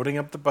them loading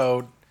up the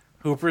boat.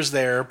 Hooper's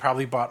there,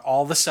 probably bought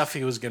all the stuff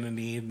he was going to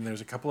need, and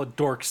there's a couple of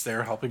dorks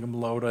there helping him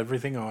load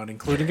everything on,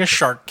 including a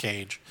shark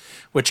cage,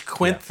 which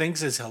Quint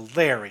thinks is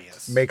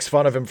hilarious. Makes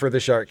fun of him for the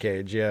shark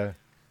cage, yeah.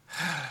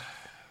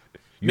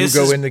 You Mrs.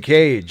 go in the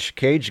cage.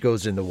 Cage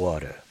goes in the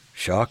water.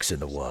 Shark's in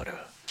the water.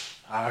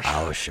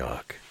 Our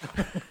shark.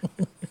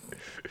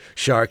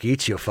 Shark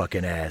eats your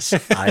fucking ass.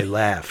 I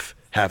laugh.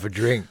 Have a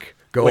drink.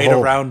 Go Wait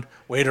home.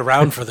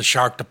 around for the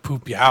shark to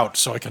poop you out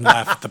so I can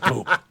laugh at the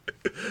poop.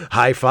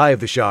 High five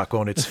the shark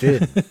on its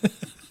fin.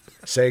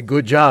 Say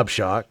good job,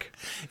 shark.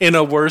 In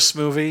a worse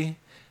movie,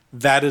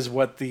 that is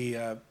what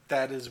the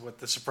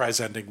surprise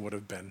ending would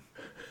have been.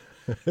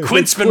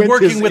 Quint's been Quint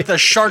working is- with the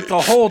shark the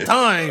whole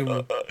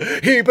time.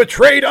 He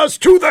betrayed us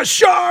to the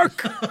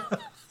shark.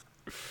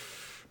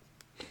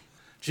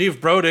 Chief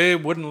Brody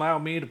wouldn't allow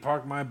me to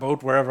park my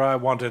boat wherever I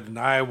wanted, and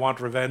I want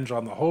revenge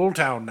on the whole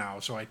town now,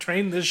 so I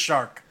trained this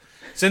shark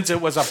since it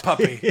was a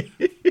puppy.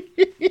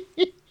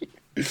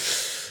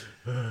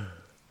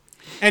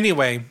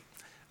 Anyway,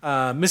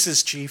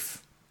 Mrs.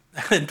 Chief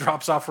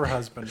drops off her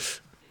husband,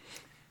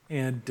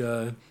 and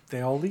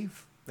they all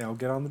leave. They all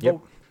get on the Yep.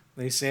 boat.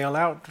 They sail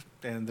out,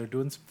 and they're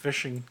doing some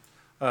fishing.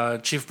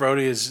 Chief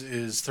Brody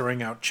is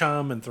throwing out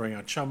chum and throwing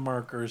out chum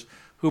markers.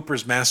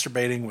 Hooper's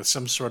masturbating with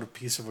some sort of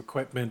piece of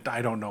equipment.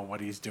 I don't know what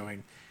he's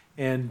doing.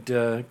 And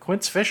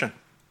Quint's fishing.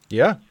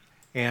 Yeah.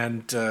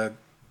 And to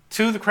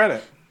the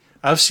credit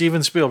of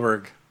Steven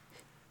Spielberg,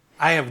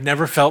 I have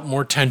never felt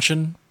more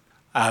tension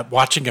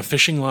watching a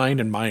fishing line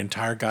in my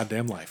entire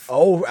goddamn life.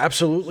 Oh,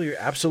 absolutely,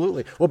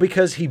 absolutely. Well,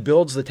 because he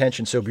builds the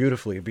tension so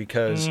beautifully,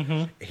 because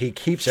he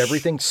keeps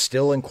everything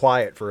still and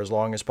quiet for as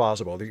long as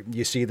possible.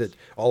 You see that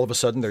all of a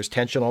sudden there's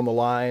tension on the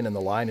line, and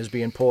the line is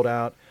being pulled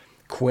out.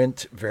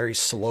 Quint very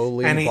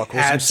slowly And he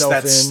buckles adds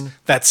himself in.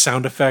 that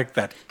sound effect,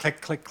 that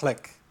click, click,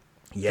 click.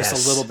 Yes.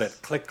 Just a little bit.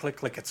 Click, click,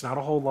 click. It's not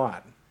a whole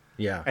lot.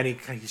 Yeah. And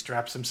he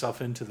straps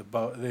himself into the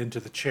boat, into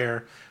the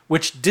chair,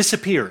 which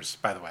disappears,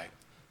 by the way.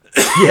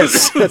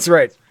 Yes, that's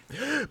right.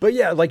 But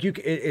yeah, like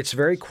it's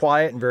very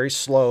quiet and very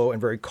slow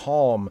and very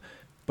calm,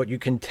 but you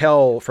can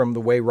tell from the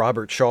way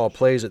Robert Shaw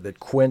plays it that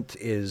Quint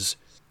is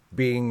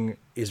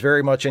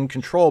very much in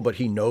control, but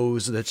he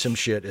knows that some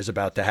shit is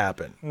about to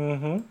happen.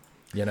 Mm-hmm.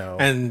 You know.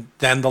 And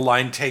then the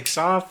line takes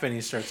off, and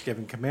he starts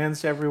giving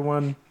commands to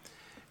everyone.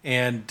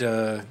 And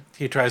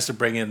he tries to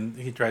bring in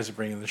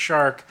the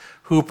shark.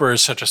 Hooper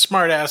is such a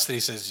smartass that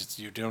he says,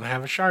 "You don't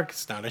have a shark.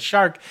 It's not a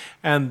shark."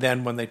 And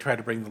then when they try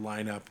to bring the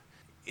line up,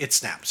 it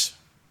snaps.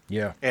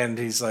 Yeah. And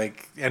he's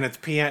like, and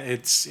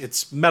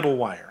it's metal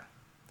wire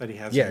that he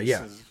has. Yeah, He yeah.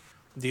 says,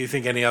 do you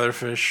think any other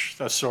fish,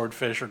 a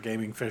swordfish or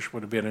gaming fish,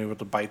 would have been able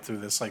to bite through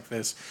this like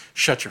this?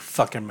 Shut your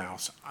fucking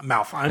mouth.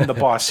 I'm the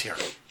boss here.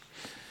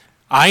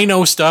 I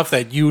know stuff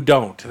that you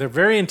don't. They're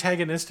very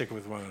antagonistic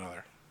with one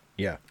another,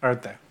 Yeah.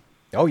 aren't they?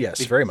 Oh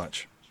yes, very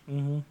much.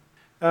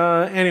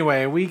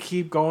 Anyway, we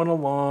keep going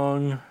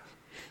along,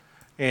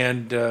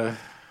 and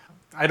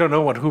I don't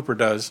know what Hooper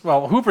does.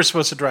 Well, Hooper's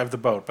supposed to drive the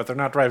boat, but they're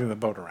not driving the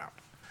boat around.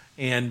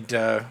 And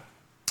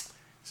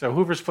so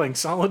Hooper's playing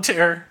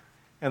solitaire,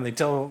 and they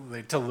tell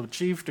the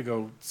chief to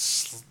go,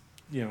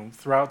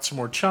 throw out some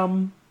more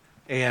chum.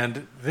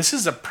 And this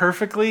is I'm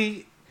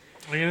going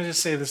to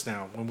just say this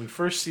now. When we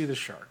first see the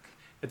shark,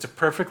 it's a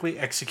perfectly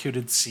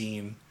executed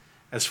scene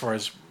as far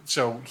as,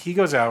 so he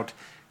goes out.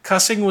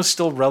 Cussing was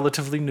still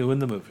relatively new in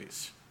the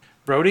movies.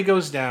 Brody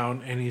goes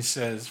down and he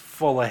says,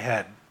 "Full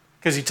ahead,"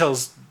 because he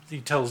tells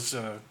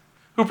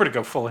Hooper to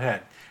go full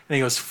ahead, and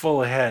he goes,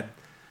 "Full ahead,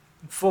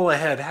 full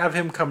ahead. Have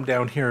him come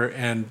down here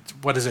and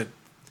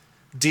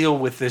deal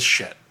with this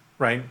shit,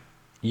 right?"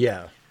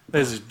 Yeah.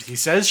 He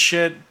says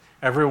shit.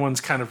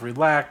 Everyone's kind of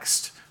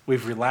relaxed.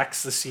 We've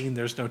relaxed the scene.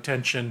 There's no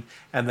tension,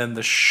 and then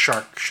the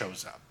shark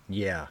shows up.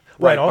 Yeah. Right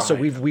Right. Also,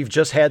 behind we've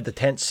just had the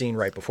tense scene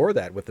right before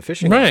that with the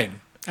fishing. Right,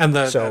 and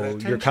So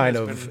you're kind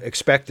of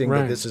expecting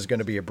Right. that this is going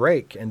to be a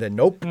break, and then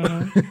nope.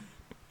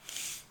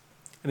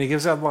 And he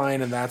gives that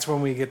line, and that's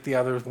when we get the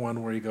other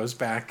one where he goes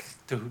back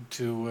to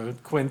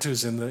Quint,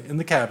 who's in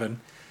the cabin.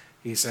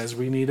 He says,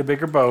 "We need a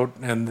bigger boat,"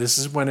 and this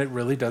is when it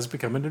really does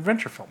become an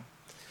adventure film.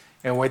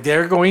 And what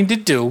they're going to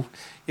do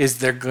is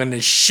they're going to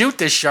shoot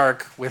the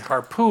shark with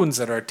harpoons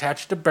that are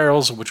attached to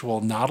barrels, which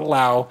will not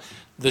allow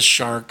the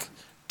shark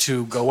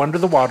to go under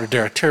the water.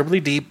 They're terribly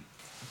deep,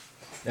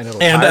 And,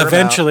 it'll and tire 'em out.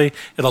 eventually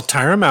it'll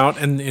tire him out,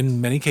 and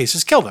in many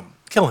cases kill him.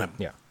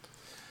 Yeah.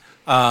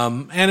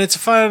 And it's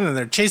fun, and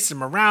they're chasing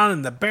him around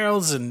in the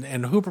barrels, and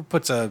Hooper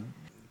puts a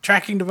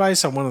tracking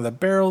device on one of the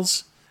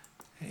barrels,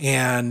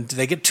 and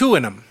they get 2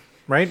 in them,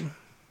 right?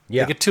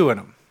 Yeah. They get 2 in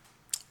them.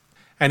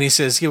 And he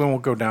says he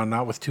won't go down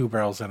not with 2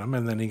 barrels in him,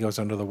 and then he goes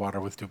under the water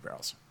with 2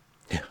 barrels.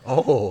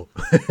 Oh.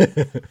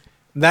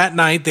 That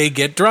night they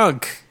get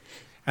drunk,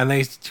 and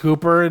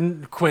Hooper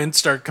and Quint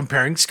start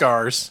comparing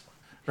scars,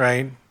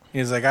 right?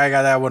 He's like, I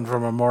got that one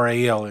from a moray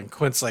eel, and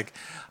Quint's like,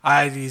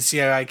 you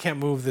see, I can't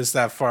move this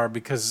that far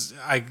because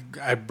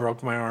I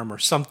broke my arm or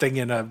something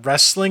in a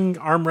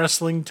arm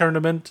wrestling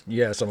tournament.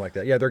 Yeah, something like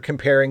that. Yeah, they're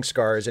comparing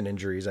scars and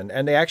injuries,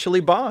 and they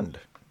actually bond.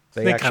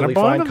 They kinda actually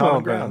bond find a little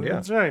common bit. ground. Yeah.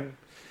 That's right.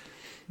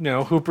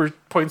 Hooper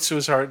points to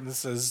his heart and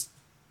says,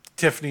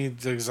 Tiffany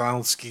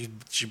Dzalski,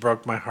 she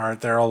broke my heart.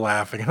 They're all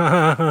laughing.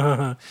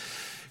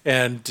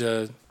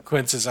 And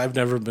Quint says, I've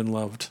never been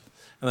loved.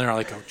 And they're all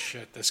like, oh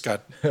shit,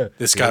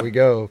 Here we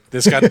go.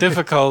 This got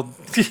difficult.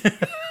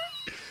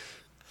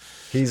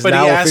 He's But he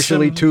now asked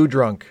officially him- too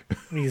drunk.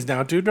 He's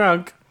now too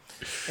drunk.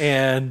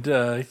 And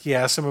he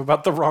asks him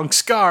about the wrong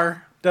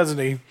scar, doesn't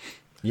he?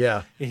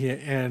 Yeah.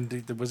 And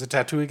there was a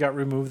tattoo he got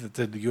removed at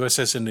the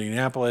USS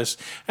Indianapolis.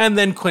 And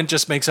then Quint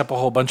just makes up a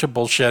whole bunch of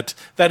bullshit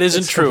that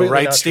isn't It's true, completely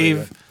right, not true,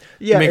 Steve?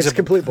 Yeah, Makes it's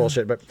complete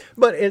bullshit. But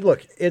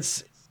look,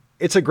 it's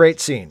a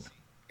great scene,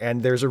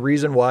 and there's a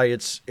reason why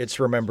it's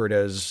remembered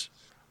as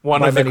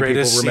One by of the many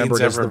greatest people remembered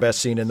scenes as ever. the best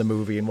scene in the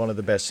movie and one of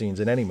the best scenes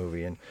in any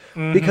movie, and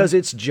because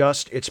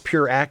it's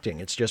pure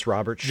acting. It's just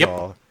Robert Yep.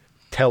 Shaw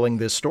telling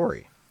this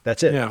story.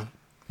 That's it. Yeah.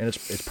 And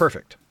it's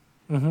perfect.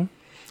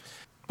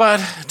 But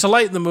to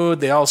lighten the mood,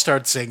 they all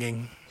start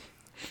singing.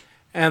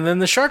 And then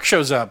the shark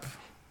shows up.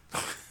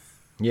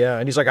 Yeah,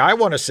 and he's like, I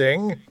want to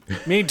sing.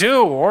 Me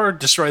too, or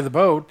destroy the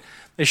boat.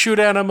 They shoot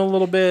at him a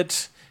little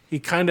bit. He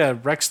kind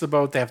of wrecks the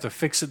boat. They have to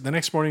fix it. The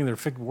next morning, they're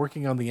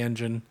working on the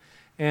engine.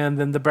 And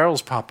then the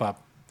barrels pop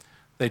up.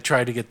 They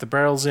try to get the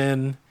barrels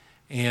in.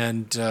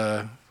 And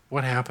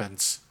what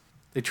happens?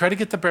 They try to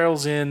get the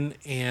barrels in,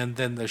 and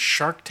then the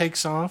shark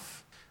takes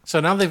off. So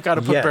now they've got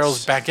to put Yes.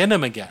 barrels back in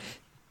him again,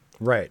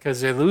 Right. because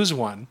they lose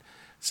one.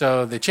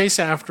 So they chase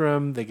after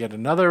him. They get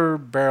another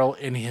barrel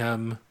in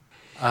him.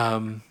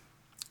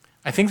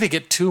 I think they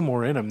get 2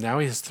 more in him. Now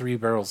he has 3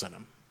 barrels in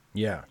him.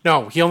 Yeah.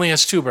 No, he only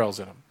has 2 barrels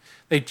in him.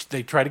 They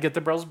try to get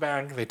the barrels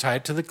back. They tie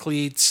it to the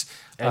cleats.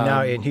 And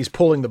now and he's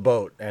pulling the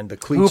boat, and the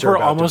cleats are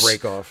about to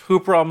break off.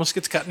 Hooper almost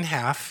gets cut in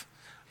half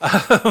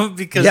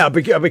because,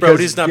 because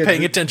Brody's not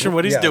paying attention to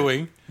what he's yeah.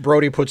 doing.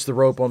 Brody puts the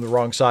rope on the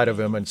wrong side of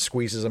him and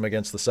squeezes him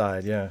against the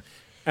side. Yeah.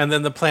 And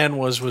then the plan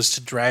was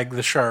to drag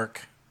the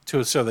shark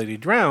so that he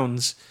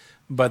drowns,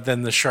 but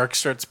then the shark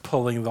starts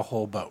pulling the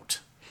whole boat.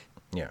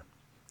 Yeah.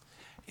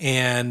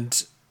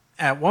 And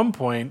at one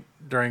point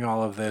during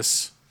all of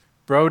this,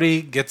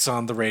 Brody gets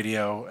on the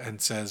radio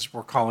and says,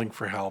 we're calling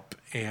for help,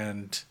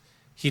 and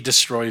he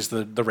destroys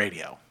the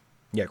radio.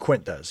 Yeah,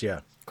 Quint does,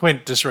 yeah.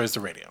 Quint destroys the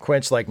radio.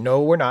 Quint's like,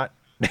 no, we're not.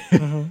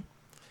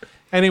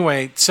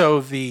 Anyway, so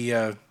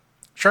the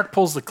shark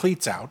pulls the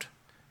cleats out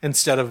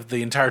instead of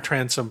the entire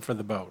transom for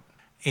the boat.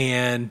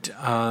 And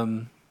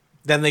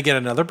then they get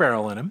another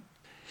barrel in him.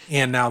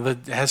 And now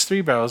it has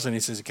 3 barrels, and he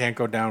says it can't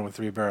go down with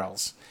 3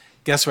 barrels.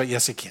 Guess what?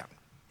 Yes, it can.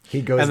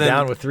 He goes And then-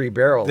 down with 3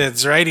 barrels.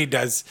 That's right, he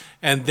does.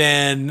 And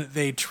then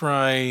they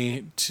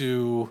try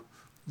to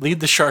lead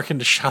the shark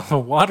into shallow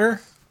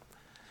water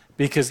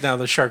because now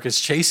the shark is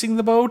chasing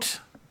the boat.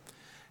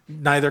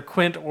 Neither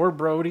Quint or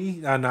Brody,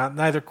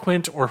 neither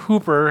Quint or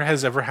Hooper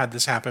has ever had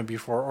this happen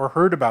before or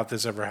heard about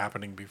this ever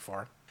happening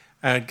before,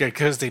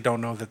 because they don't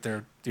know that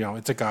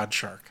it's a god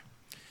shark.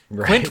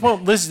 Right. Quint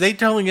won't listen. They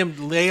telling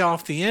him lay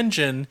off the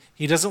engine.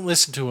 He doesn't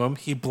listen to him.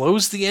 He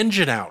blows the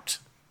engine out.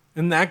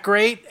 Isn't that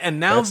great? And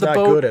now That's the not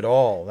boat good at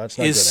all. That's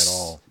not good is at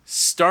all.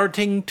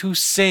 starting to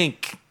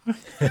sink.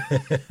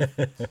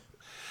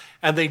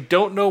 And they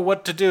don't know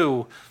what to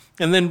do.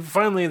 And then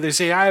finally they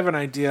say, I have an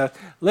idea.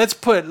 Let's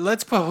put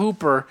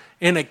Hooper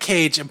in a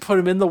cage and put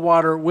him in the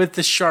water with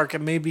the shark,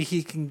 and maybe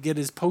he can get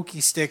his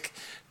pokey stick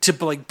to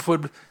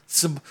put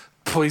some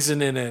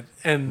poison in it.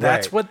 And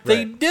that's Right, what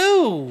they right.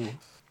 do.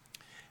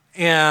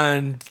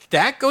 And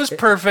that goes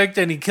perfect,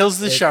 and he kills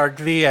the shark.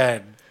 The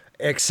end.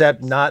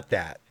 Except not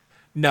that.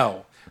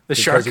 No. The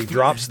Because shark he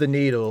drops the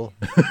needle.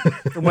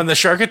 when the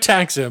shark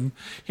attacks him,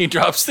 he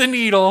drops the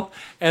needle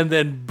and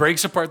then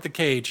breaks apart the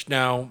cage.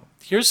 Now,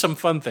 here's some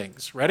fun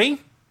things.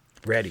 Ready?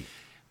 Ready.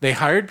 They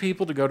hired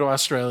people to go to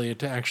Australia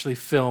to actually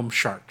film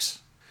sharks.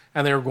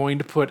 And they were going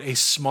to put a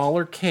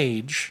smaller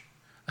cage,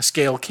 a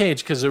scale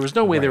cage, because there was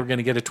no way they were going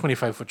to get a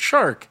 25-foot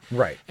shark.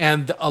 Right.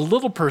 And a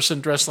little person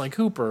dressed like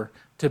Hooper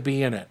to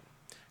be in it.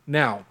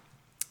 Now,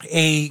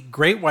 a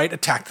great white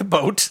attacked the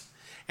boat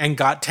and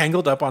got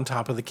tangled up on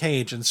top of the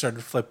cage and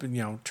started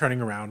flipping,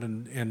 turning around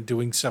and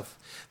doing stuff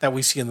that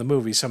we see in the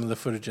movie, some of the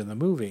footage in the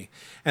movie.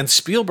 And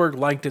Spielberg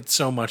liked it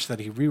so much that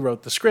he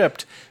rewrote the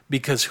script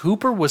because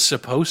Hooper was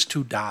supposed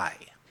to die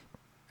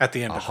at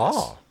the end of this.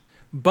 Aha.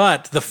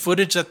 But the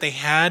footage that they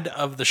had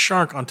of the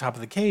shark on top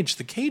of the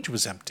cage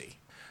was empty.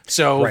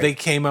 So Right. they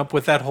came up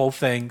with that whole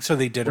thing. So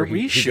they did a Where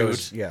he reshoot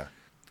goes- yeah.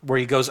 where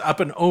he goes up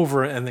and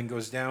over and then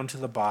goes down to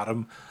the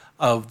bottom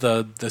of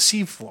the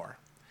sea floor.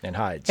 And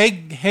hides.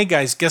 Hey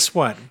guys, guess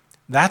what?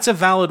 That's a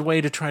valid way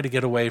to try to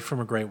get away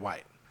from a great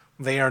white.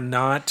 They're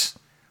not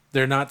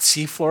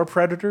seafloor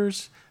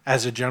predators.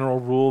 As a general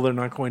rule, they're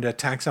not going to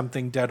attack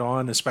something dead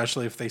on,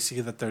 especially if they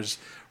see that there's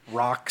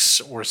rocks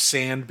or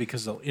sand,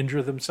 because they'll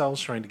injure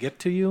themselves trying to get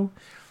to you.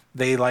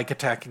 They like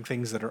attacking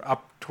things that are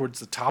up towards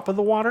the top of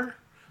the water.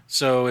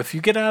 So if you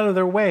get out of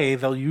their way,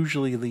 they'll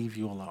usually leave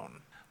you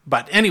alone.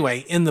 But anyway,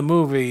 in the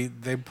movie,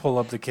 they pull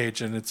up the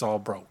cage and it's all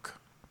broke.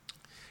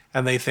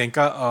 And they think,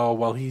 uh-oh,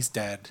 well, he's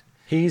dead.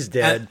 He's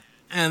dead.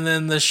 And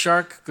then the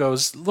shark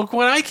goes, look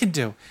what I can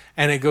do.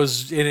 And it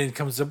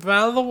comes up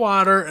out of the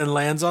water and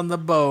lands on the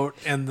boat.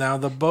 And now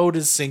the boat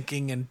is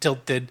sinking and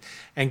tilted.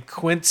 And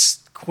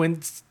Quint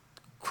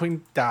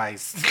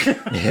dies.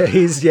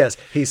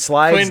 He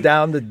slides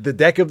down the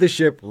deck of the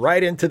ship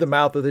right into the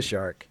mouth of the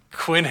shark.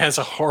 Quint has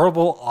a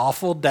horrible,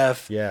 awful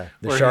death. Yeah,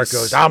 the shark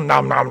goes, nom,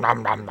 nom, nom,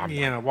 nom, nom, nom.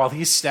 Yeah, while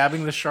he's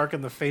stabbing the shark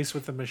in the face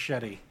with a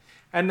machete.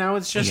 And now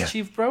it's just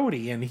Chief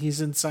Brody, and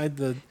he's inside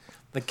the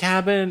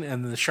cabin,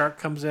 and the shark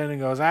comes in and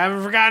goes, I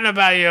haven't forgotten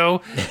about you.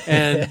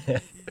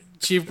 And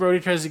Chief Brody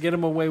tries to get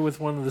him away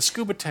with one of the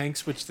scuba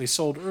tanks, which they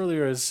sold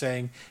earlier as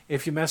saying,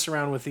 if you mess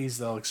around with these,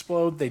 they'll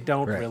explode. They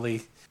don't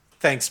really.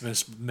 Thanks,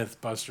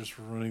 Mythbusters,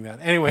 for ruining that.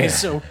 Anyway,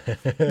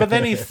 but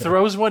then he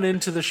throws one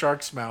into the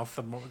shark's mouth.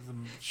 The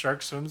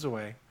shark swims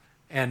away.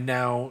 And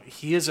now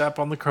he is up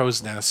on the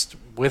crow's nest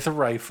with a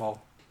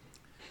rifle.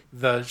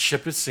 The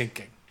ship is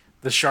sinking.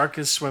 The shark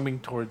is swimming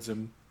towards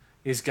him.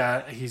 He's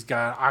got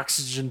an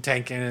oxygen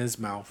tank in his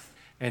mouth.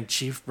 And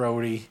Chief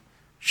Brody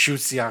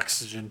shoots the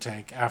oxygen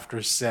tank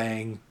after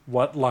saying,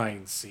 what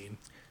line, Scene?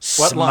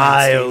 What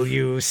Smile, line,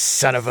 you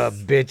son of a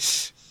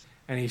bitch.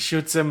 And he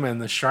shoots him,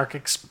 and the shark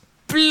explodes.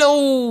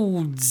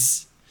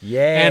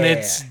 Yeah. And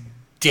it's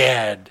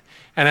dead.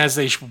 And as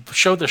they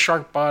show the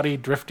shark body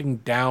drifting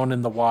down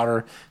in the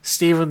water,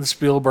 Steven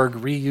Spielberg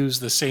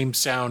reused the same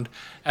sound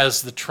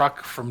as the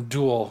truck from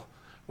Duel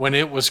when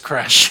it was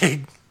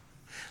crashing.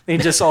 They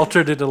just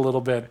altered it a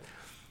little bit.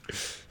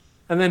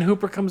 And then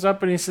Hooper comes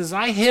up and he says,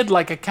 I hid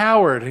like a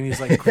coward. And he's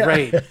like,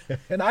 great.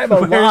 And I'm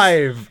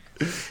alive.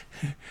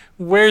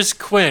 Where's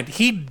Quint?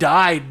 He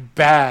died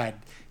bad.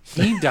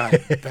 He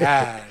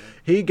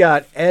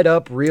got ed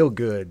up real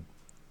good.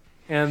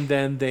 And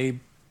then they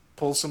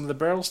pull some of the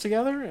barrels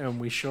together and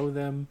we show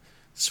them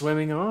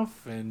swimming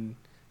off. And,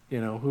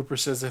 Hooper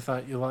says, I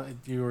thought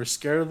you were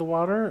scared of the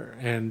water.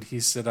 And he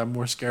said, I'm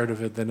more scared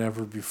of it than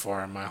ever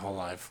before in my whole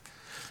life.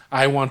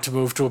 I want to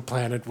move to a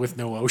planet with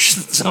no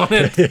oceans on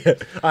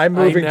it. I'm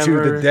moving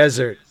to the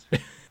desert.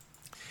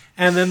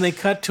 And then they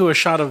cut to a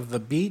shot of the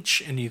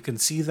beach, and you can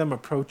see them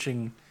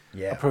approaching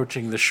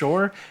the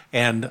shore.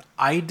 And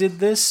I did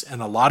this,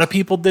 and a lot of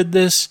people did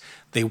this.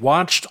 They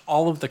watched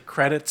all of the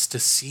credits to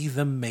see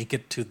them make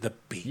it to the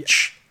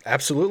beach. Yeah,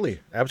 absolutely,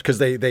 because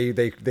they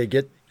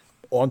get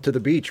onto the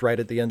beach right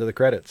at the end of the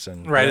credits,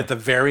 and at the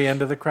very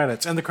end of the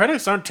credits, and the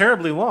credits aren't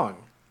terribly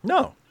long.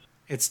 No.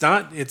 It's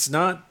not. It's.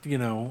 I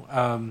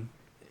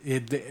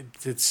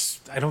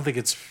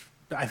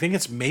think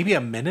it's maybe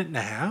a minute and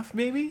a half,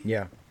 maybe.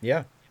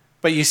 Yeah.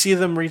 But you see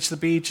them reach the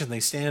beach and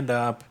they stand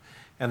up,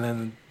 and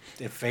then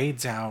it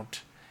fades out,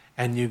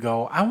 and you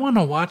go, "I want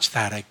to watch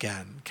that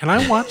again. Can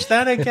I watch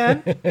that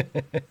again?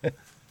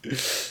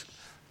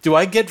 Do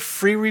I get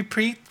free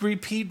repeat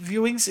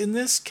viewings in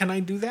this? Can I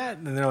do that?"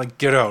 And they're like,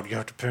 "Get out! You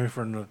have to pay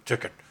for another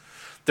ticket.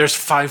 There's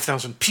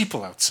 5,000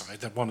 people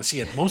outside that want to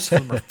see it. Most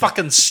of them are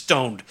fucking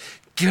stoned.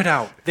 Get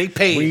out. They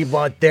paid. We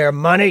want their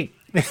money."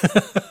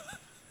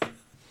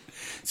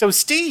 So,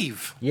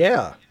 Steve.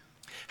 Yeah.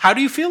 How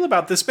do you feel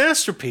about this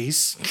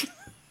masterpiece?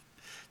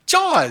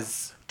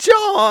 Jaws.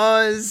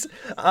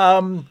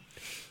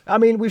 I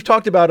mean, we've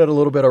talked about it a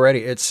little bit already.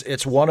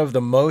 It's one of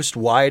the most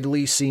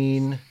widely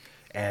seen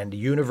and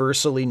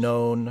universally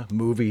known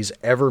movies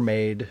ever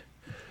made.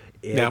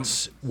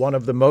 It's one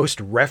of the most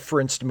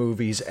referenced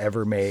movies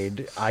ever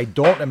made. I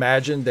don't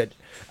imagine that...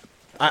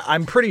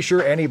 I'm pretty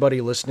sure anybody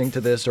listening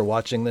to this or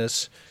watching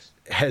this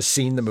has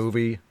seen the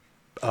movie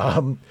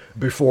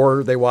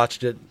before they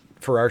watched it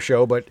for our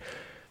show. But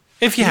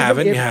if you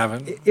haven't, you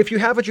haven't. If you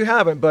haven't, you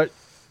haven't. But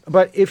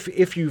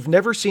if you've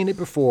never seen it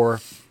before,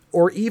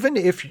 or even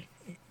if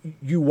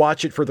you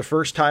watch it for the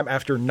first time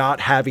after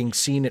not having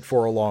seen it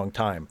for a long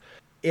time,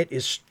 it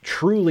is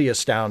truly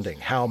astounding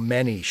how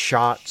many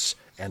shots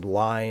and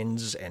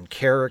lines and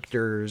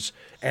characters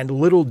and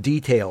little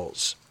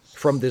details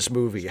from this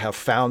movie have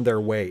found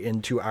their way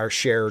into our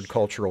shared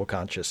cultural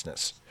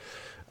consciousness.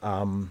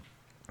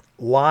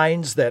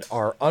 Lines that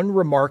are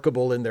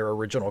unremarkable in their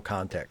original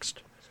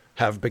context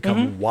have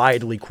become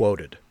widely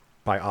quoted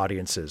by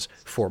audiences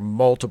for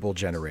multiple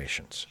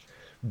generations.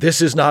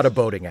 This is not a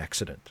boating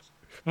accident.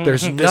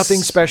 There's nothing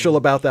special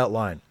about that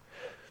line.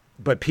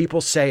 But people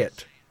say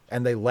it,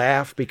 and they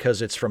laugh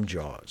because it's from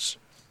Jaws.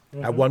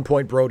 At one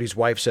point, Brody's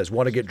wife says,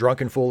 "Want to get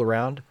drunk and fool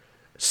around?"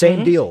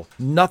 Same deal.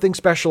 Nothing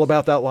special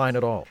about that line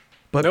at all.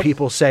 But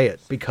people say it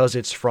because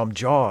it's from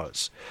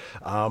Jaws.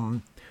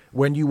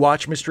 When you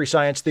watch Mystery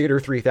Science Theater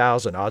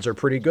 3000, odds are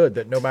pretty good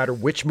that no matter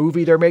which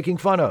movie they're making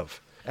fun of,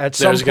 At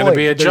some There's going to point,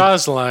 be a there's-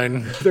 Jaws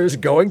line. There's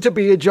going to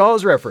be a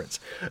Jaws reference.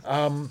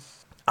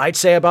 I'd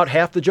say about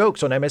half the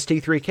jokes on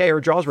MST3K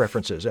are Jaws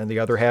references, and the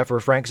other half are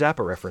Frank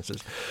Zappa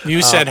references.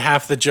 You said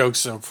half the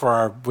jokes for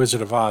our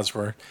Wizard of Oz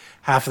were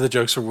half of the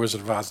jokes were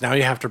Wizard of Oz. Now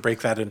you have to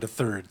break that into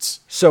thirds.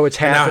 So it's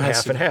now half it and has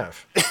half to and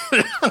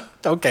be-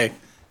 half. Okay,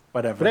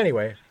 whatever. But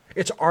anyway,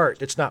 it's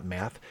art. It's not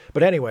math.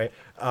 But anyway,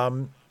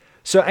 and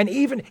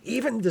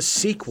even the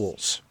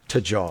sequels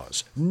to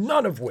Jaws,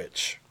 none of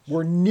which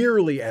were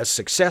nearly as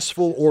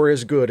successful or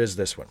as good as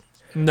this one,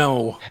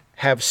 No.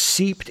 have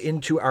seeped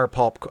into our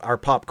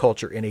pop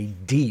culture in a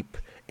deep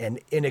and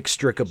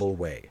inextricable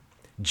way.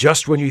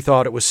 Just when you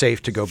thought it was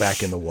safe to go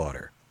back in the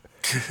water.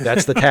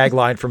 That's the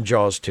tagline from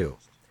Jaws 2.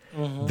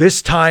 Mm-hmm.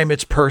 This time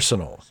it's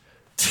personal.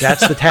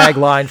 That's the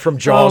tagline from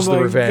Jaws oh the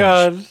my Revenge.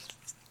 God.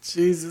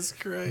 Jesus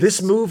Christ.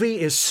 This movie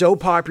is so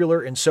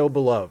popular and so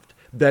beloved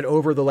that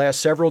over the last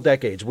several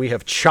decades, we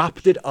have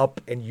chopped it up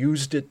and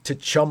used it to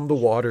chum the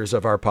waters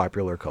of our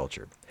popular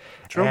culture.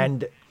 True.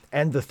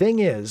 And the thing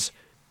is,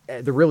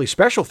 the really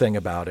special thing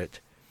about it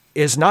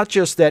is not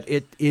just that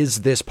it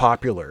is this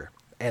popular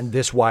and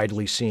this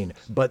widely seen,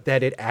 but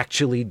that it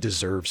actually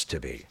deserves to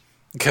be.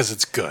 Because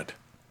it's good.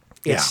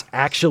 It's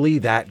actually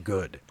that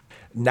good.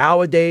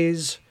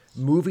 Nowadays,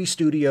 movie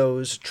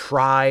studios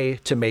try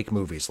to make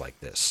movies like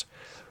this.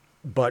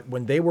 But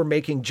when they were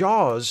making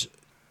Jaws,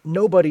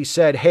 nobody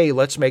said, hey,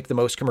 let's make the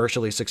most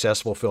commercially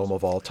successful film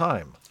of all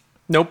time.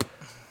 Nope.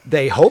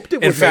 They hoped it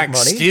would In fact,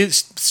 make money.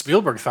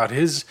 Spielberg thought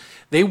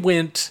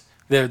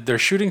their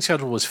shooting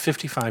schedule was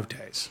 55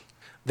 days.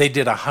 They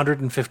did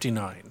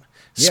 159.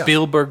 Yeah.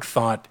 Spielberg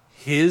thought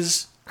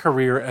his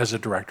career as a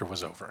director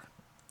was over.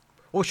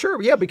 Well,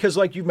 sure, yeah, because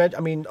like you mentioned,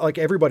 I mean, like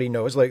everybody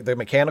knows, like the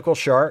Mechanical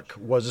Shark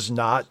was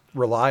not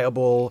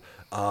reliable.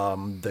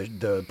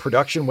 The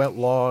production went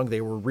long.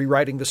 They were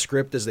rewriting the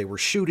script as they were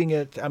shooting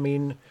it. I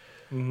mean,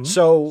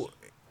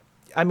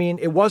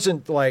 it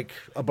wasn't like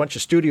a bunch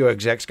of studio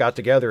execs got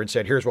together and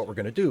said, here's what we're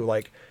going to do.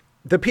 Like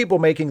the people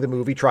making the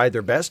movie tried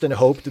their best and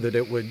hoped that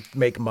it would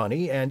make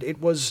money. And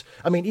it was,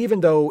 I mean, even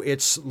though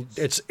it's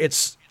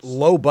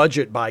low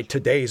budget by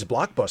today's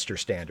blockbuster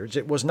standards,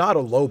 it was not a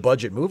low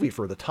budget movie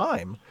for the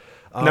time.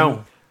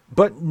 No.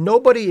 But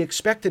nobody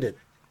expected it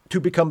to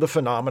become the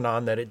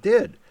phenomenon that it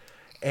did.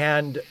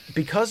 And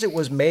because it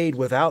was made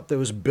without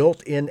those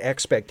built-in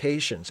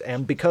expectations,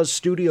 and because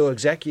studio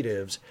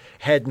executives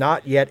had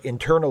not yet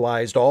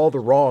internalized all the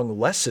wrong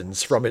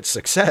lessons from its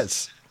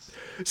success,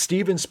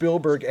 Steven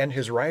Spielberg and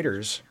his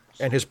writers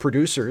and his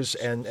producers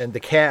and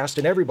the cast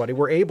and everybody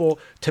were able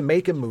to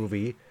make a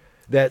movie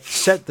that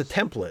set the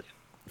template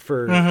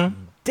for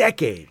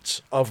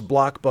decades of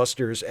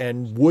blockbusters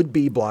and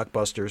would-be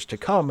blockbusters to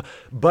come,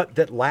 but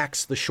that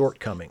lacks the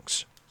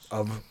shortcomings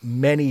of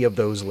many of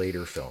those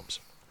later films.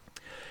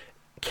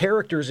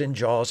 Characters in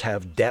Jaws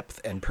have depth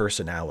and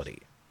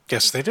personality.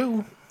 Yes, they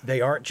do.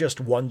 They aren't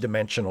just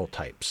one-dimensional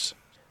types.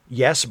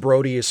 Yes,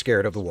 Brody is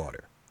scared of the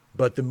water,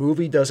 but the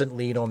movie doesn't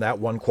lean on that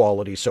one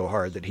quality so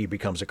hard that he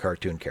becomes a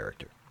cartoon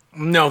character.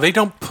 No, they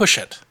don't push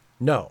it.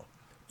 No.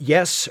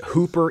 Yes,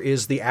 Hooper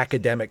is the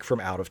academic from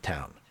out of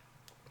town,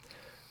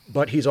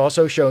 but he's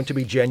also shown to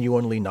be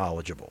genuinely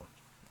knowledgeable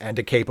and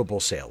a capable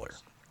sailor.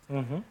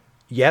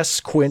 Yes,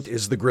 Quint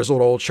is the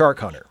grizzled old shark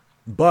hunter,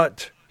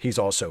 but he's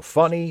also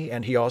funny,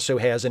 and he also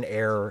has an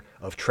air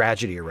of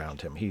tragedy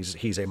around him. He's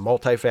a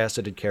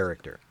multifaceted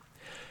character.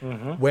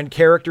 When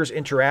characters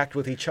interact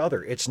with each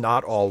other, it's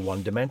not all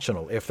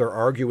one-dimensional. If they're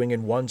arguing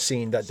in one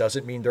scene, that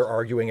doesn't mean they're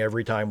arguing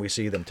every time we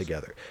see them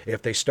together.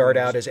 If they start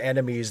out as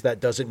enemies, that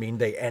doesn't mean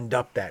they end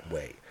up that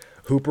way.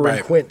 Hooper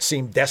and Quint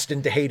seem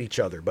destined to hate each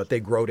other, but they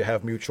grow to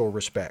have mutual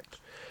respect.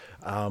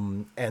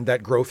 And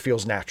that growth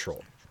feels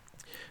natural.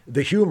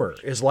 The humor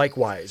is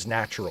likewise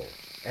natural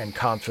and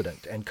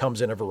confident and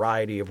comes in a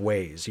variety of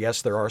ways.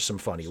 Yes, there are some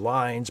funny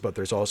lines, but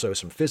there's also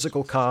some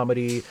physical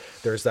comedy.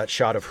 There's that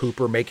shot of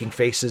Hooper making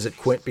faces at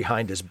Quint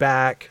behind his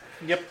back.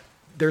 Yep.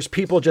 There's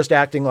people just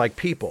acting like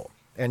people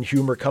and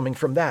humor coming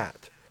from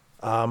that.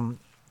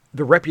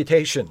 The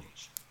reputation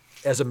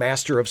as a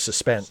master of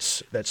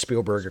suspense that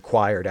Spielberg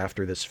acquired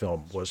after this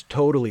film was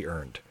totally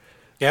earned.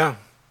 Yeah.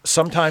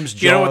 Sometimes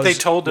Jaws... You know what they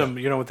told him?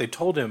 You know what they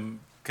told him?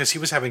 Because he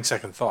was having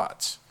second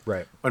thoughts.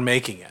 Right. When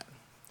making it.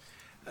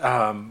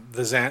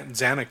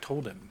 Zanuck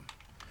told him,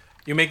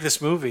 you make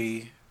this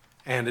movie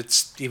and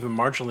it's even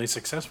marginally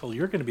successful,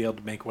 you're going to be able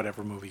to make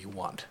whatever movie you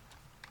want.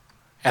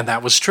 And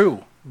that was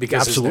true,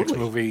 because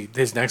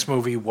his next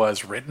movie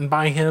was written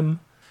by him,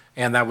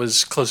 and that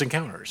was Close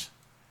Encounters.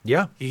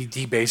 Yeah.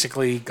 He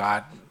basically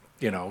got,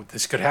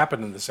 this could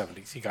happen in the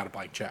 70s. He got a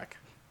blank check.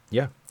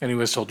 Yeah. And he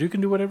was told, you can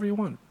do whatever you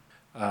want.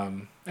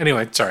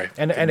 Anyway, sorry.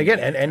 And again,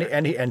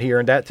 and he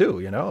earned that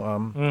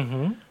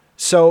too,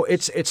 So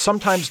it's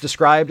sometimes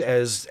described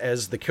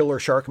as the killer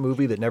shark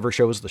movie that never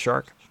shows the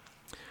shark.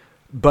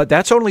 But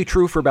that's only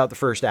true for about the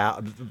first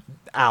hour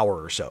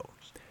or so.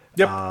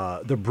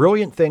 Yep. The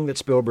brilliant thing that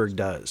Spielberg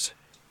does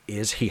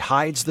is he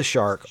hides the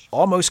shark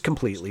almost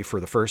completely for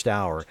the first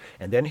hour,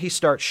 and then he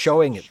starts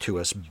showing it to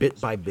us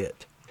bit by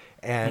bit.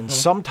 And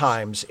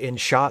sometimes in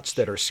shots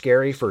that are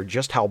scary for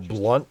just how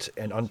blunt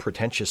and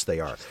unpretentious they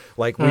are.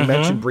 Like we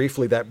mentioned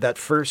briefly that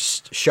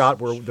first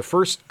shot where the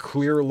first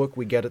clear look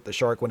we get at the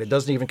shark when it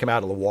doesn't even come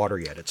out of the water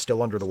yet. It's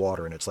still under the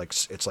water and it's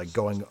like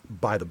going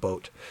by the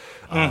boat.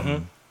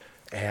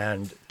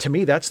 And to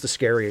me, that's the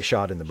scariest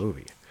shot in the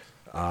movie.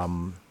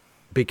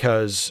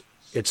 Because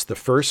it's the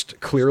first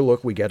clear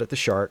look we get at the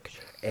shark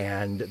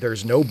and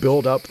there's no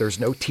build up. There's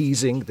no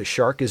teasing. The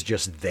shark is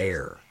just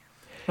there.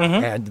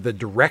 And the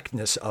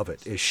directness of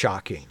it is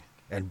shocking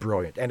and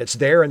brilliant. And it's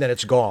there and then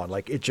it's gone.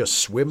 Like it just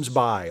swims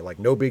by like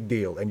no big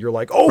deal. And you're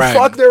like, oh,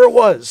 fuck, there it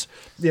was.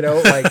 You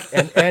know, like,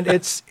 and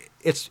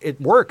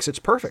it works. It's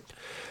perfect.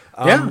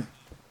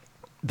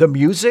 The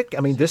music,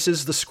 I mean, this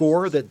is the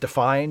score that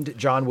defined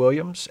John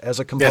Williams as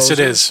a composer. Yes, it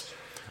is.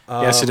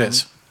 Yes, it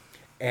is.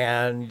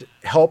 And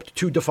helped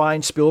to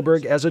define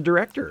Spielberg as a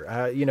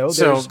director. You know,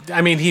 so,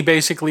 I mean, he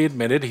basically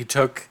admitted he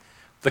took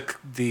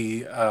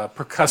the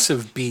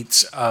percussive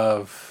beats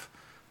of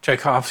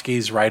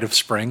Tchaikovsky's Rite of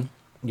Spring.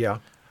 Yeah.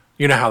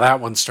 You know how that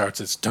one starts.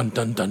 It's dun,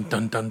 dun, dun,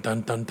 dun, dun,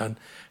 dun, dun, dun.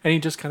 And he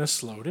just kind of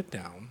slowed it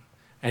down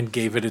and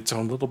gave it its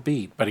own little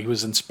beat. But he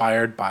was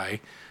inspired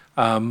by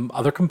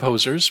other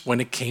composers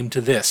when it came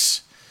to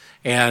this.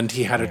 And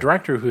he had a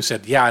director who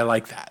said, yeah, I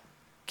like that.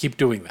 Keep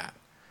doing that.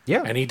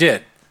 Yeah. And he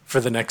did. For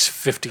the next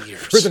 50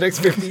 years. For the next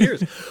 50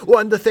 years. Well,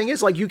 and the thing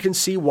is, like, you can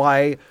see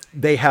why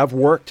they have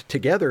worked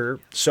together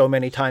so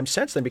many times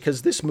since then,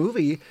 because this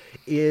movie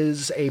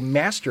is a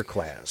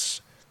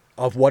masterclass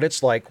of what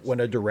it's like when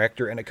a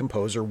director and a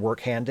composer work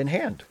hand in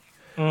hand.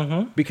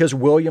 Because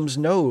Williams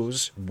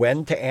knows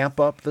when to amp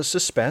up the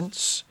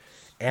suspense,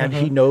 and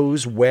he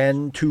knows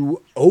when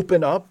to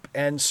open up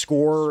and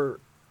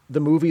score the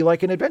movie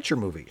like an adventure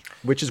movie,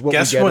 which is what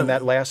we get in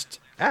that last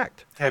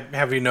act.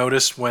 Have you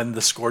noticed when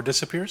the score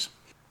disappears?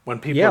 When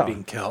people are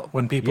being killed.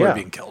 When people are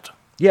being killed.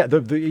 Yeah,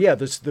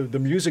 the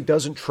music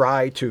doesn't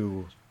try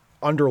to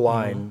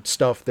underline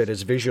stuff that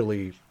is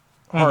visually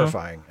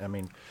horrifying. I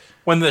mean,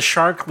 when the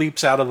shark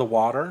leaps out of the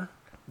water,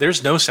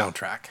 there's no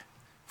soundtrack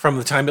from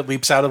the time it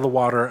leaps out of the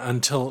water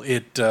until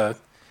it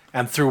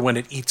and through when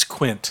it eats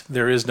Quint.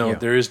 There is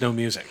no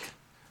music,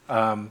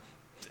 and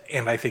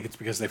I think it's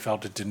because they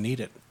felt it didn't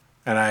need it.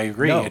 And I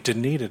agree, it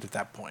didn't need it at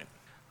that point.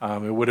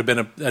 It would have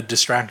been a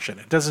distraction.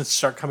 It doesn't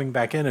start coming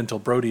back in until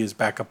Brody is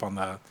back up on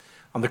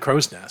the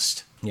crow's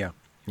nest. Yeah.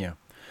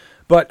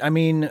 But I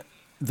mean,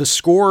 the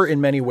score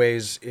in many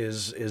ways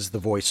is the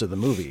voice of the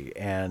movie,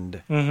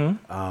 and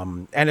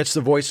it's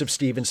the voice of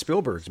Steven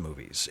Spielberg's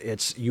movies.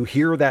 You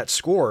hear that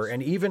score,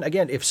 and even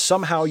again, if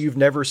somehow you've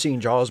never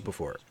seen Jaws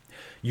before,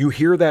 you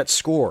hear that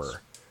score.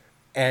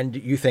 And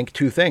you think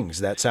two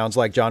things. That sounds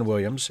like John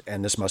Williams,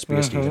 and this must be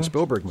a Steven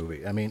Spielberg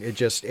movie. I mean, it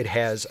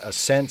has a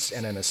sense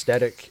and an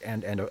aesthetic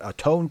and a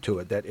tone to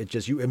it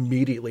that you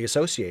immediately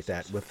associate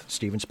that with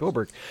Steven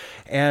Spielberg.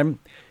 And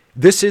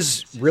this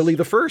is really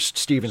the first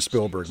Steven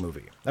Spielberg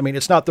movie. I mean,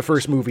 it's not the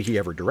first movie he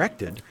ever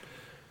directed.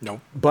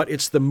 No. But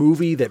it's the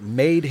movie that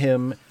made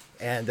him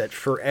and that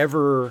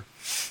forever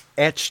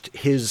etched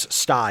his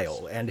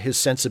style and his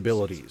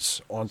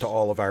sensibilities onto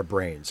all of our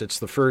brains. It's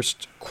the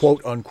first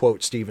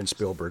quote-unquote Steven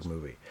Spielberg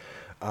movie.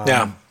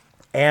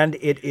 And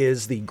it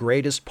is the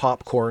greatest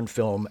popcorn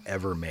film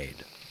ever made.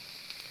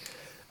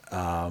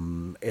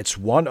 It's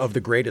one of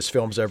the greatest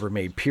films ever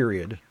made,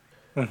 period.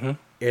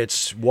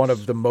 It's one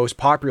of the most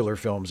popular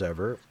films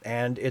ever.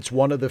 And it's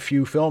one of the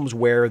few films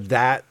where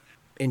that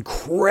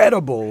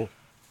incredible,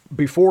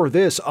 before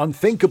this,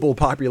 unthinkable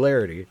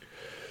popularity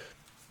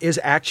is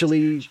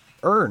actually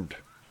earned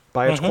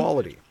by its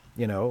quality,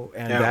 you know,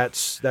 and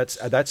that's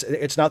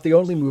it's not the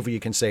only movie you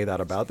can say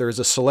that about. There's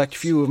a select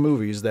few of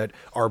movies that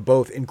are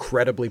both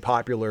incredibly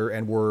popular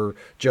and were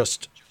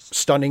just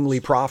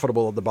stunningly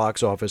profitable at the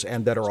box office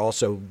and that are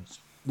also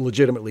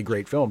legitimately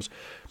great films.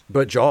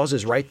 But Jaws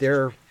is right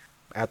there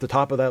at the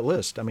top of that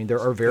list. I mean, there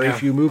are very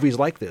few movies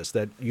like this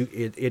that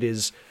it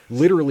is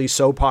literally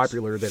so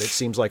popular that it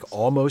seems like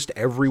almost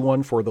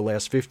everyone for the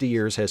last 50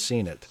 years has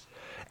seen it.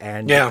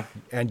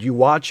 And you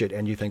watch it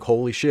and you think,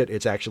 holy shit,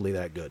 it's actually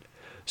that good.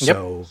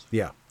 So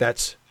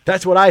that's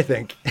what I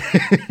think.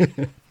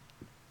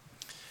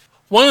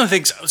 One of the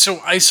things, so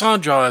I saw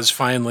Jaws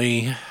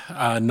finally,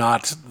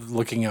 not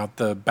looking out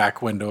the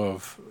back window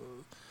of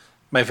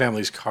my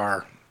family's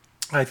car.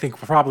 I think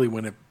probably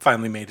when it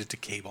finally made it to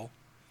cable.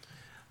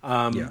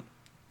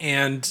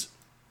 And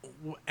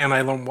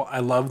I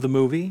love the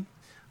movie.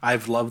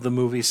 I've loved the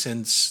movie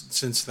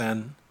since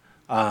then.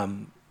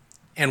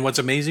 And what's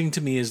amazing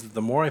to me is that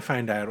the more I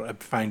find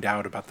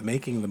out about the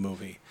making of the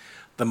movie,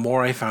 the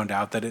more I found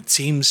out that it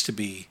seems to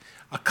be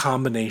a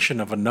combination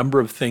of a number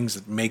of things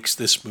that makes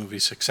this movie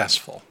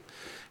successful.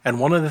 And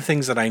one of the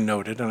things that I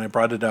noted, and I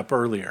brought it up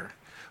earlier,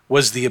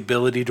 was the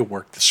ability to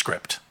work the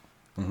script.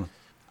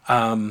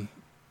 As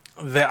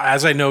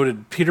I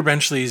noted, Peter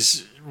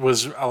Benchley's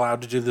was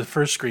allowed to do the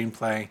first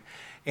screenplay,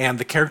 and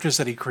the characters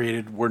that he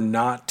created were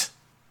not,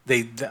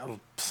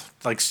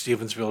 like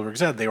Steven Spielberg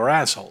said, they were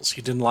assholes.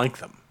 He didn't like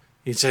them.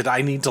 He said,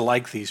 I need to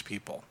like these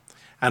people.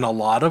 And a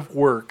lot of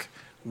work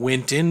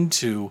went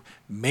into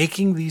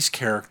making these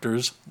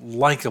characters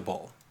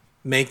likable,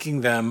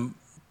 making them,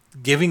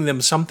 giving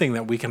them something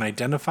that we can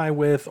identify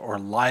with or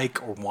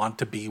like or want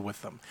to be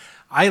with them.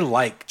 I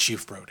like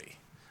Chief Brody.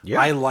 Yeah.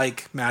 I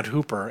like Matt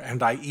Hooper,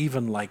 and I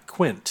even like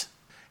Quint.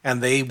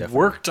 And they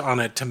worked on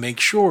it to make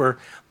sure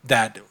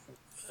that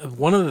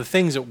one of the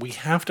things that we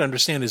have to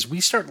understand is we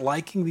start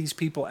liking these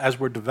people as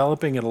we're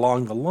developing it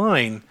along the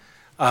line.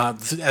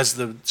 As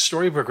the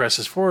story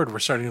progresses forward, we're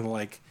starting to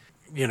like,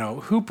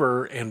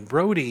 Hooper and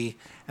Brody.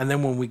 And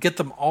then when we get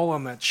them all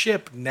on that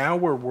ship, now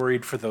we're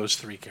worried for those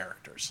three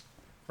characters,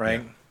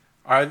 right?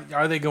 Yeah.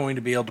 Are they going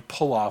to be able to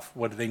pull off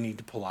what they need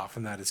to pull off?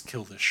 And that is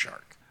kill this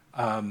shark.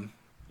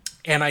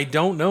 And I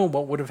don't know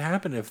what would have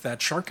happened if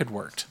that shark had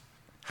worked.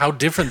 How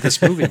different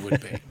this movie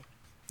would be.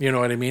 You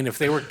know what I mean? If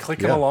they were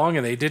clicking along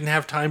and they didn't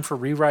have time for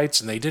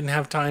rewrites and they didn't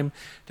have time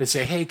to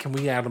say, hey, can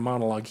we add a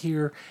monologue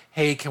here?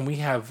 Hey, can we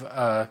have,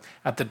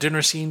 at the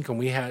dinner scene, can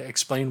we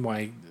explain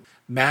why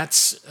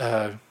Matt's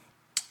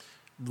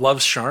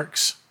loves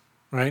sharks,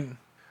 right?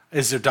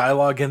 Is there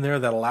dialogue in there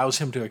that allows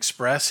him to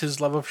express his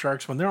love of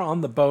sharks? When they're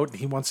on the boat and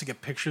he wants to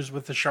get pictures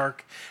with the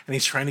shark and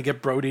he's trying to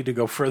get Brody to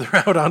go further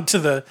out onto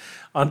the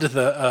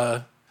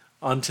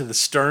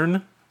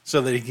stern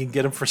so that he can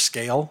get him for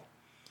scale.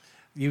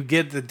 You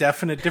get the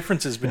definite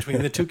differences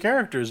between the two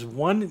characters.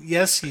 One,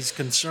 yes, he's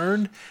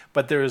concerned,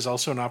 but there is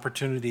also an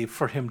opportunity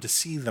for him to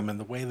see them, and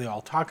the way they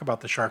all talk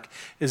about the shark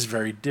is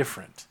very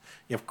different.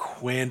 You have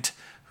Quint,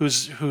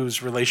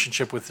 whose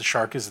relationship with the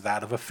shark is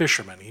that of a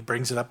fisherman. He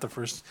brings it up the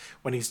first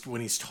when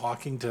he's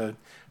talking to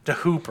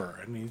Hooper,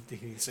 and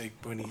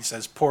when he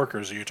says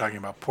porkers, or you're talking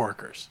about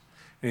porkers.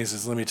 And he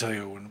says, let me tell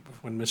you,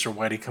 when Mr.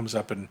 Whitey comes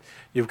up and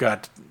you've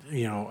got,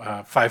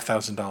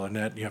 $5,000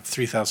 net, and you have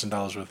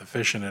 $3,000 worth of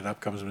fish in it, up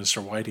comes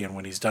Mr. Whitey, and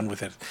when he's done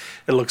with it,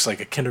 it looks like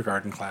a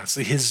kindergarten class.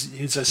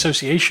 His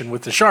association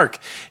with the shark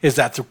is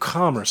that through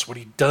commerce, what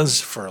he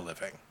does for a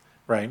living,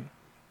 right?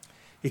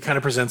 He kind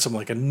of presents him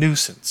like a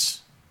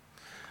nuisance.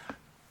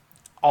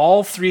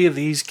 All three of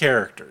these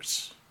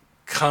characters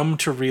come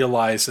to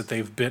realize that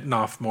they've bitten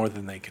off more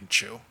than they can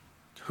chew.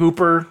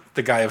 Hooper,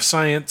 the guy of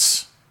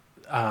science,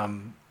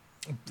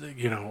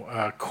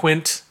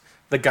 Quint,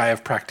 the guy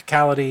of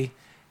practicality,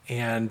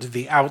 and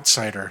the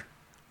outsider,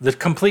 the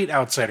complete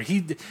outsider.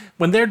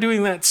 When they're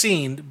doing that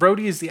scene,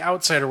 Brody is the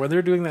outsider. When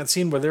they're doing that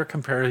scene where they're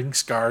comparing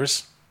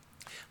scars,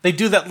 they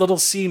do that little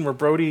scene where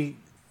Brody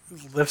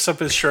lifts up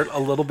his shirt a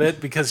little bit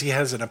because he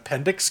has an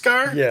appendix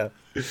scar. Yeah.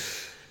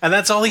 And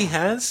that's all he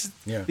has.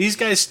 Yeah.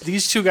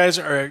 These two guys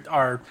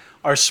are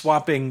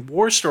swapping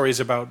war stories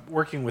about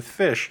working with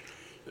fish.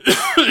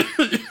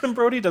 And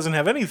Brody doesn't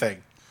have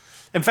anything.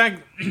 In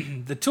fact,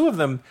 the two of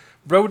them,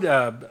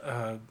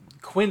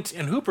 Quint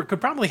and Hooper,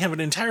 could probably have an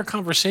entire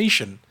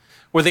conversation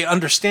where they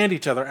understand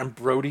each other, and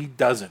Brody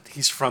doesn't.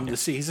 He's from the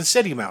sea. He's a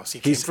city mouse. He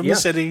came from the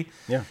city.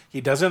 Yeah.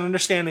 He doesn't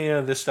understand any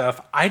of this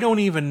stuff. I don't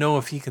even know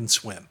if he can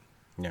swim.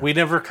 Yeah. We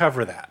never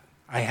cover that.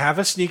 I have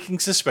a sneaking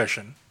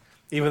suspicion,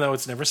 even though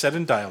it's never said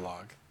in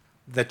dialogue,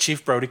 that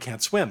Chief Brody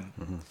can't swim.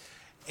 Mm-hmm.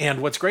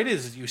 And what's great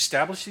is you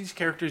establish these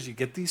characters, you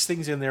get these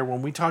things in there.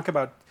 When we talk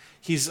about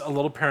he's a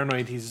little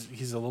paranoid,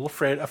 he's a little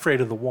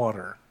afraid of the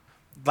water.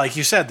 Like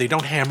you said, they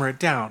don't hammer it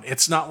down.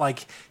 It's not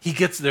like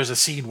there's a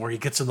scene where he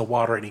gets in the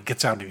water and he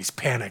gets out and he's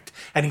panicked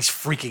and he's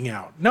freaking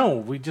out. No,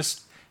 we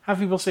just have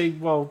people say,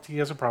 well, he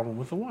has a problem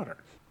with the water.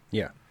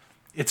 Yeah.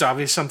 It's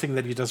obvious something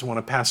that he doesn't want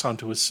to pass on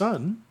to his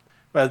son.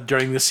 But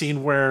during the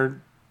scene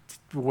where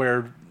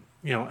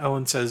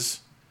Ellen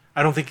says,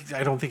 I don't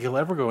think he'll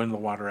ever go in the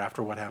water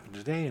after what happened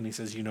today, and he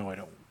says, I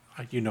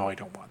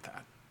don't want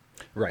that.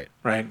 Right.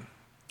 Right.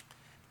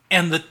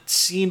 And the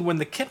scene when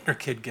the Kittner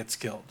kid gets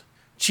killed,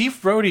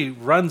 Chief Brody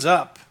runs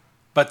up,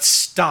 but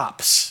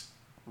stops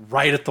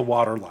right at the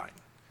water line.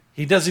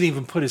 He doesn't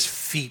even put his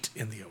feet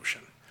in the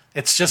ocean.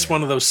 It's just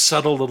one of those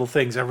subtle little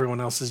things. Everyone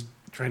else is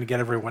trying to get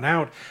everyone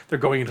out. They're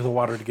going into the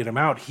water to get him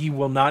out. He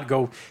will not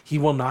go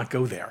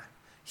there.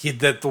 He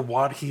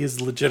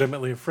is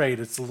legitimately afraid.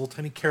 It's the little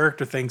tiny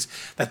character things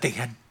that they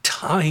had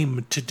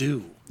time to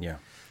do. Yeah.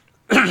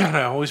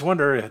 I always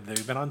wonder, if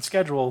they've been on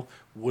schedule,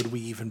 would we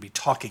even be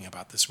talking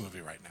about this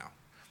movie right now?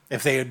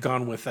 If they had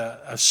gone with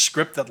a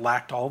script that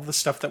lacked all of the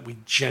stuff that we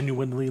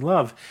genuinely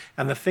love.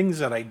 And the things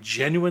that I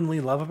genuinely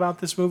love about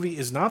this movie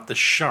is not the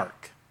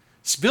shark.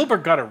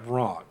 Spielberg got it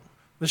wrong.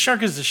 The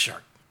shark is the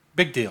shark.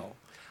 Big deal.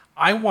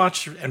 I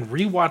watched and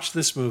rewatched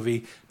this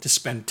movie to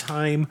spend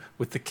time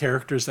with the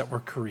characters that were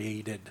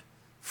created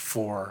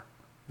for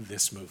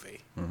this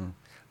movie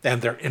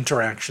and their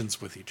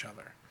interactions with each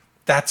other.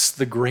 That's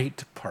the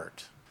great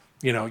part.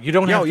 You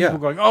don't have people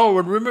going, oh,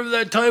 remember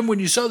that time when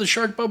you saw the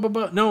shark, blah, blah,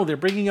 blah. No, they're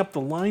bringing up the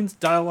lines,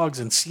 dialogues,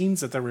 and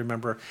scenes that they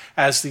remember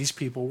as these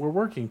people were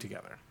working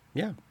together.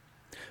 Yeah.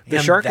 The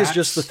shark is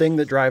just the thing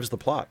that drives the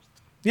plot.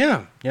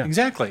 Yeah,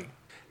 exactly.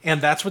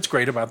 And that's what's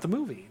great about the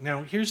movie.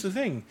 Now, here's the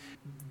thing.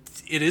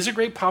 It is a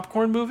great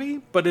popcorn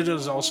movie, but it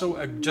is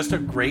also just a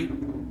great...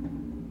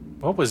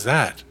 What was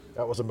that?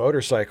 That was a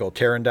motorcycle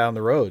tearing down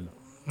the road.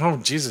 Oh,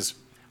 Jesus.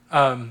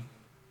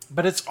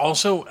 But it's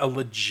also a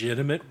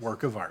legitimate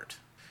work of art.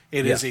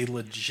 It is a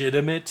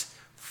legitimate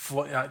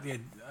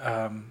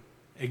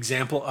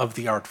example of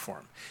the art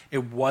form.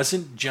 It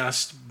wasn't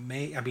just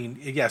made. I mean,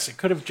 yes, it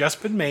could have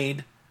just been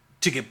made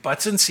to get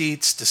butts in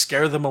seats, to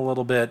scare them a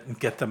little bit and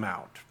get them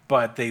out.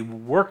 But they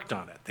worked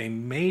on it. They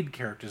made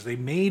characters. They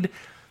made,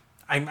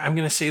 I'm going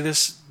to say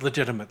this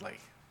legitimately,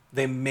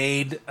 they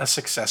made a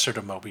successor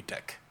to Moby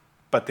Dick,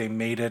 but they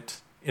made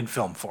it in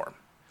film form.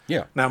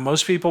 Yeah. Now,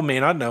 most people may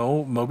not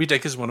know, Moby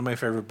Dick is one of my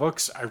favorite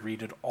books. I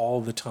read it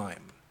all the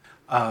time.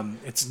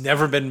 It's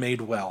never been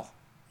made well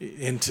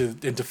into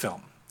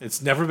film.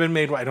 It's never been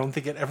made well. I don't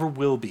think it ever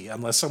will be,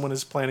 unless someone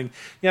is planning,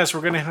 yes,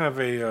 we're going to have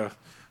a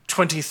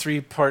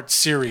 23-part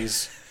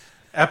series.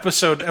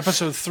 Episode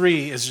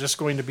 3 is just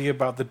going to be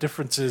about the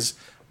differences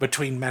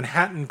between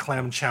Manhattan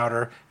clam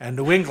chowder and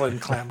New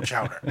England clam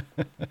chowder.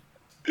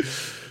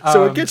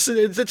 So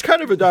it's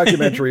kind of a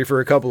documentary for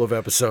a couple of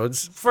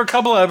episodes. For a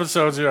couple of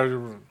episodes,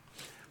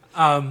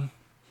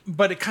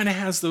 but it kind of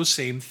has those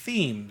same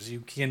themes.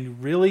 You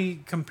can really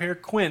compare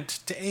Quint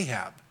to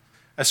Ahab,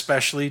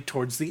 especially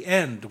towards the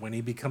end when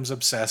he becomes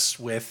obsessed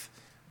with,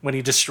 when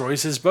he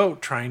destroys his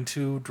boat trying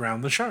to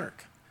drown the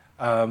shark,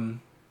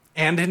 and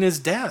in his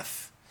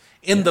death.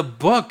 In the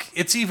book,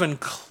 it's even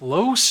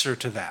closer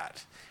to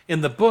that.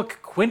 In the book,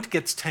 Quint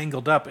gets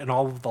tangled up in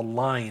all of the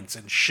lines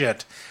and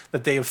shit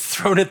that they have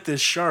thrown at this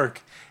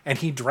shark, and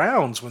he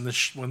drowns when the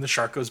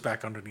shark goes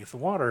back underneath the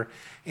water,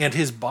 and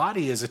his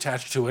body is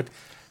attached to it,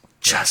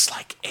 just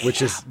like Ahab's.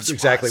 Which is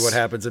exactly what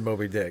happens in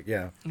Moby Dick,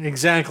 yeah.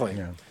 Exactly.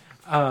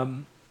 Yeah.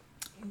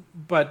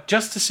 But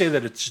just to say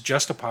that it's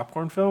just a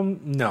popcorn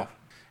film, no.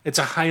 It's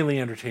a highly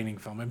entertaining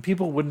film, and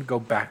people wouldn't go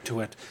back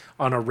to it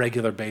on a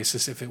regular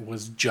basis if it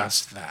was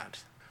just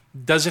that.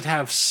 Does it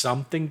have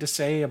something to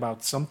say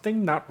about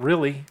something? Not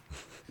really.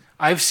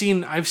 I've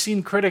seen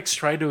critics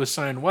try to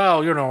assign,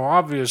 well,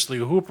 obviously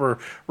Hooper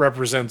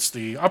represents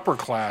the upper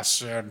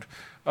class, and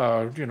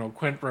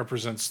Quint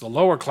represents the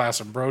lower class,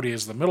 and Brody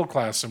is the middle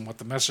class, and what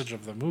the message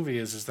of the movie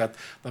is that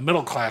the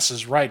middle class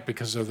is right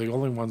because they're the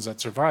only ones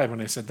that survive.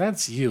 And I said,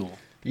 that's you.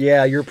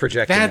 Yeah, you're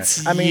projecting That's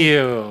it. I mean,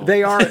 you.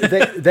 They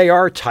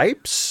are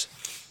types.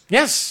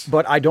 Yes.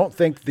 But I don't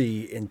think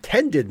the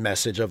intended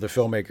message of the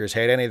filmmakers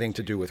had anything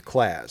to do with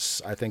class.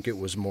 I think it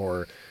was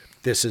more,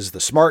 this is the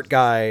smart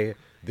guy,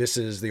 this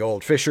is the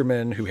old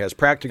fisherman who has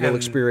practical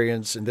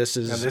experience, and this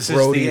is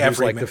Brody who's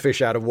like the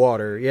fish out of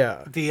water.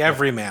 Yeah. The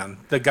everyman.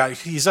 The guy,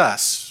 he's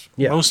us.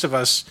 Yeah. Most of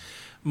us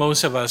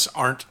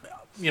aren't,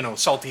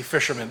 salty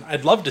fishermen.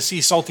 I'd love to see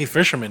salty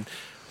fishermen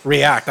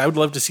react. I would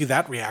love to see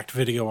that react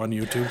video on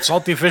YouTube.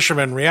 Salty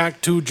fishermen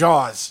react to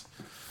Jaws.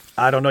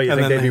 I don't know. You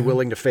think they'd be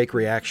willing to fake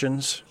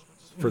reactions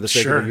for the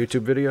sake of a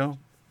YouTube video?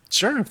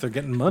 Sure, if they're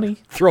getting money.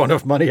 Throw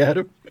enough money at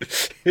him.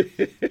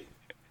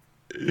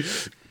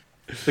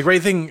 The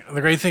great thing,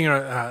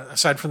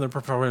 aside from the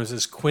performance,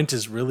 is Quint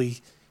is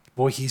really,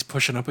 he's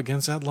pushing up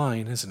against that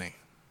line, isn't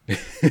he?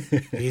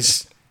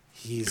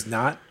 He's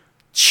not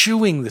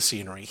chewing the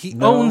scenery. He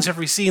owns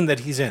every scene that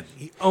he's in.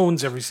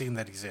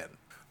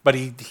 But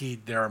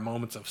there are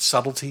moments of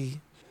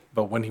subtlety.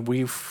 But when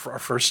we are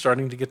first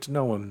starting to get to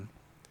know him,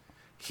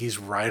 he's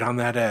right on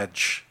that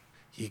edge.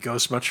 He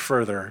goes much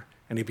further,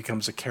 and he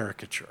becomes a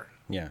caricature.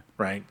 Yeah.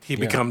 Right? He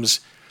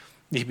becomes,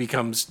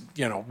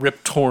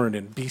 Rip Torn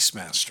in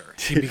Beastmaster.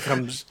 He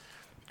becomes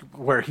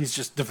where he's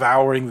just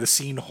devouring the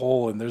scene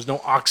whole, and there's no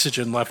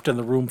oxygen left in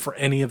the room for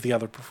any of the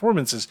other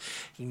performances.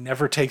 He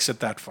never takes it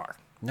that far.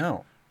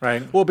 No.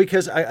 Right? Well,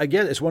 because,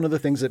 again, it's one of the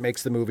things that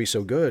makes the movie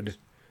so good.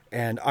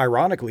 And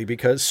ironically,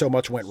 because so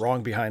much went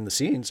wrong behind the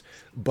scenes,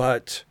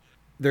 but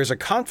there's a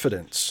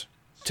confidence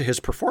to his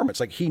performance.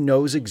 Like, he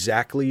knows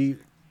exactly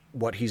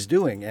what he's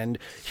doing, and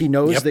he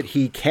knows that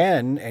he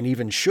can and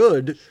even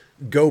should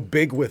go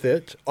big with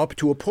it up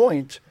to a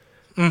point,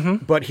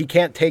 but he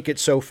can't take it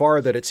so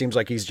far that it seems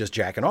like he's just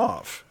jacking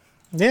off.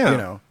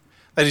 Yeah.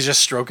 That he's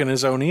just stroking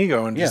his own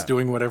ego and just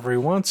doing whatever he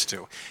wants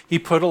to. He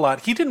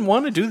didn't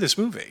want to do this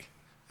movie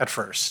at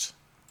first.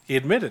 He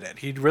admitted it.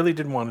 He really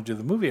didn't want to do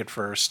the movie at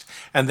first.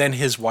 And then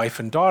his wife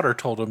and daughter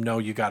told him, no,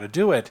 you got to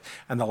do it.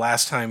 And the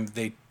last time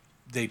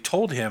they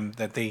told him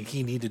that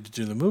he needed to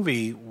do the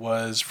movie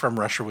was From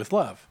Russia with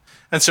Love.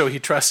 And so he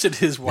trusted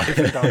his wife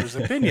and daughter's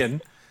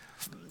opinion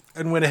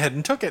and went ahead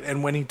and took it.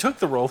 And when he took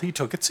the role, he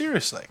took it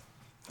seriously.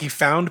 He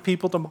found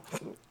people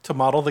to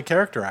model the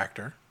character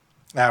actor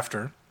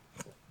after,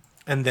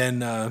 and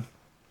then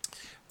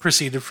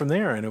proceeded from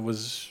there. And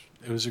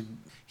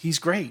he's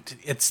great.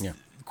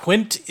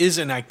 Quint is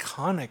an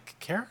iconic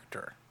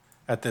character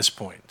at this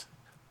point.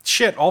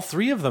 Shit, all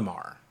three of them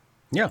are.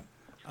 Yeah.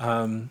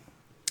 And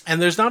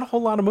there's not a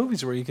whole lot of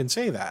movies where you can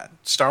say that.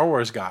 Star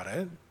Wars got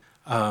it.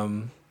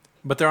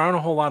 But there aren't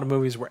a whole lot of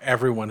movies where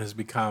everyone has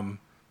become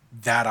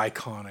that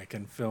iconic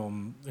in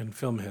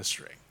film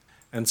history.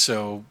 And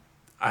so,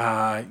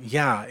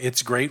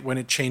 it's great when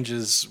it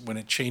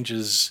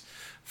changes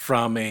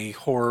from a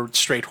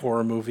straight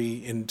horror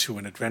movie into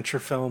an adventure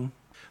film.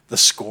 The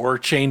score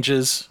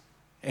changes.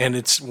 And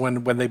it's when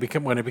it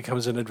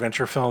becomes an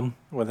adventure film,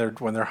 when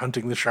they're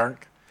hunting the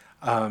shark.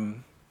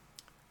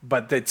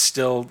 but it's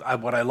still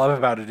what I love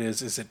about it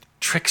is it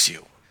tricks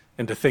you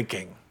into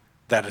thinking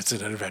that it's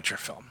an adventure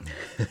film.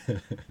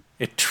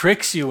 It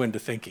tricks you into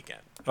thinking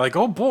it. Like,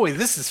 oh boy,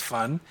 this is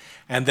fun.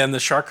 And then the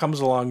shark comes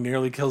along,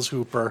 nearly kills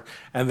Hooper,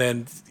 and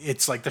then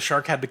it's like the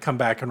shark had to come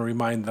back and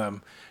remind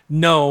them,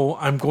 no,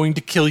 I'm going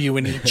to kill you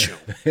and eat you.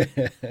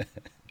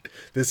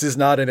 This is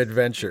not an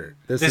adventure.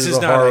 This is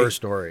a not horror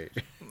story.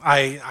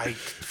 I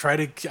try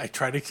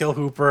to kill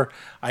Hooper.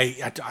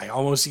 I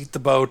almost eat the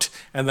boat,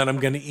 and then I'm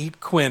going to eat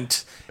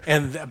Quint.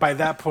 And by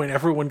that point,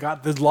 everyone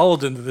got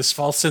lulled into this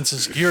false sense of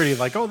security.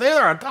 Like, oh,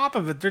 they're on top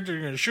of it. They're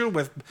going to shoot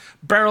with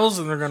barrels,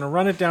 and they're going to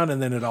run it down,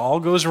 and then it all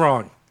goes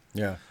wrong.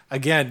 Yeah.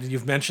 Again,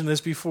 you've mentioned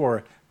this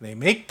before. They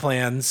make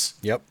plans.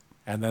 Yep.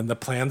 And then the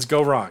plans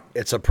go wrong.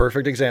 It's a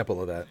perfect example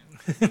of that.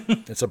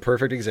 It's a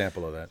perfect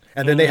example of that.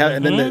 And then they have,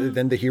 and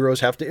then the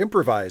heroes have to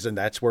improvise, and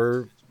that's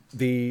where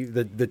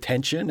the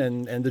tension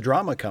and the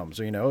drama comes.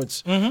 You know,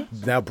 it's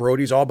now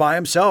Brody's all by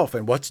himself,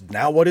 and what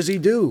does he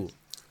do?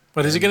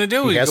 What is he going to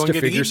do? He has going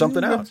to figure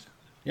something out.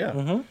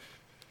 Yeah.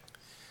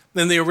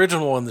 Then the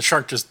original one, the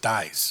shark just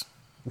dies.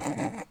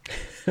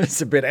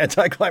 It's a bit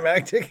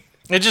anticlimactic.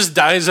 It just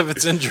dies of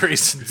its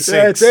injuries and Yeah,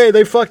 sinks. hey,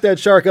 they fucked that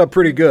shark up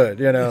pretty good,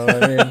 you know.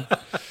 I mean,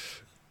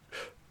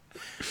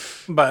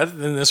 But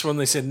in this one,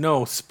 they said,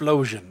 no,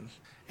 explosion.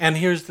 And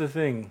here's the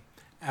thing.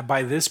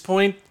 By this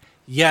point,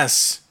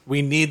 yes,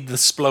 we need the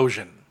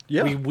explosion.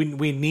 Yeah.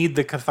 We need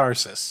the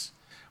catharsis.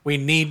 We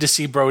need to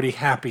see Brody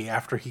happy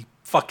after he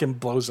fucking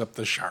blows up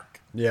the shark.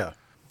 yeah,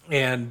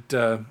 And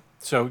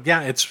so,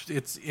 yeah, it's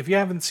if you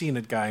haven't seen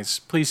it, guys,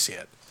 please see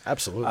it.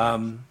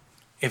 absolutely.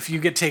 If you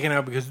get taken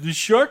out because the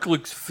shark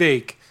looks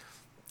fake,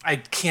 I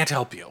can't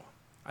help you.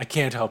 I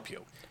can't help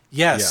you.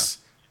 Yes,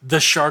 the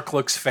shark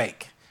looks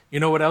fake.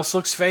 You know what else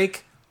looks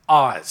fake?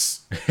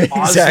 Oz.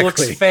 Oz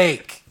looks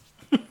fake.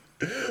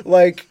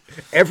 Like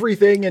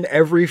everything in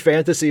every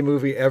fantasy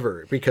movie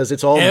ever, because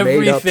it's all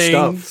made up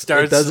stuff.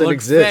 Starts It doesn't to look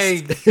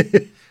exist.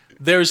 Fake.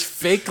 There's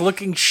fake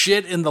looking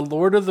shit in the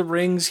Lord of the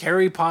Rings,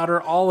 Harry Potter.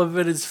 All of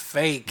it is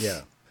fake.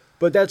 Yeah.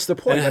 But that's the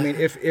point. I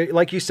mean,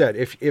 like you said,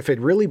 if it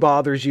really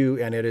bothers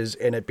you and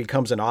it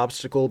becomes an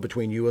obstacle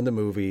between you and the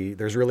movie,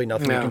 there's really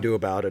nothing you can do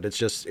about it.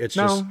 It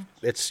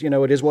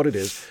is what it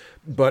is.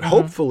 But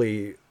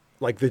hopefully,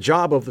 like, the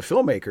job of the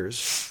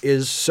filmmakers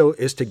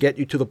is to get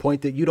you to the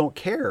point that you don't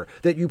care,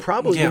 that you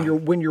probably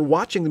when you're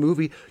watching the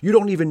movie, you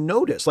don't even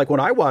notice. Like when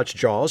I watch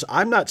Jaws,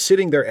 I'm not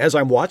sitting there as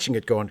I'm watching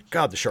it going,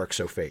 God, the shark's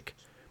so fake.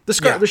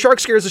 The shark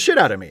scares the shit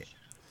out of me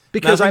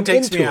because Nothing I'm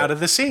takes into me it. out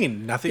of the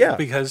scene. Nothing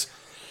because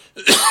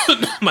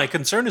my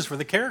concern is for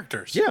the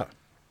characters. Yeah.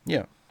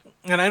 Yeah.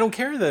 And I don't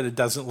care that it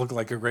doesn't look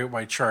like a great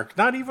white shark.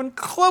 Not even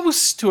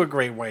close to a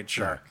great white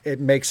shark. It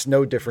makes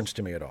no difference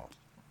to me at all.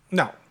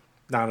 No,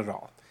 not at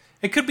all.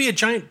 It could be a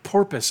giant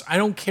porpoise. I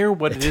don't care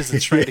what it is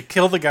that's trying to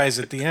kill the guys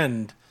at the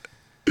end.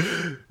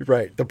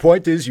 Right. The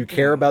point is you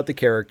care about the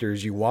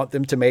characters. You want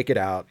them to make it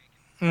out.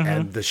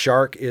 And the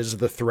shark is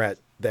the threat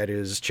that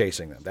is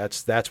chasing them.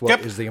 That's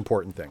what is the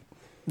important thing.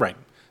 Right.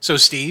 So,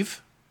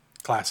 Steve,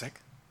 classic.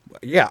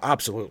 Yeah,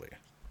 absolutely.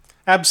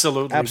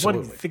 Absolutely.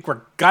 Absolutely. What, do you think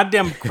we're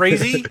goddamn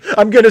crazy?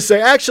 I'm going to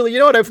say, actually, you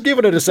know what? I've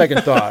given it a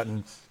second thought.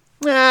 And,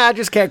 I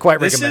just can't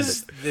quite recommend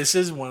it. This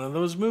is one of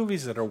those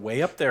movies that are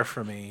way up there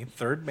for me.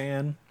 Third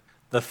Man,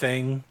 The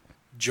Thing,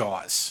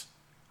 Jaws.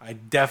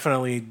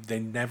 They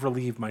never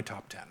leave my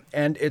top 10.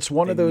 And it's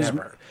one of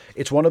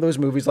those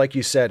movies, like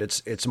you said,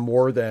 it's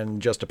more than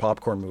just a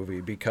popcorn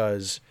movie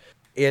because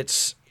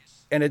it's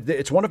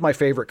one of my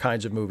favorite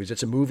kinds of movies.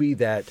 It's a movie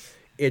that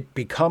it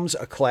becomes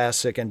a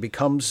classic and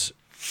becomes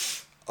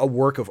a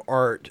work of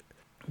art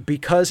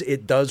because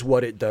it does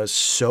what it does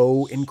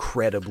so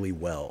incredibly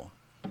well.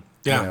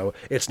 Yeah. You know,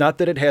 it's not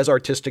that it has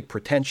artistic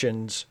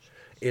pretensions.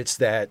 It's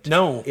that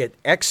it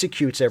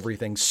executes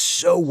everything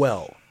so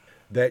well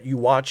that you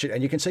watch it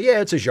and you can say, yeah,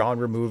 it's a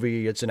genre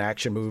movie, it's an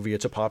action movie,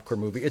 it's a popcorn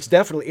movie.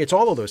 It's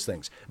all of those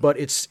things, but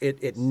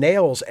it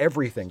nails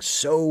everything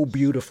so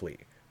beautifully.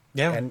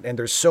 Yeah. And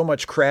there's so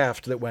much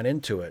craft that went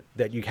into it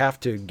that you have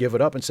to give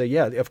it up and say,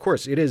 yeah, of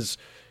course it is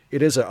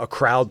a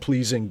crowd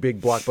pleasing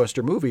big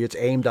blockbuster movie. It's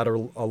aimed at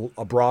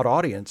a broad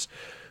audience,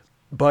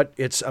 but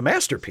it's a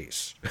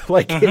masterpiece.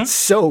 It's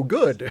so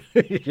good.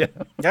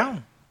 Yeah,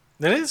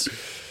 it is.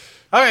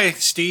 All right,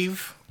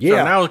 Steve. Yeah.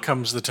 So now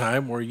comes the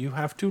time where you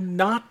have to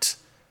not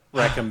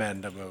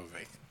recommend a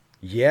movie.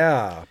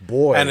 Yeah,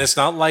 boy. And it's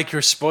not like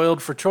you're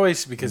spoiled for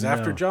choice because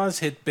after Jaws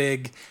hit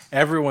big,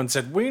 everyone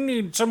said, we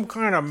need some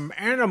kind of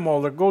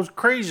animal that goes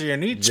crazy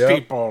and eats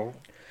people.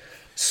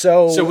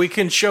 So we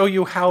can show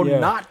you how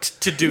not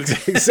to do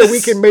this. So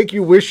we can make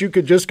you wish you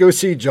could just go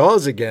see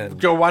Jaws again.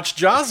 Go watch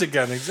Jaws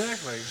again,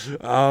 exactly.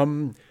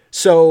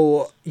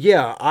 So,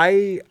 yeah,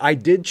 I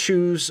did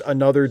choose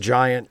another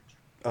giant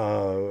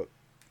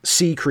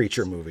sea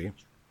creature movie.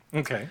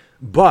 Okay.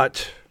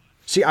 But,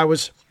 see, I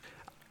was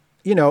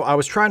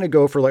trying to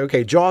go for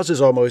okay, Jaws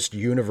is almost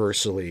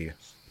universally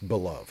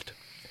beloved.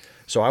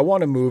 So I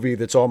want a movie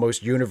that's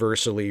almost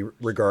universally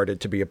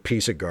regarded to be a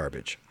piece of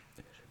garbage.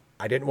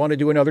 I didn't want to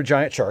do another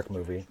giant shark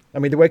movie. I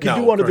mean, we could No,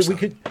 do one of of the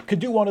course we could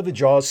do one of the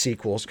Jaws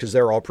sequels because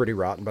they're all pretty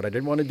rotten, but I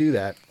didn't want to do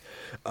that.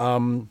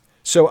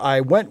 So I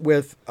went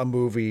with a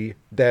movie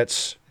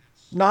that's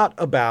not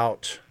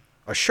about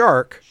a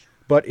shark,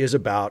 but is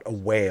about a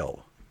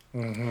whale.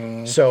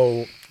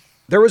 So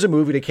there was a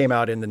movie that came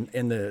out in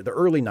the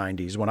early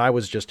 '90s when I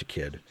was just a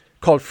kid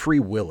called Free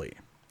Willy.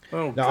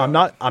 Oh, Now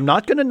I'm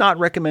not going to not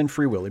recommend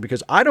Free Willy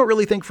because I don't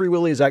really think Free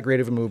Willy is that great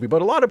of a movie,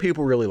 but a lot of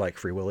people really like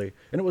Free Willy,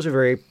 and it was a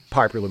very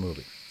popular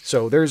movie.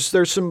 So there's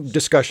some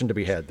discussion to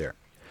be had there.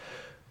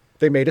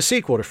 They made a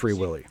sequel to Free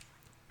Willy,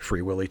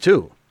 Free Willy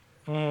 2.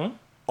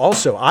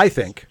 Also, I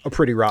think a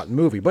pretty rotten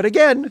movie, but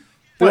again,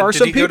 there are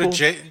some people.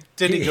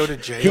 Did he go to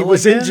jail? He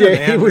was in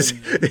again?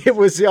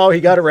 jail. He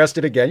got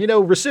arrested again. You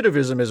know,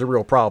 recidivism is a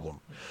real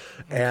problem,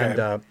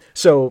 and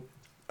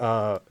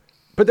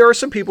but there are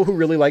some people who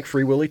really like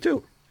Free Willy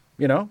too.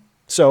 You know,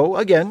 so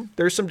again,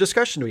 there's some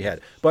discussion to be had.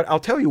 But I'll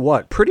tell you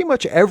what, pretty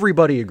much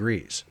everybody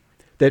agrees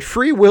that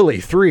Free Willy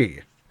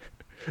 3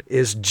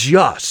 is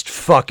just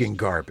fucking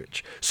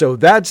garbage. So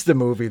that's the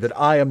movie that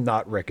I am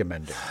not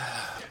recommending.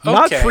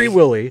 Not Okay. Free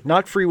Willy,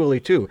 not Free Willy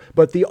 2,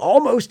 but the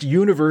almost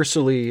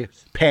universally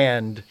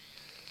panned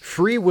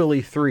Free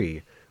Willy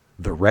 3,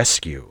 The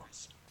Rescue.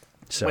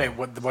 So Wait,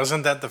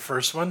 wasn't that the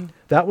first one?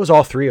 that was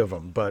all three of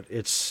them, but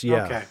it's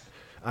Okay.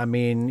 I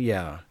mean,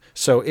 yeah.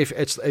 So if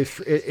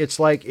it's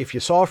like if you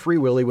saw Free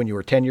Willy when you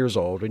were 10 years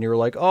old and you were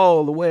like,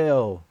 "Oh, the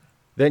whale."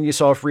 Then you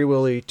saw Free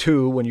Willy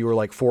 2 when you were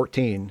like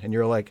 14 and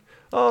you're like,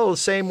 "Oh,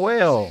 same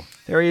whale.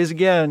 There he is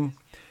again."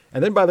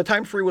 And then by the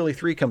time Free Willy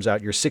 3 comes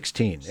out, you're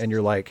 16 and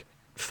you're like,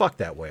 "Fuck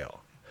that whale."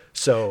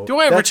 So Do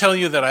I ever that's- tell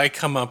you that I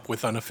come up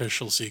with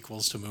unofficial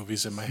sequels to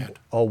movies in my head?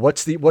 Oh,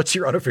 what's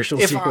your unofficial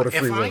sequel to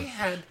Free Willy?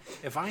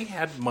 If I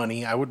had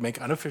money, I would make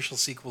unofficial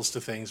sequels to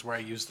things where I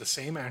use the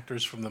same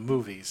actors from the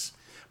movies,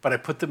 but I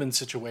put them in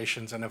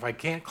situations, and if I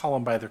can't call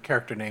them by their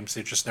character names,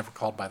 they're just never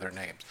called by their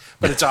names.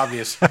 But it's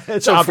obvious.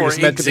 It's So, obvious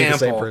for meant to be the same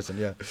example, person,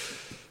 yeah.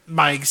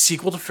 my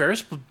sequel to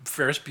Ferris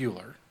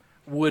Bueller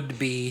would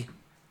be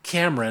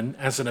Cameron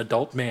as an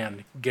adult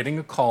man getting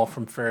a call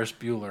from Ferris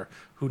Bueller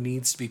who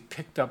needs to be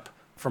picked up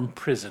from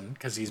prison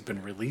because he's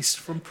been released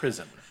from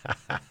prison.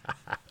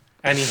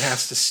 And he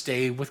has to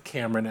stay with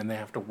Cameron and they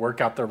have to work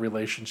out their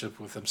relationship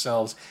with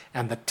themselves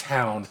and the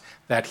town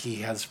that he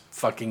has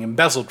fucking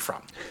embezzled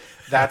from.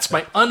 That's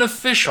my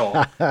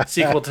unofficial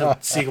sequel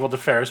to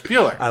Ferris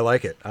Bueller. I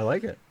like it. I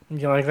like it.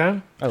 You like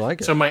that? I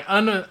like it. So my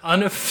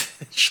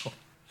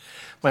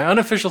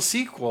unofficial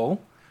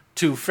sequel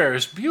to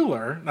Ferris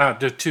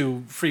Bueller,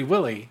 to Free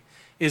Willy,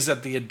 is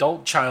that the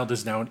adult child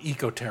is now an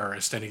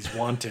eco-terrorist and he's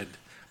wanted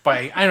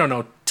by, I don't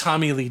know,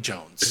 Tommy Lee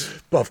Jones.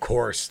 Of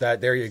course.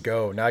 There you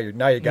go. Now you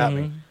got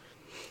me.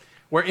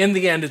 Where in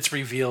the end it's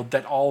revealed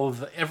that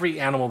every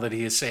animal that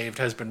he has saved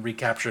has been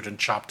recaptured and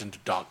chopped into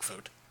dog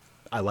food.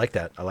 I like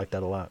that. I like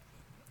that a lot.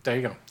 There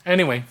you go.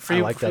 Anyway, I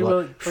like that a lot.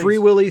 Willy, please. Free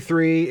Willy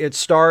 3, it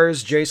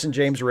stars Jason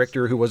James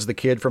Richter, who was the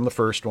kid from the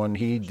first one.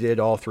 He did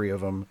all three of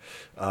them.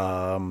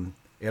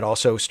 It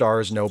also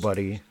stars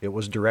nobody. It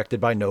was directed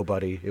by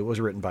nobody. It was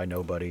written by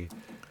nobody.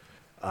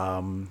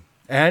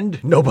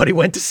 And nobody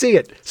went to see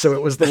it. So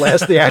it was the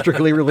last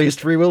theatrically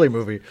released Free Willy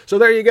movie. So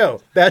there you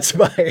go. That's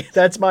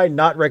my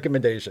not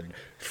recommendation.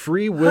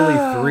 Free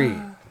Willy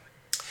 3.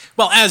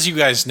 Well, as you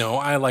guys know,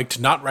 I like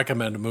to not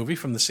recommend a movie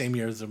from the same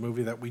year as the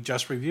movie that we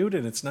just reviewed,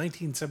 and it's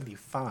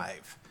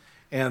 1975.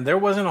 And there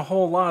wasn't a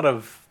whole lot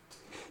of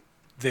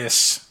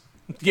this,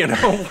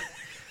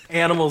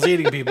 animals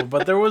eating people,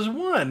 but there was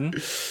one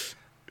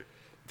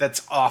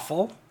that's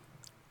awful.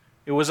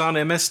 It was on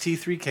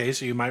MST3K,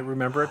 so you might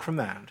remember it from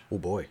that. Oh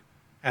boy.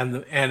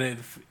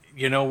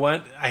 You know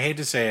what? I hate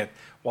to say it.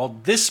 While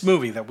this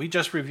movie that we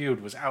just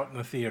reviewed was out in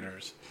the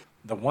theaters,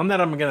 the one that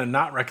I'm going to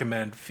not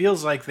recommend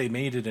feels like they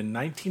made it in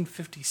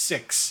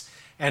 1956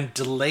 and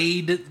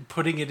delayed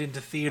putting it into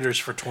theaters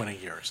for 20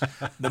 years.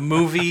 The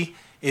movie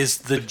is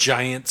The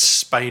Giant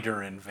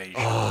Spider Invasion.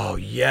 Oh,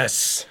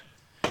 yes.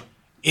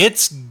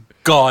 It's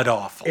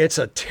god-awful. It's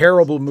a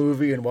terrible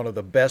movie and one of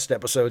the best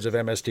episodes of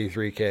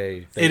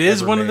MST3K. It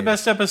is one of the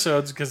best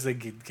episodes because they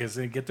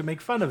get to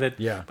make fun of it.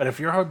 Yeah. But if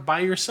you're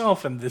by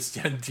yourself and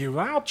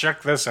I'll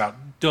check this out.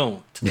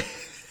 Don't.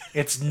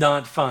 It's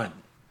not fun.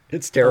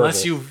 It's terrible.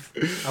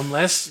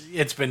 Unless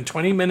it's been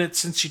 20 minutes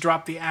since you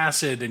dropped the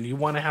acid and you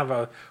want to have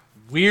a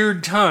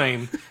weird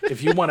time,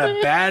 if you want a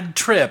bad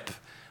trip,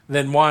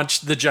 then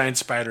watch The Giant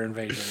Spider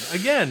Invasion.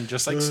 Again,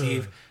 just like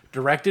Steve,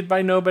 directed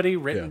by nobody,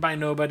 written by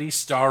nobody,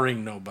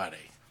 starring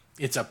nobody.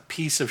 It's a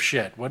piece of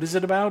shit. What is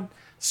it about?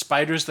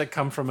 Spiders that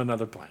come from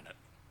another planet.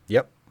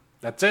 Yep.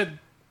 That's it.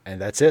 And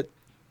that's it.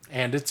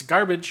 And it's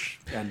garbage.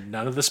 And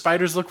none of the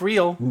spiders look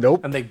real. Nope.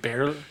 And they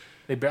barely,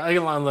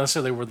 unless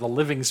they were the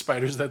living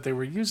spiders that they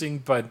were using.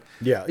 But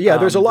Yeah.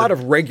 There's a lot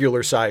of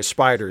regular sized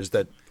spiders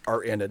that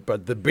are in it,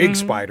 but the big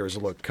spiders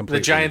look completely.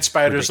 the giant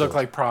spiders look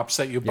ridiculous. like props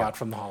that you bought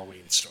from the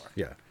Halloween store.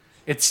 Yeah.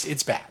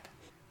 It's bad.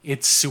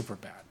 It's super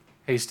bad.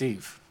 Hey,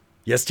 Steve.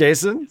 Yes,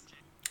 Jason.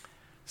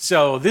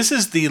 So this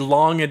is the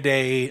long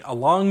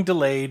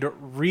delayed,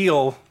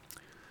 real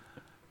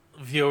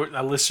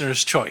a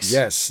listener's choice.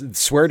 Yes.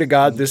 Swear to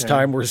God, this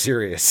time we're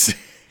serious.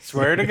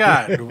 Swear to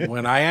God,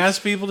 when I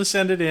asked people to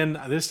send it in,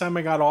 this time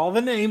I got all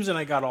the names and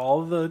I got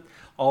all the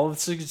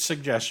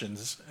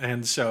suggestions.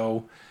 And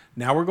so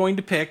now we're going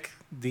to pick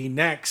the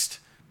next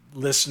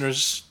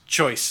listener's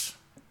choice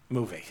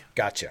movie.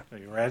 Gotcha. Are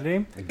you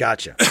ready?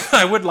 Gotcha.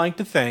 I would like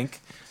to thank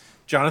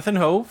Jonathan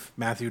Hove,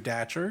 Matthew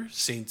Datcher,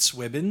 Saint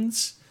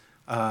Swibbins,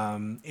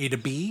 Ada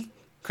B.,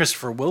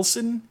 Christopher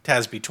Wilson,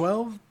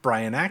 Tasby12,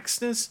 Brian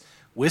Axness,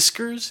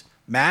 Whiskers,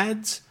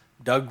 Mads,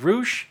 Doug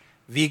Roosh,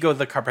 Vigo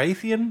the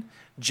Carpathian,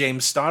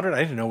 James Stoddard. I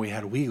didn't know we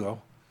had a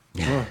Vigo.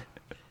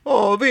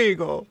 Oh,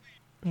 Vigo.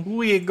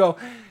 Vigo.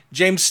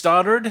 James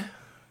Stoddard,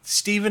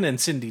 Stephen and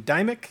Cindy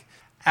Dymick,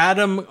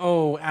 Adam.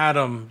 Oh,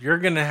 Adam, you're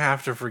going to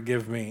have to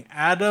forgive me.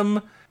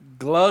 Adam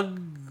Glugowitz?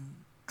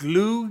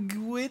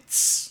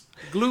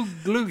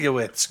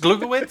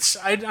 Glugowitz?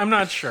 I'm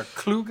not sure.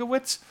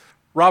 Klugowitz?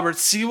 Robert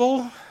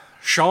Sewell,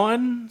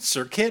 Sean,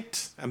 Sir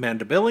Kit,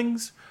 Amanda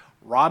Billings,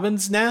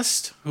 Robin's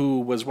Nest, who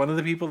was one of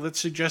the people that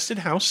suggested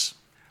House,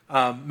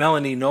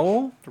 Melanie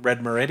Knoll,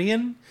 Red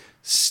Meridian,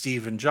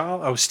 Steve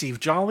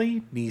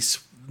Jolly, Niece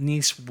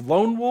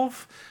Lone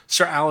Wolf,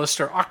 Sir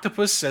Alistair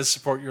Octopus says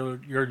support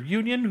your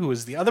union, who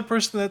is the other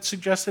person that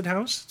suggested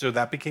House, so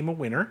that became a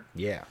winner.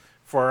 Yeah.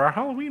 For our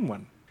Halloween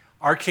one.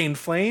 Arcane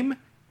Flame,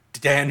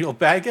 Daniel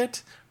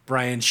Baggett,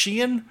 Brian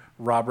Sheehan,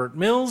 Robert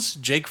Mills,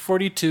 Jake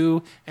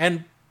 42,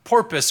 and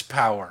Porpoise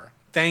Power.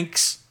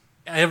 Thanks,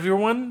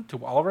 everyone,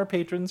 to all of our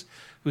patrons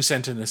who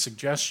sent in a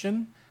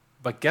suggestion.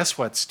 But guess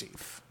what,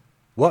 Steve?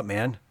 What,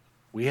 man?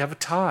 We have a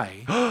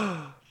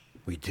tie.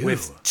 We do.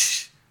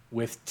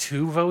 With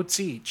 2 votes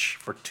each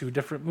for 2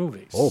 different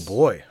movies. Oh,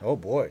 boy.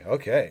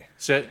 Okay.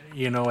 So,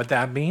 you know what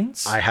that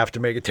means? I have to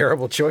make a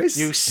terrible choice?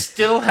 You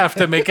still have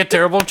to make a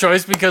terrible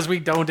choice because we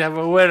don't have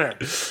a winner.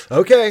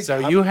 Okay.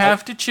 So you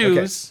have to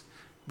choose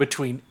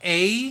between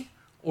A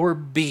or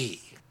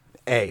B.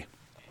 A.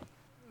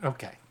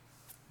 Okay.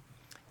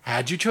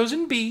 Had you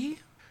chosen B,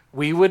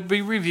 we would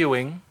be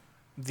reviewing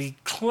the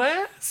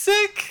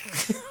classic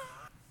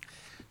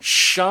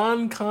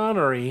Sean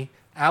Connery,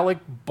 Alec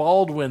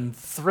Baldwin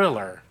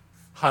thriller,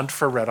 Hunt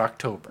for Red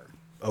October.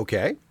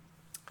 Okay.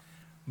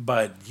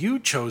 But you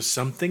chose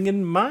something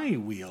in my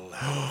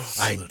wheelhouse.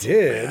 I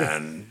did.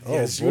 Man. Oh,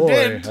 Yes, boy. you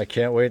did. I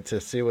can't wait to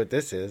see what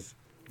this is.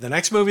 The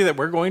next movie that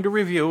we're going to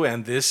review,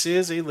 and this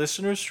is a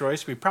listener's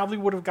choice, we probably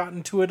would have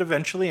gotten to it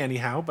eventually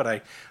anyhow, but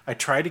I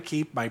try to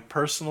keep my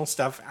personal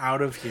stuff out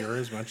of here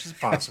as much as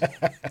possible,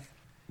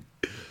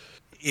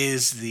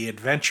 is the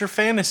adventure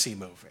fantasy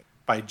movie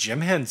by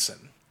Jim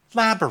Henson,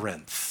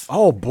 Labyrinth.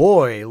 Oh,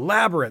 boy.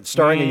 Labyrinth,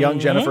 starring a young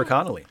Jennifer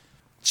Connelly.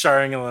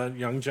 Starring a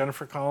young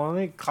Jennifer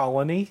Colony.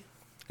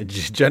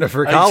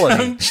 Jennifer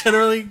Connelly.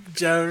 Generally,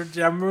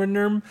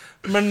 Gemini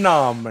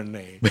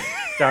Menominee.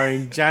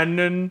 Starring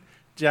Gemini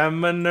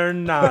Gemini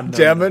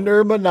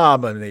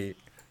Menominee.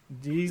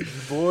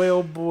 Boy,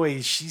 oh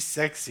boy, she's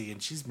sexy,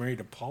 and she's married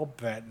to Paul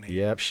Bettany.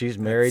 Yep, she's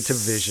married to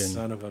Vision.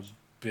 Son of a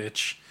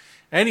bitch.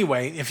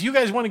 Anyway, if you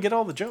guys want to get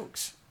all the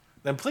jokes,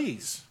 then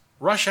please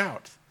rush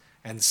out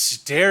and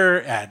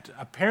stare at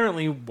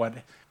apparently what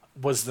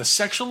was the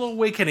sexual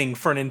awakening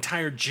for an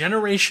entire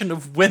generation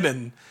of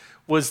women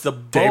was the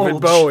bulge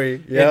David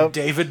Bowie. Yep. in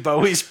David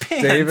Bowie's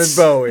pants. David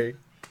Bowie.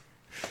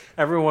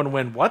 Everyone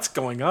went, what's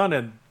going on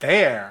in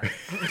there?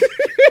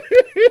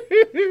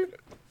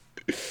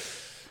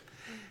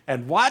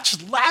 And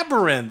watch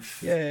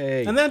Labyrinth.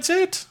 Yay. And that's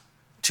it.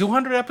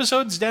 200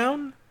 episodes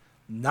down,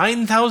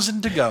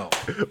 9,000 to go.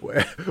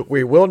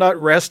 We will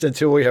not rest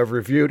until we have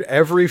reviewed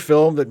every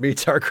film that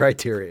meets our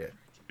criteria.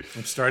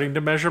 I'm starting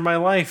to measure my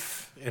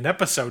life in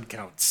episode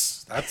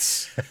counts.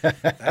 That's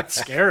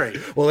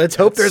scary. Well, let's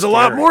hope there's a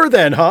lot more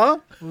then, huh?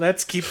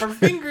 Let's keep our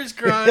fingers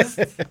crossed.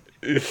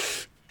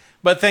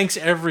 But thanks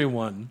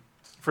everyone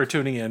for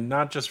tuning in,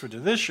 not just for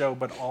this show,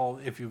 but all,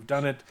 if you've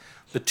done it,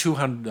 the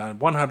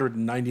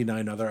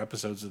 199 other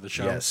episodes of the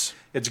show. Yes.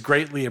 It's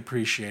greatly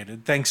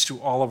appreciated. Thanks to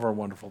all of our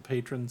wonderful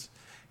patrons.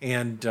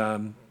 And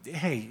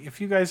hey,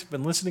 if you guys have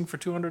been listening for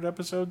 200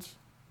 episodes,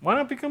 why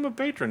not become a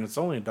patron? It's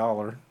only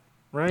 $1,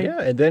 right?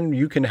 Yeah, and then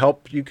you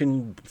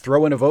can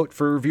throw in a vote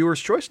for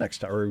viewer's choice next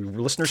time, or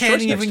listener's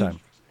choice next time.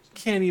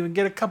 Can't even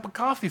get a cup of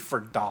coffee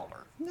for $1.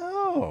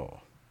 No.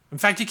 In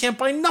fact, you can't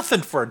buy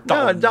nothing for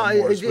 $1.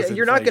 No,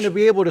 you're not going to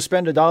be able to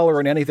spend $1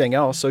 on anything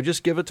else, so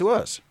just give it to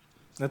us.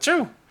 That's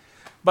true.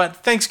 But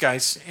thanks,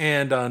 guys.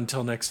 And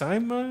until next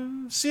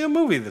time, see a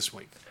movie this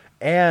week.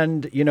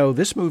 And,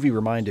 this movie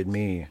reminded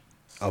me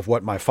of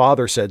what my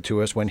father said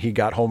to us when he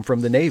got home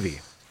from the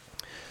Navy.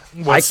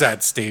 What's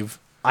that, Steve?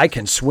 I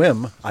can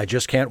swim. I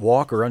just can't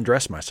walk or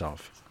undress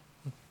myself.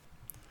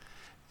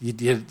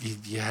 You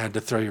had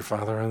to throw your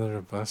father under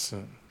the bus?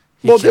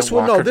 This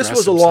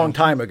was a long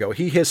time ago.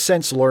 He has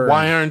since learned.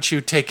 Why aren't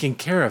you taking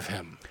care of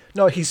him?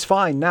 No, he's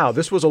fine now.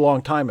 This was a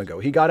long time ago.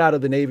 He got out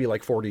of the Navy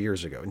like 40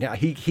 years ago. Now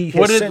he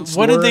has since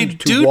what did they learned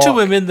do walk. to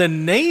him in the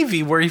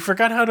Navy where he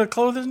forgot how to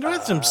clothe and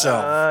dress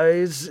himself?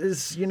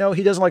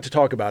 He doesn't like to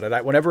talk about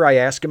it. Whenever I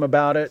ask him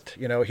about it,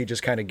 he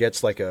just kind of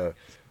gets like a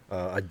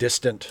a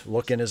distant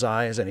look in his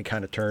eyes, and he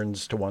kind of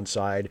turns to one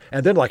side.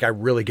 And then, like, I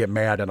really get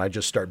mad, and I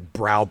just start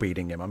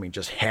browbeating him. I mean,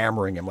 just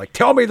hammering him, like,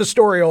 tell me the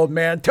story, old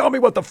man. Tell me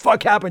what the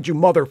fuck happened, you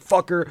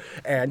motherfucker.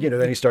 And,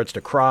 then he starts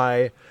to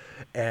cry,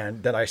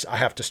 and then I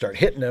have to start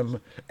hitting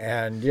him,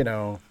 and,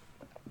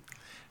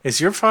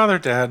 Is your father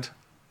dead?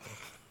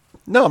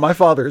 No, my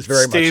father is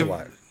very Steve, much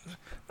alive.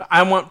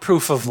 I want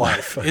proof of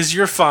life. Is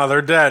your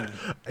father dead?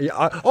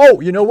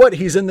 Oh, you know what?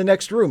 He's in the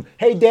next room.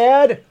 Hey,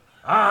 Dad.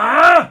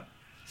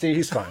 See,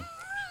 he's fine.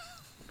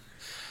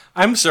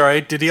 I'm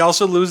sorry, did he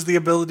also lose the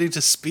ability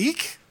to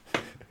speak?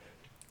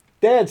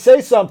 Dad,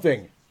 say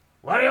something.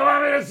 What do you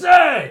want me to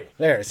say?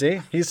 There,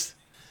 see? He's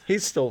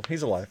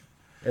alive.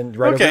 And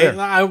right Okay,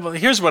 over there.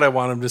 here's what I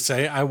want him to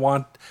say. I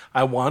want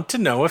to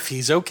know if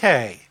he's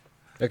okay.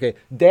 Okay.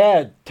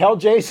 Dad, tell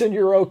Jason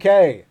you're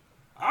okay.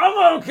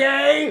 I'm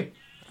okay.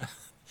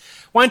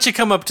 Why don't you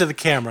come up to the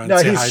camera and No,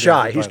 say he's hi to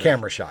shy. He's everybody?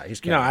 camera shy.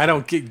 He's No, camera I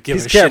don't give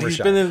He's a shit. camera He's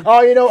shy. been in,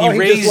 Oh, he just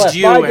raised left.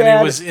 you Bye, and Dad.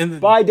 he was in the...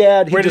 Bye,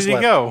 Dad. Where just did he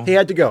left. go? He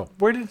had to go.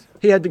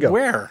 He had to go.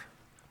 Where?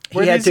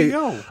 Where He had did he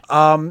to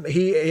go?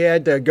 He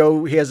had to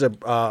go. He has a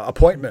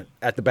appointment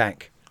at the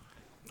bank.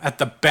 At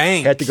the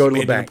bank. He had to go to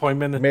Made the bank. An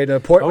appointment. Made an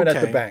appointment at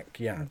the Okay. bank.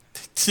 Yeah.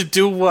 To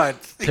do what?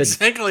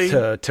 Exactly.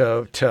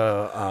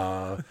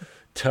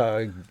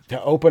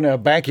 To open a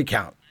bank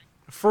account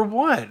For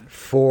what?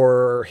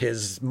 for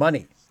his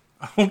money.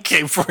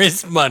 Okay, for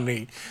his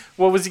money.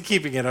 What was he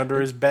keeping it under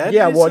his bed?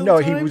 Yeah, this well, whole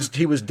no, time?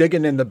 he was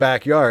digging in the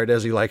backyard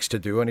as he likes to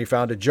do, and he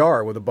found a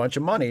jar with a bunch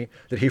of money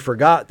that he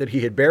forgot that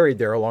he had buried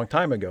there a long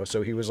time ago.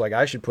 So he was like,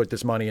 I should put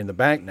this money in the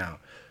bank now.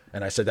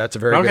 And I said, that's a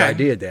very good Okay.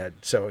 idea, Dad.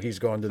 So he's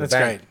going to the That's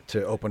bank great.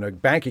 to open a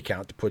bank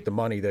account to put the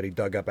money that he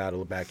dug up out of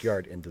the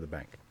backyard into the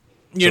bank.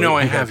 You So know,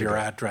 I he had have to your go.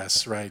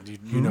 address, right?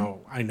 You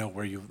know, I know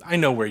where you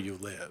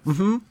live,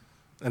 mm-hmm.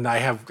 And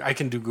I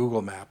can do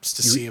Google Maps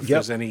to see if Yep,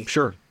 there's any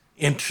sure.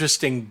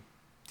 interesting,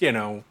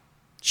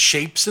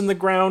 shapes in the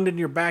ground in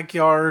your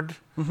backyard.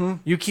 Mm-hmm.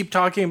 You keep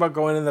talking about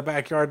going in the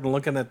backyard and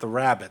looking at the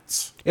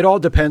rabbits. It all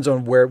depends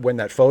on when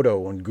that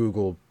photo on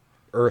Google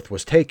Earth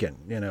was taken.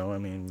 I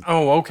mean,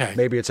 Oh, okay.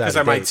 Maybe it's out because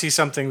of I might date. see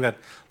something that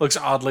looks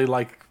oddly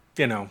like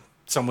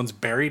someone's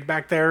buried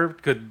back there.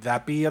 Could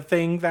that be a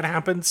thing that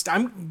happens?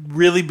 I'm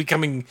really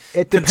becoming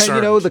it depends.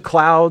 concerned. The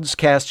clouds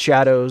cast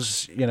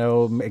shadows.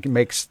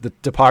 Makes the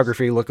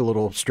topography look a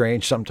little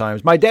strange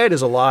sometimes. My dad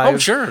is alive. Oh,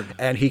 sure.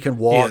 And he can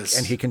walk is.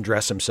 and he can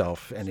dress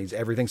himself, and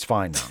everything's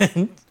fine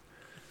now.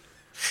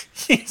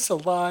 He's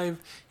alive.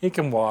 He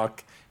can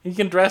walk. He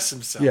can dress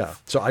himself. Yeah.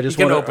 So I just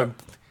he can want open.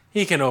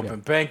 He can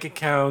open bank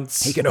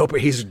accounts. He can open.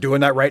 He's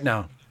doing that right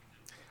now.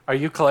 Are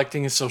you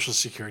collecting his social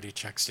security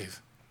check,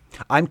 Steve?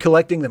 I'm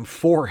collecting them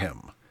for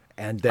him,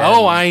 and then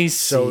I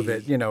so see.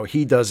 that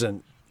he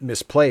doesn't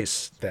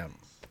misplace them.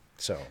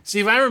 So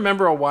Steve, I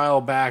remember a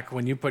while back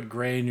when you put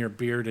gray in your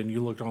beard and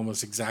you looked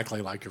almost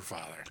exactly like your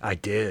father. I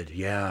did.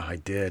 Yeah, I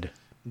did.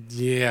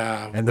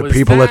 Yeah. And the was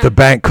people at the that-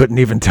 bank couldn't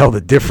even tell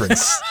the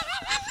difference.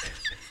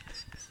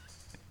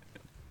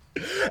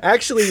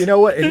 Actually, you know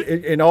what?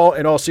 In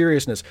all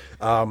seriousness,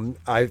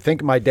 I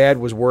think my dad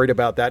was worried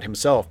about that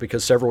himself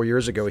because several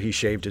years ago he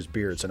shaved his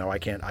beard, so now I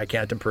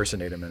can't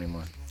impersonate him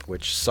anymore,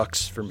 which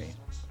sucks for me.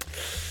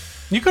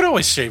 You could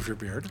always shave your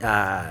beard.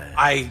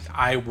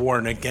 I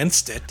warn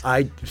against it.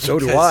 So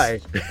do because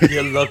I.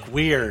 You look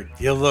weird.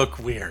 You look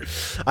weird.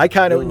 I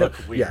kind You of look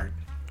Yeah, weird.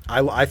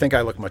 I think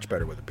I look much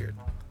better with a beard.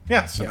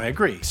 Yes, and I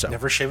agree. So-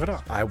 Never shave it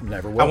off. I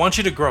never will. I want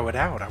you to grow it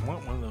out. I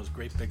want one of those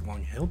great big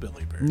long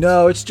hillbilly beards.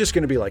 No, it's just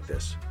going to be like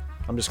this.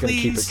 I'm just going to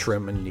keep it Please?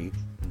 trim and neat.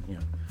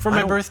 For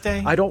my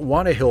birthday? I don't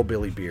want a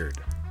hillbilly beard.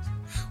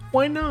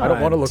 Why not? I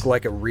don't want to look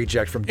like a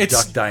reject from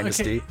Duck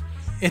Dynasty. okay,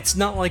 It's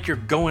not like you're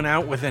going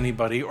out with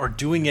anybody or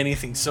doing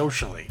anything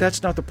socially.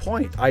 That's not the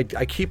point. I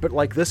keep it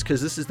like this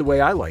because this is the way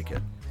I like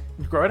it.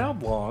 Grow it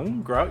out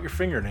long. Grow out your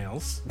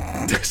fingernails.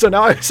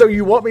 So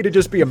you want me to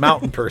just be a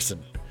mountain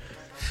person?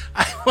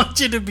 I want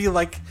you to be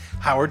like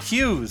Howard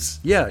Hughes.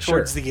 Yeah, sure.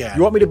 Towards the end.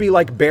 You want me to be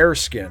like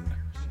bearskin,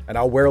 and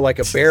I'll wear like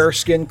a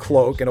bearskin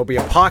cloak, and there'll be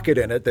a pocket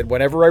in it that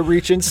whenever I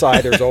reach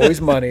inside, there's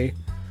always money.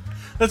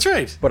 That's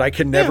right. But I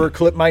can never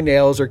clip my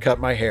nails or cut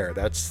my hair.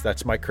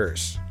 That's my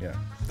curse. Yeah,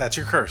 That's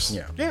your curse.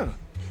 Yeah. Yeah.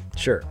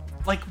 sure.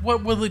 Like,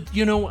 what will it,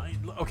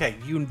 okay,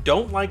 you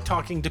don't like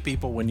talking to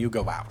people when you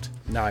go out.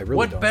 No, I really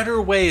What don't. better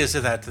way is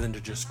that than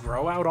to just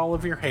grow out all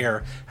of your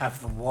hair, have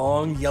the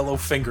long yellow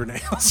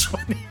fingernails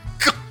when you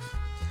go.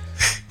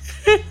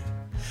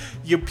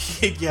 You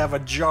have a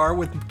jar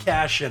with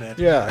cash in it.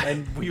 Yeah.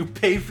 And you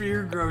pay for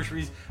your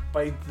groceries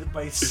by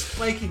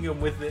spiking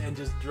them with it and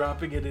just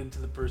dropping it into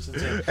the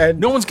person's hair. And-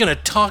 no one's going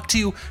to talk to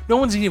you. No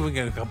one's even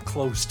going to come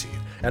close to you.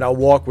 And I'll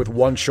walk with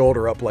one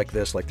shoulder up like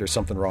this, like there's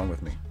something wrong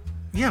with me.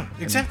 Yeah,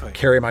 exactly.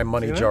 Carry my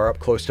money See that? jar up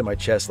close to my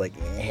chest, like.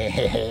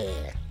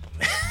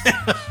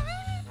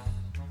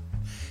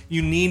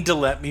 You need to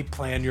let me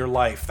plan your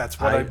life. That's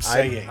what I'm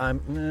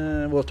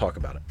saying. We'll talk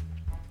about it.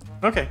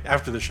 Okay,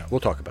 after the show. We'll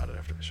talk about it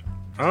after the show.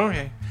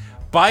 Okay.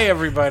 Bye,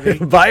 everybody.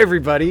 Bye,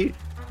 everybody.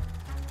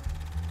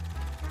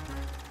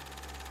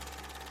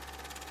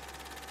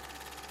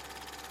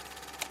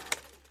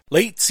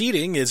 Late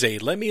Seating is a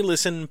Let Me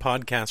Listen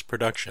podcast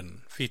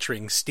production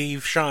featuring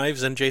Steve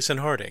Shives and Jason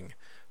Harding.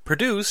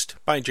 Produced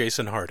by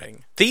Jason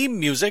Harding. Theme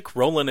music,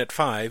 Rollin' at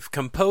 5,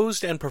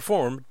 composed and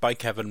performed by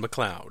Kevin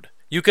MacLeod.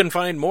 You can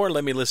find more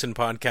Let Me Listen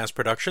podcast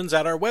productions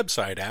at our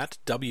website at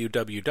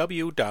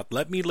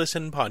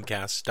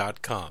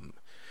www.letmelistenpodcasts.com.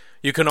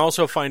 You can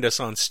also find us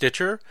on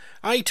Stitcher,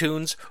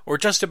 iTunes, or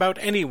just about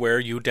anywhere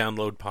you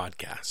download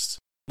podcasts.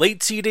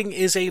 Late Seating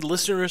is a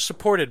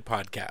listener-supported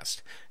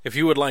podcast. If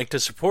you would like to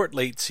support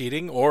Late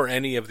Seating or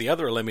any of the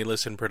other Let Me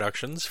Listen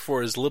productions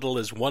for as little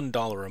as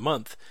 $1 a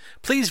month,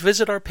 please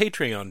visit our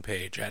Patreon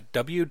page at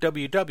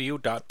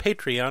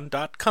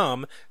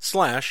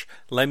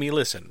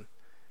www.patreon.com/LetMeListen.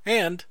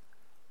 And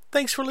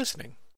thanks for listening.